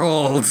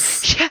World.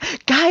 Yeah,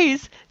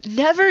 guys,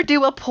 never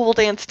do a pole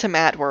dance to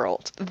Mad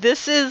World.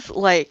 This is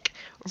like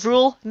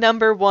rule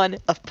number 1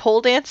 of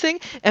pole dancing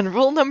and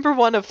rule number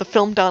 1 of the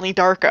film Donnie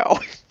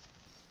Darko.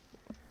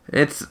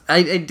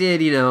 I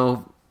did,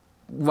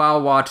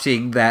 while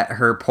watching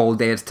her pole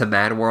dance to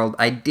Mad World,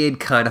 I did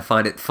kind of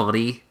find it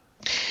funny.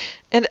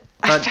 And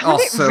I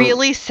found it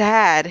really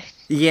sad.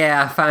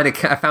 Yeah, I found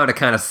it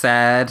kind of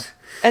sad.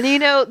 And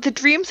the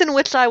dreams in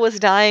which I was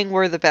dying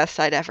were the best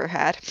I'd ever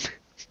had.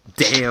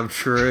 Damn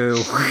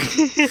true.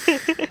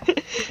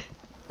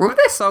 Remember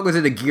that song was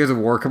in the Gears of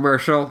War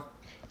commercial?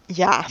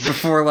 Yeah.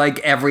 Before,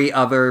 every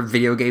other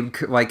video game,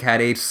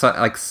 had a,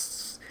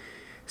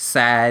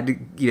 sad,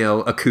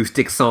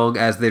 acoustic song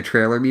as their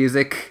trailer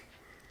music.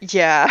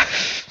 Yeah.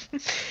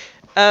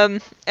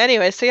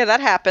 Anyway, so yeah, that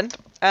happened.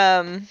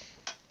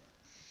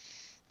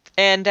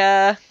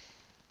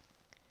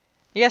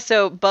 Yeah,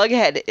 so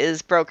Bughead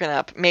is broken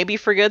up. Maybe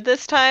for good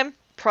this time?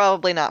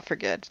 Probably not for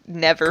good.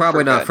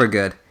 Probably not for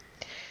good.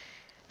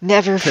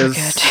 Never for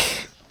good.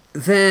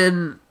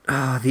 Then,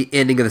 the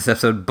ending of this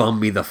episode bummed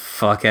me the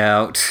fuck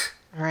out.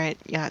 Right,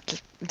 yeah,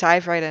 just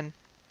dive right in.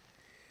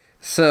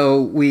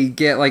 So, we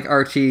get,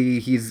 Archie,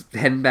 he's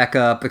heading back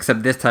up,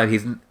 except this time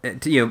he's,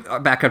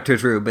 back up to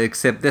his room, but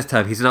except this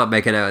time he's not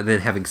making out and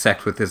then having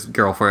sex with his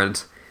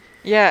girlfriend.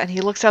 Yeah, and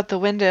he looks out the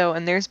window,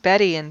 and there's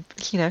Betty, and,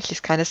 she's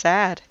kind of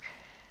sad.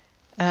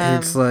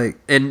 And it's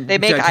and they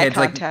make eye Jughead's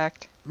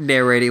contact.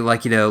 Narrating,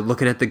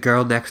 looking at the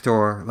girl next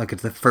door, like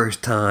it's the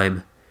first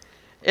time.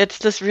 It's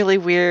just really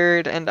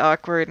weird and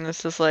awkward, and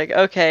it's just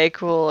okay,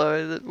 cool.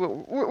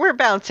 We're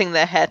bouncing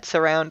the hets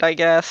around, I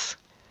guess.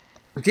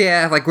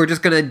 Yeah,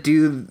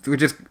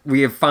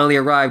 we have finally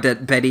arrived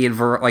at Betty and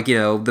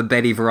the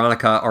Betty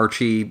Veronica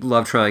Archie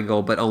love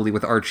triangle, but only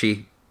with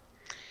Archie.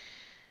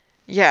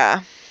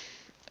 Yeah.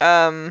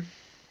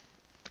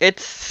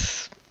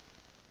 It's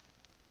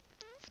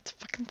a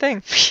fucking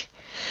thing.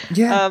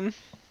 Yeah.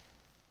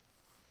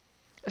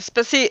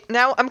 But see,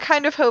 now I'm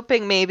kind of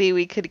hoping maybe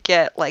we could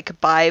get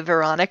bi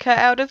Veronica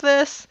out of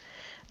this,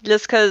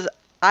 just because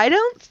I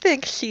don't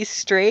think she's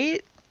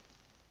straight.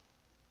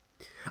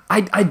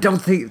 I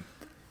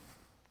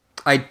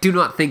do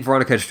not think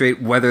Veronica's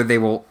straight. Whether they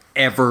will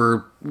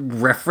ever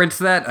reference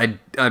that,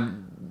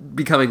 I'm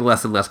becoming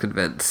less and less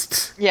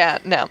convinced. Yeah,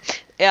 no.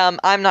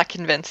 I'm not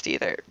convinced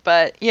either.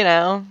 But,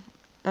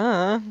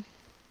 And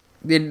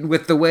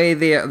with the way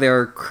they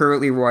are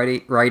currently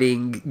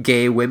writing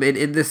gay women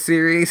in this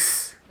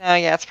series... Oh,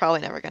 yeah, it's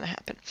probably never going to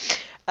happen.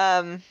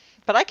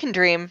 But I can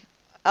dream.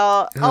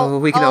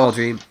 We can all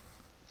dream.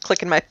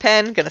 Clicking my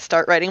pen, gonna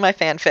start writing my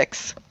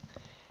fanfics.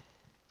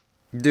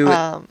 Do it.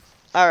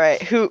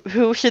 Alright,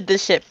 who should the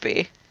ship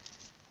be?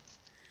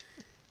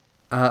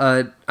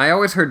 I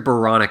always heard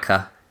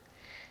Veronica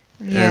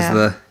as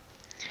the...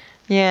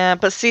 Yeah,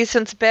 but see,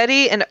 since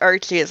Betty and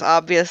Archie is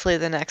obviously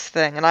the next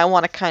thing, and I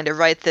want to kind of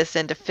write this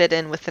in to fit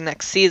in with the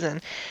next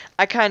season,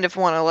 I kind of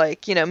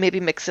want to, maybe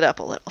mix it up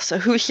a little. So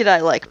who should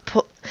I,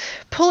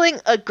 pulling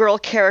a girl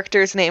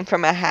character's name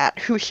from a hat,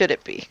 who should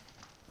it be?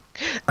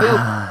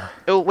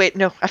 Oh, wait,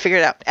 no, I figured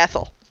it out.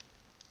 Ethel.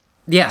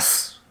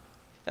 Yes.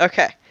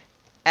 Okay.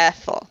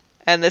 Ethel.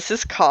 And this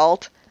is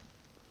called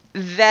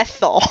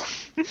Vethel.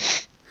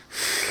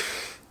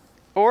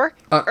 Or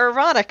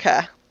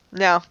Veronica.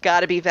 No,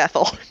 gotta be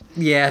Vethel.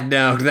 Yeah,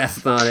 no,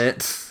 that's not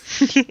it.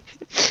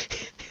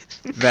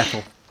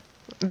 Vethel.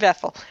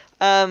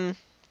 All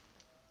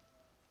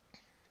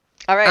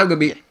right. I'm gonna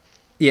be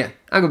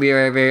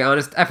very, very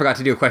honest. I forgot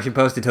to do a question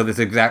post until this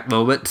exact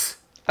moment.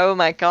 Oh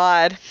my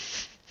god.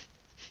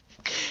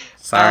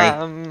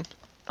 Sorry.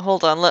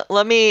 Hold on.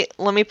 Let me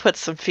put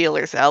some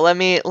feelers out. Let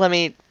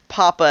me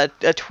pop a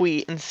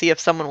tweet and see if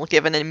someone will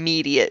give an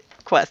immediate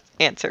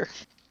answer.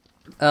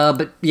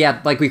 But yeah,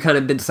 like we kind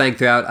of been saying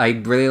throughout, I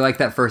really like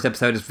that first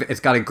episode.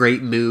 It's got a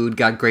great mood,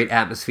 got great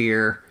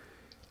atmosphere,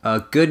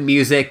 good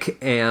music,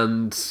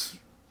 and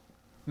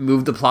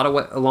moved the plot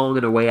along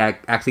in a way I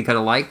actually kind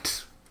of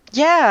liked.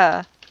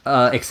 Yeah.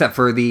 Except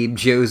for the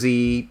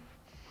Josie,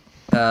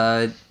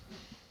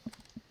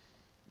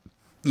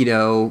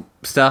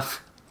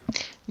 stuff.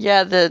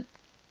 Yeah, the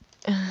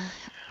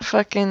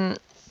fucking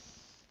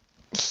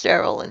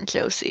Cheryl and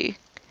Josie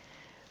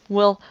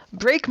will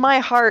break my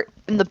heart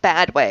in the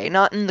bad way,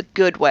 not in the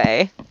good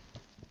way.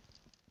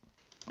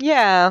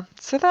 Yeah,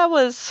 so that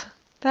was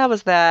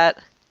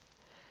that.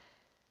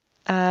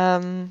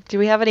 Do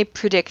we have any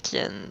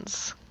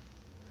predictions?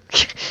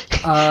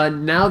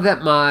 Now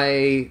that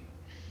my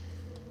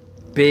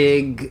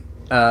big,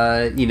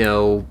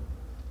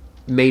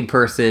 main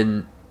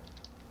person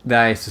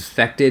that I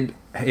suspected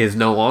is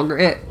no longer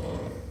it,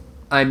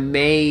 I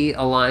may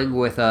align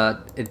with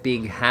it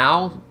being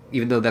Hal,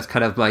 even though that's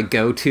kind of my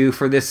go-to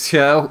for this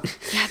show.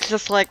 Yeah, it's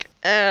just like,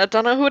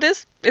 don't know who it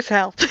is. It's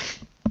Hal.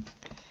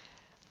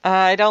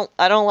 I don't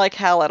like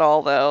Hal at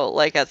all, though.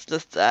 Like, as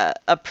just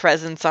a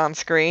presence on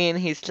screen.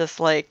 He's just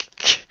like...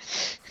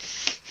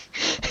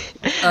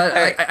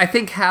 I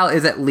think Hal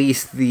is at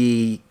least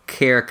the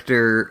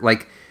character,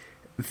 like,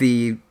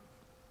 the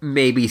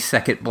maybe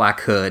second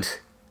Black Hood.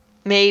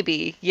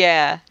 Maybe,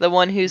 yeah. The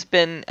one who's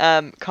been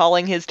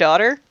calling his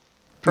daughter?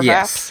 Perhaps?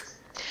 Yes.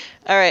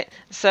 Alright,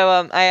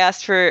 so I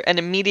asked for an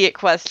immediate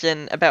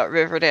question about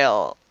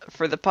Riverdale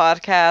for the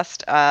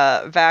podcast.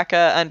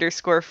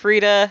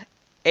 Vaca_Frida,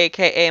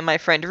 aka my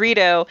friend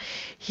Rito,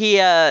 he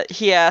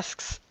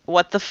asks,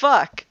 what the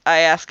fuck? I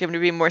ask him to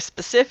be more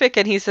specific,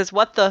 and he says,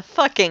 what the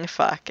fucking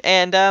fuck?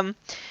 And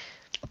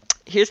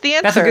here's the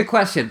answer. That's a good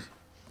question.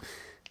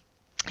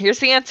 Here's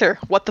the answer.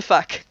 What the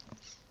fuck?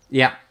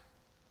 Yeah.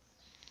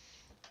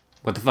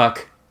 What the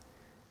fuck?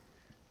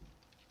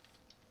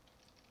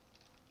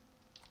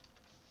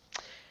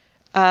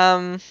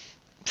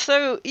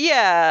 So,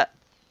 yeah.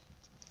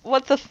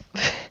 What the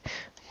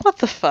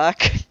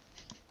fuck?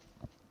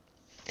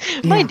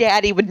 My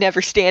daddy would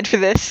never stand for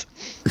this.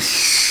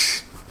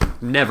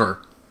 Never.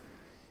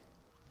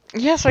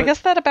 Yeah, so I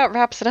guess that about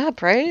wraps it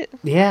up, right?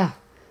 Yeah.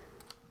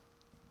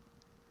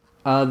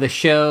 The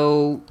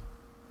show...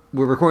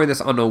 We're recording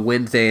this on a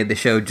Wednesday, and the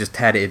show just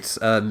had its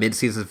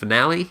mid-season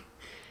finale.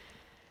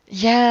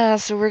 Yeah,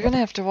 so we're gonna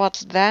have to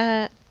watch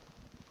that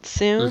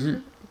soon.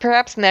 Mm-hmm.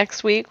 Perhaps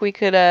next week we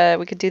could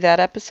do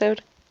that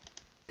episode.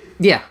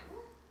 Yeah.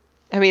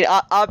 I mean,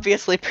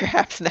 obviously,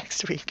 perhaps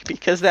next week,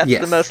 because that's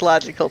the most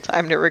logical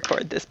time to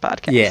record this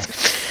podcast. Yeah.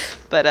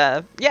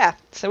 But, yeah,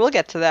 so we'll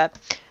get to that.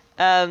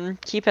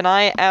 Keep an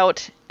eye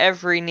out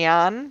every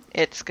nyan.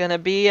 It's gonna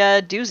be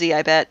a doozy,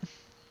 I bet.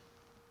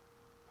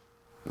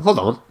 Hold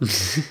on.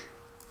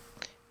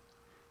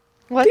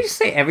 What? Did you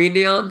say every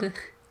neon?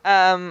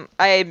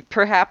 I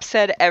perhaps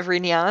said every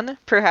nyan.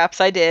 Perhaps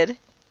I did.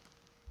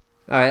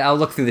 Alright, I'll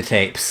look through the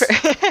tapes.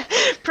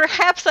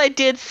 Perhaps I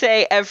did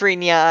say every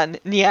nyan,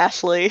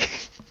 Nyashly.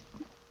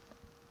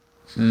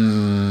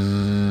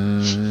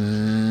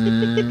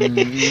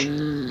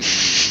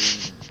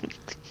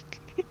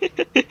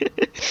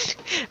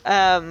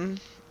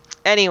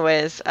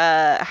 Anyways,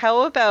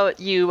 how about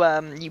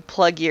you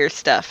plug your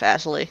stuff,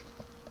 Ashley?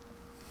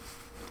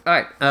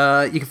 Alright,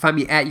 you can find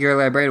me at Your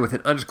Librarian with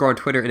an underscore on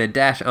Twitter and a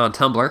dash on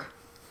Tumblr.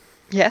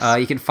 Yes.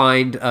 You can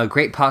find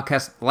great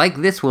podcasts like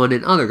this one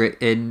and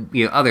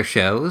other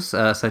shows,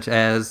 such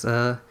as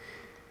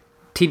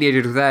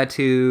Teenagers with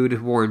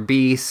Attitude, War and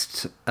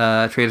Beast,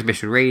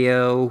 Transmission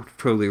Radio,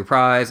 Totally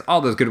Reprise,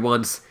 all those good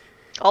ones.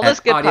 All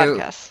those good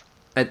podcasts.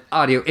 At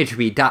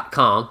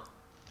audioentropy.com.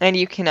 And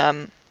you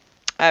can,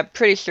 I'm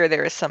pretty sure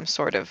there is some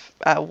sort of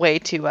way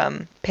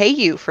to pay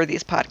you for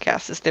these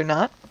podcasts, is there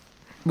not?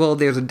 Well,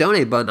 there's a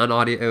donate button on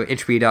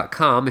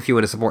audioentropy.com if you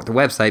want to support the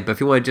website, but if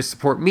you want to just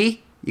support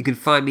me, you can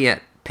find me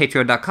at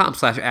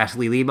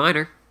patreon.com/Ashley Lee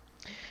Minor.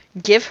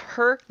 Give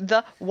her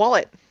the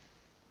wallet.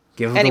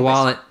 Give her the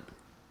wallet.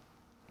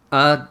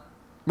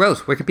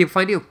 Rose, where can people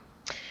find you?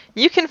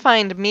 You can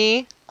find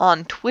me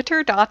on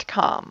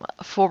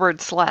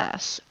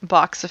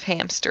twitter.com/box of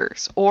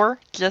hamsters, or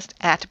just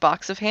at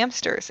box of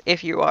hamsters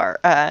if you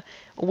are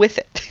with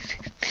it.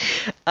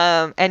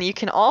 And you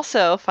can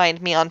also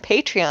find me on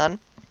Patreon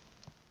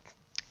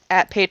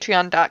at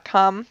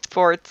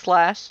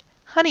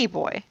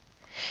patreon.com/honeyboy.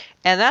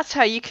 And that's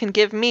how you can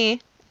give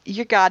me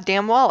your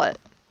goddamn wallet.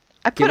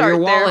 I put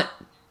art there.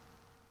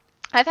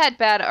 I've had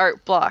bad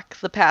art block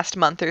the past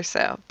month or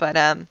so, but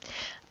I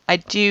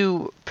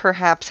do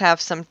perhaps have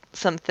some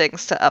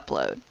things to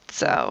upload.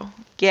 So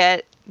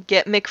get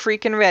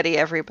McFreakin' ready,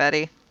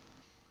 everybody.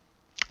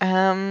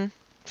 So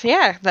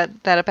yeah,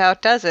 that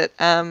about does it.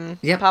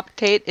 Yep. Pop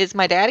Tate is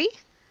my daddy.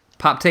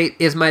 Pop Tate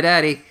is my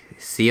daddy.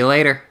 See you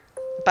later.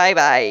 Bye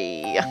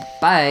bye.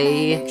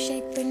 Bye.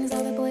 Milkshake brings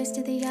all the boys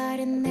to the yard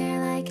and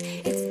they're like,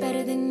 it's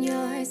better than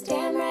yours.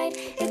 Damn right,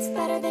 it's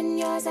better than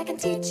yours. I can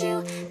teach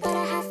you, but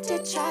I have to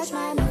charge.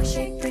 My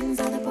milkshake brings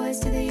all the boys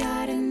to the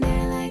yard and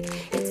they're like,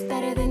 it's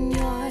better than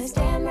yours.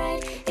 Damn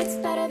right, it's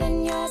better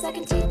than yours. I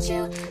can teach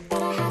you,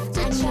 but I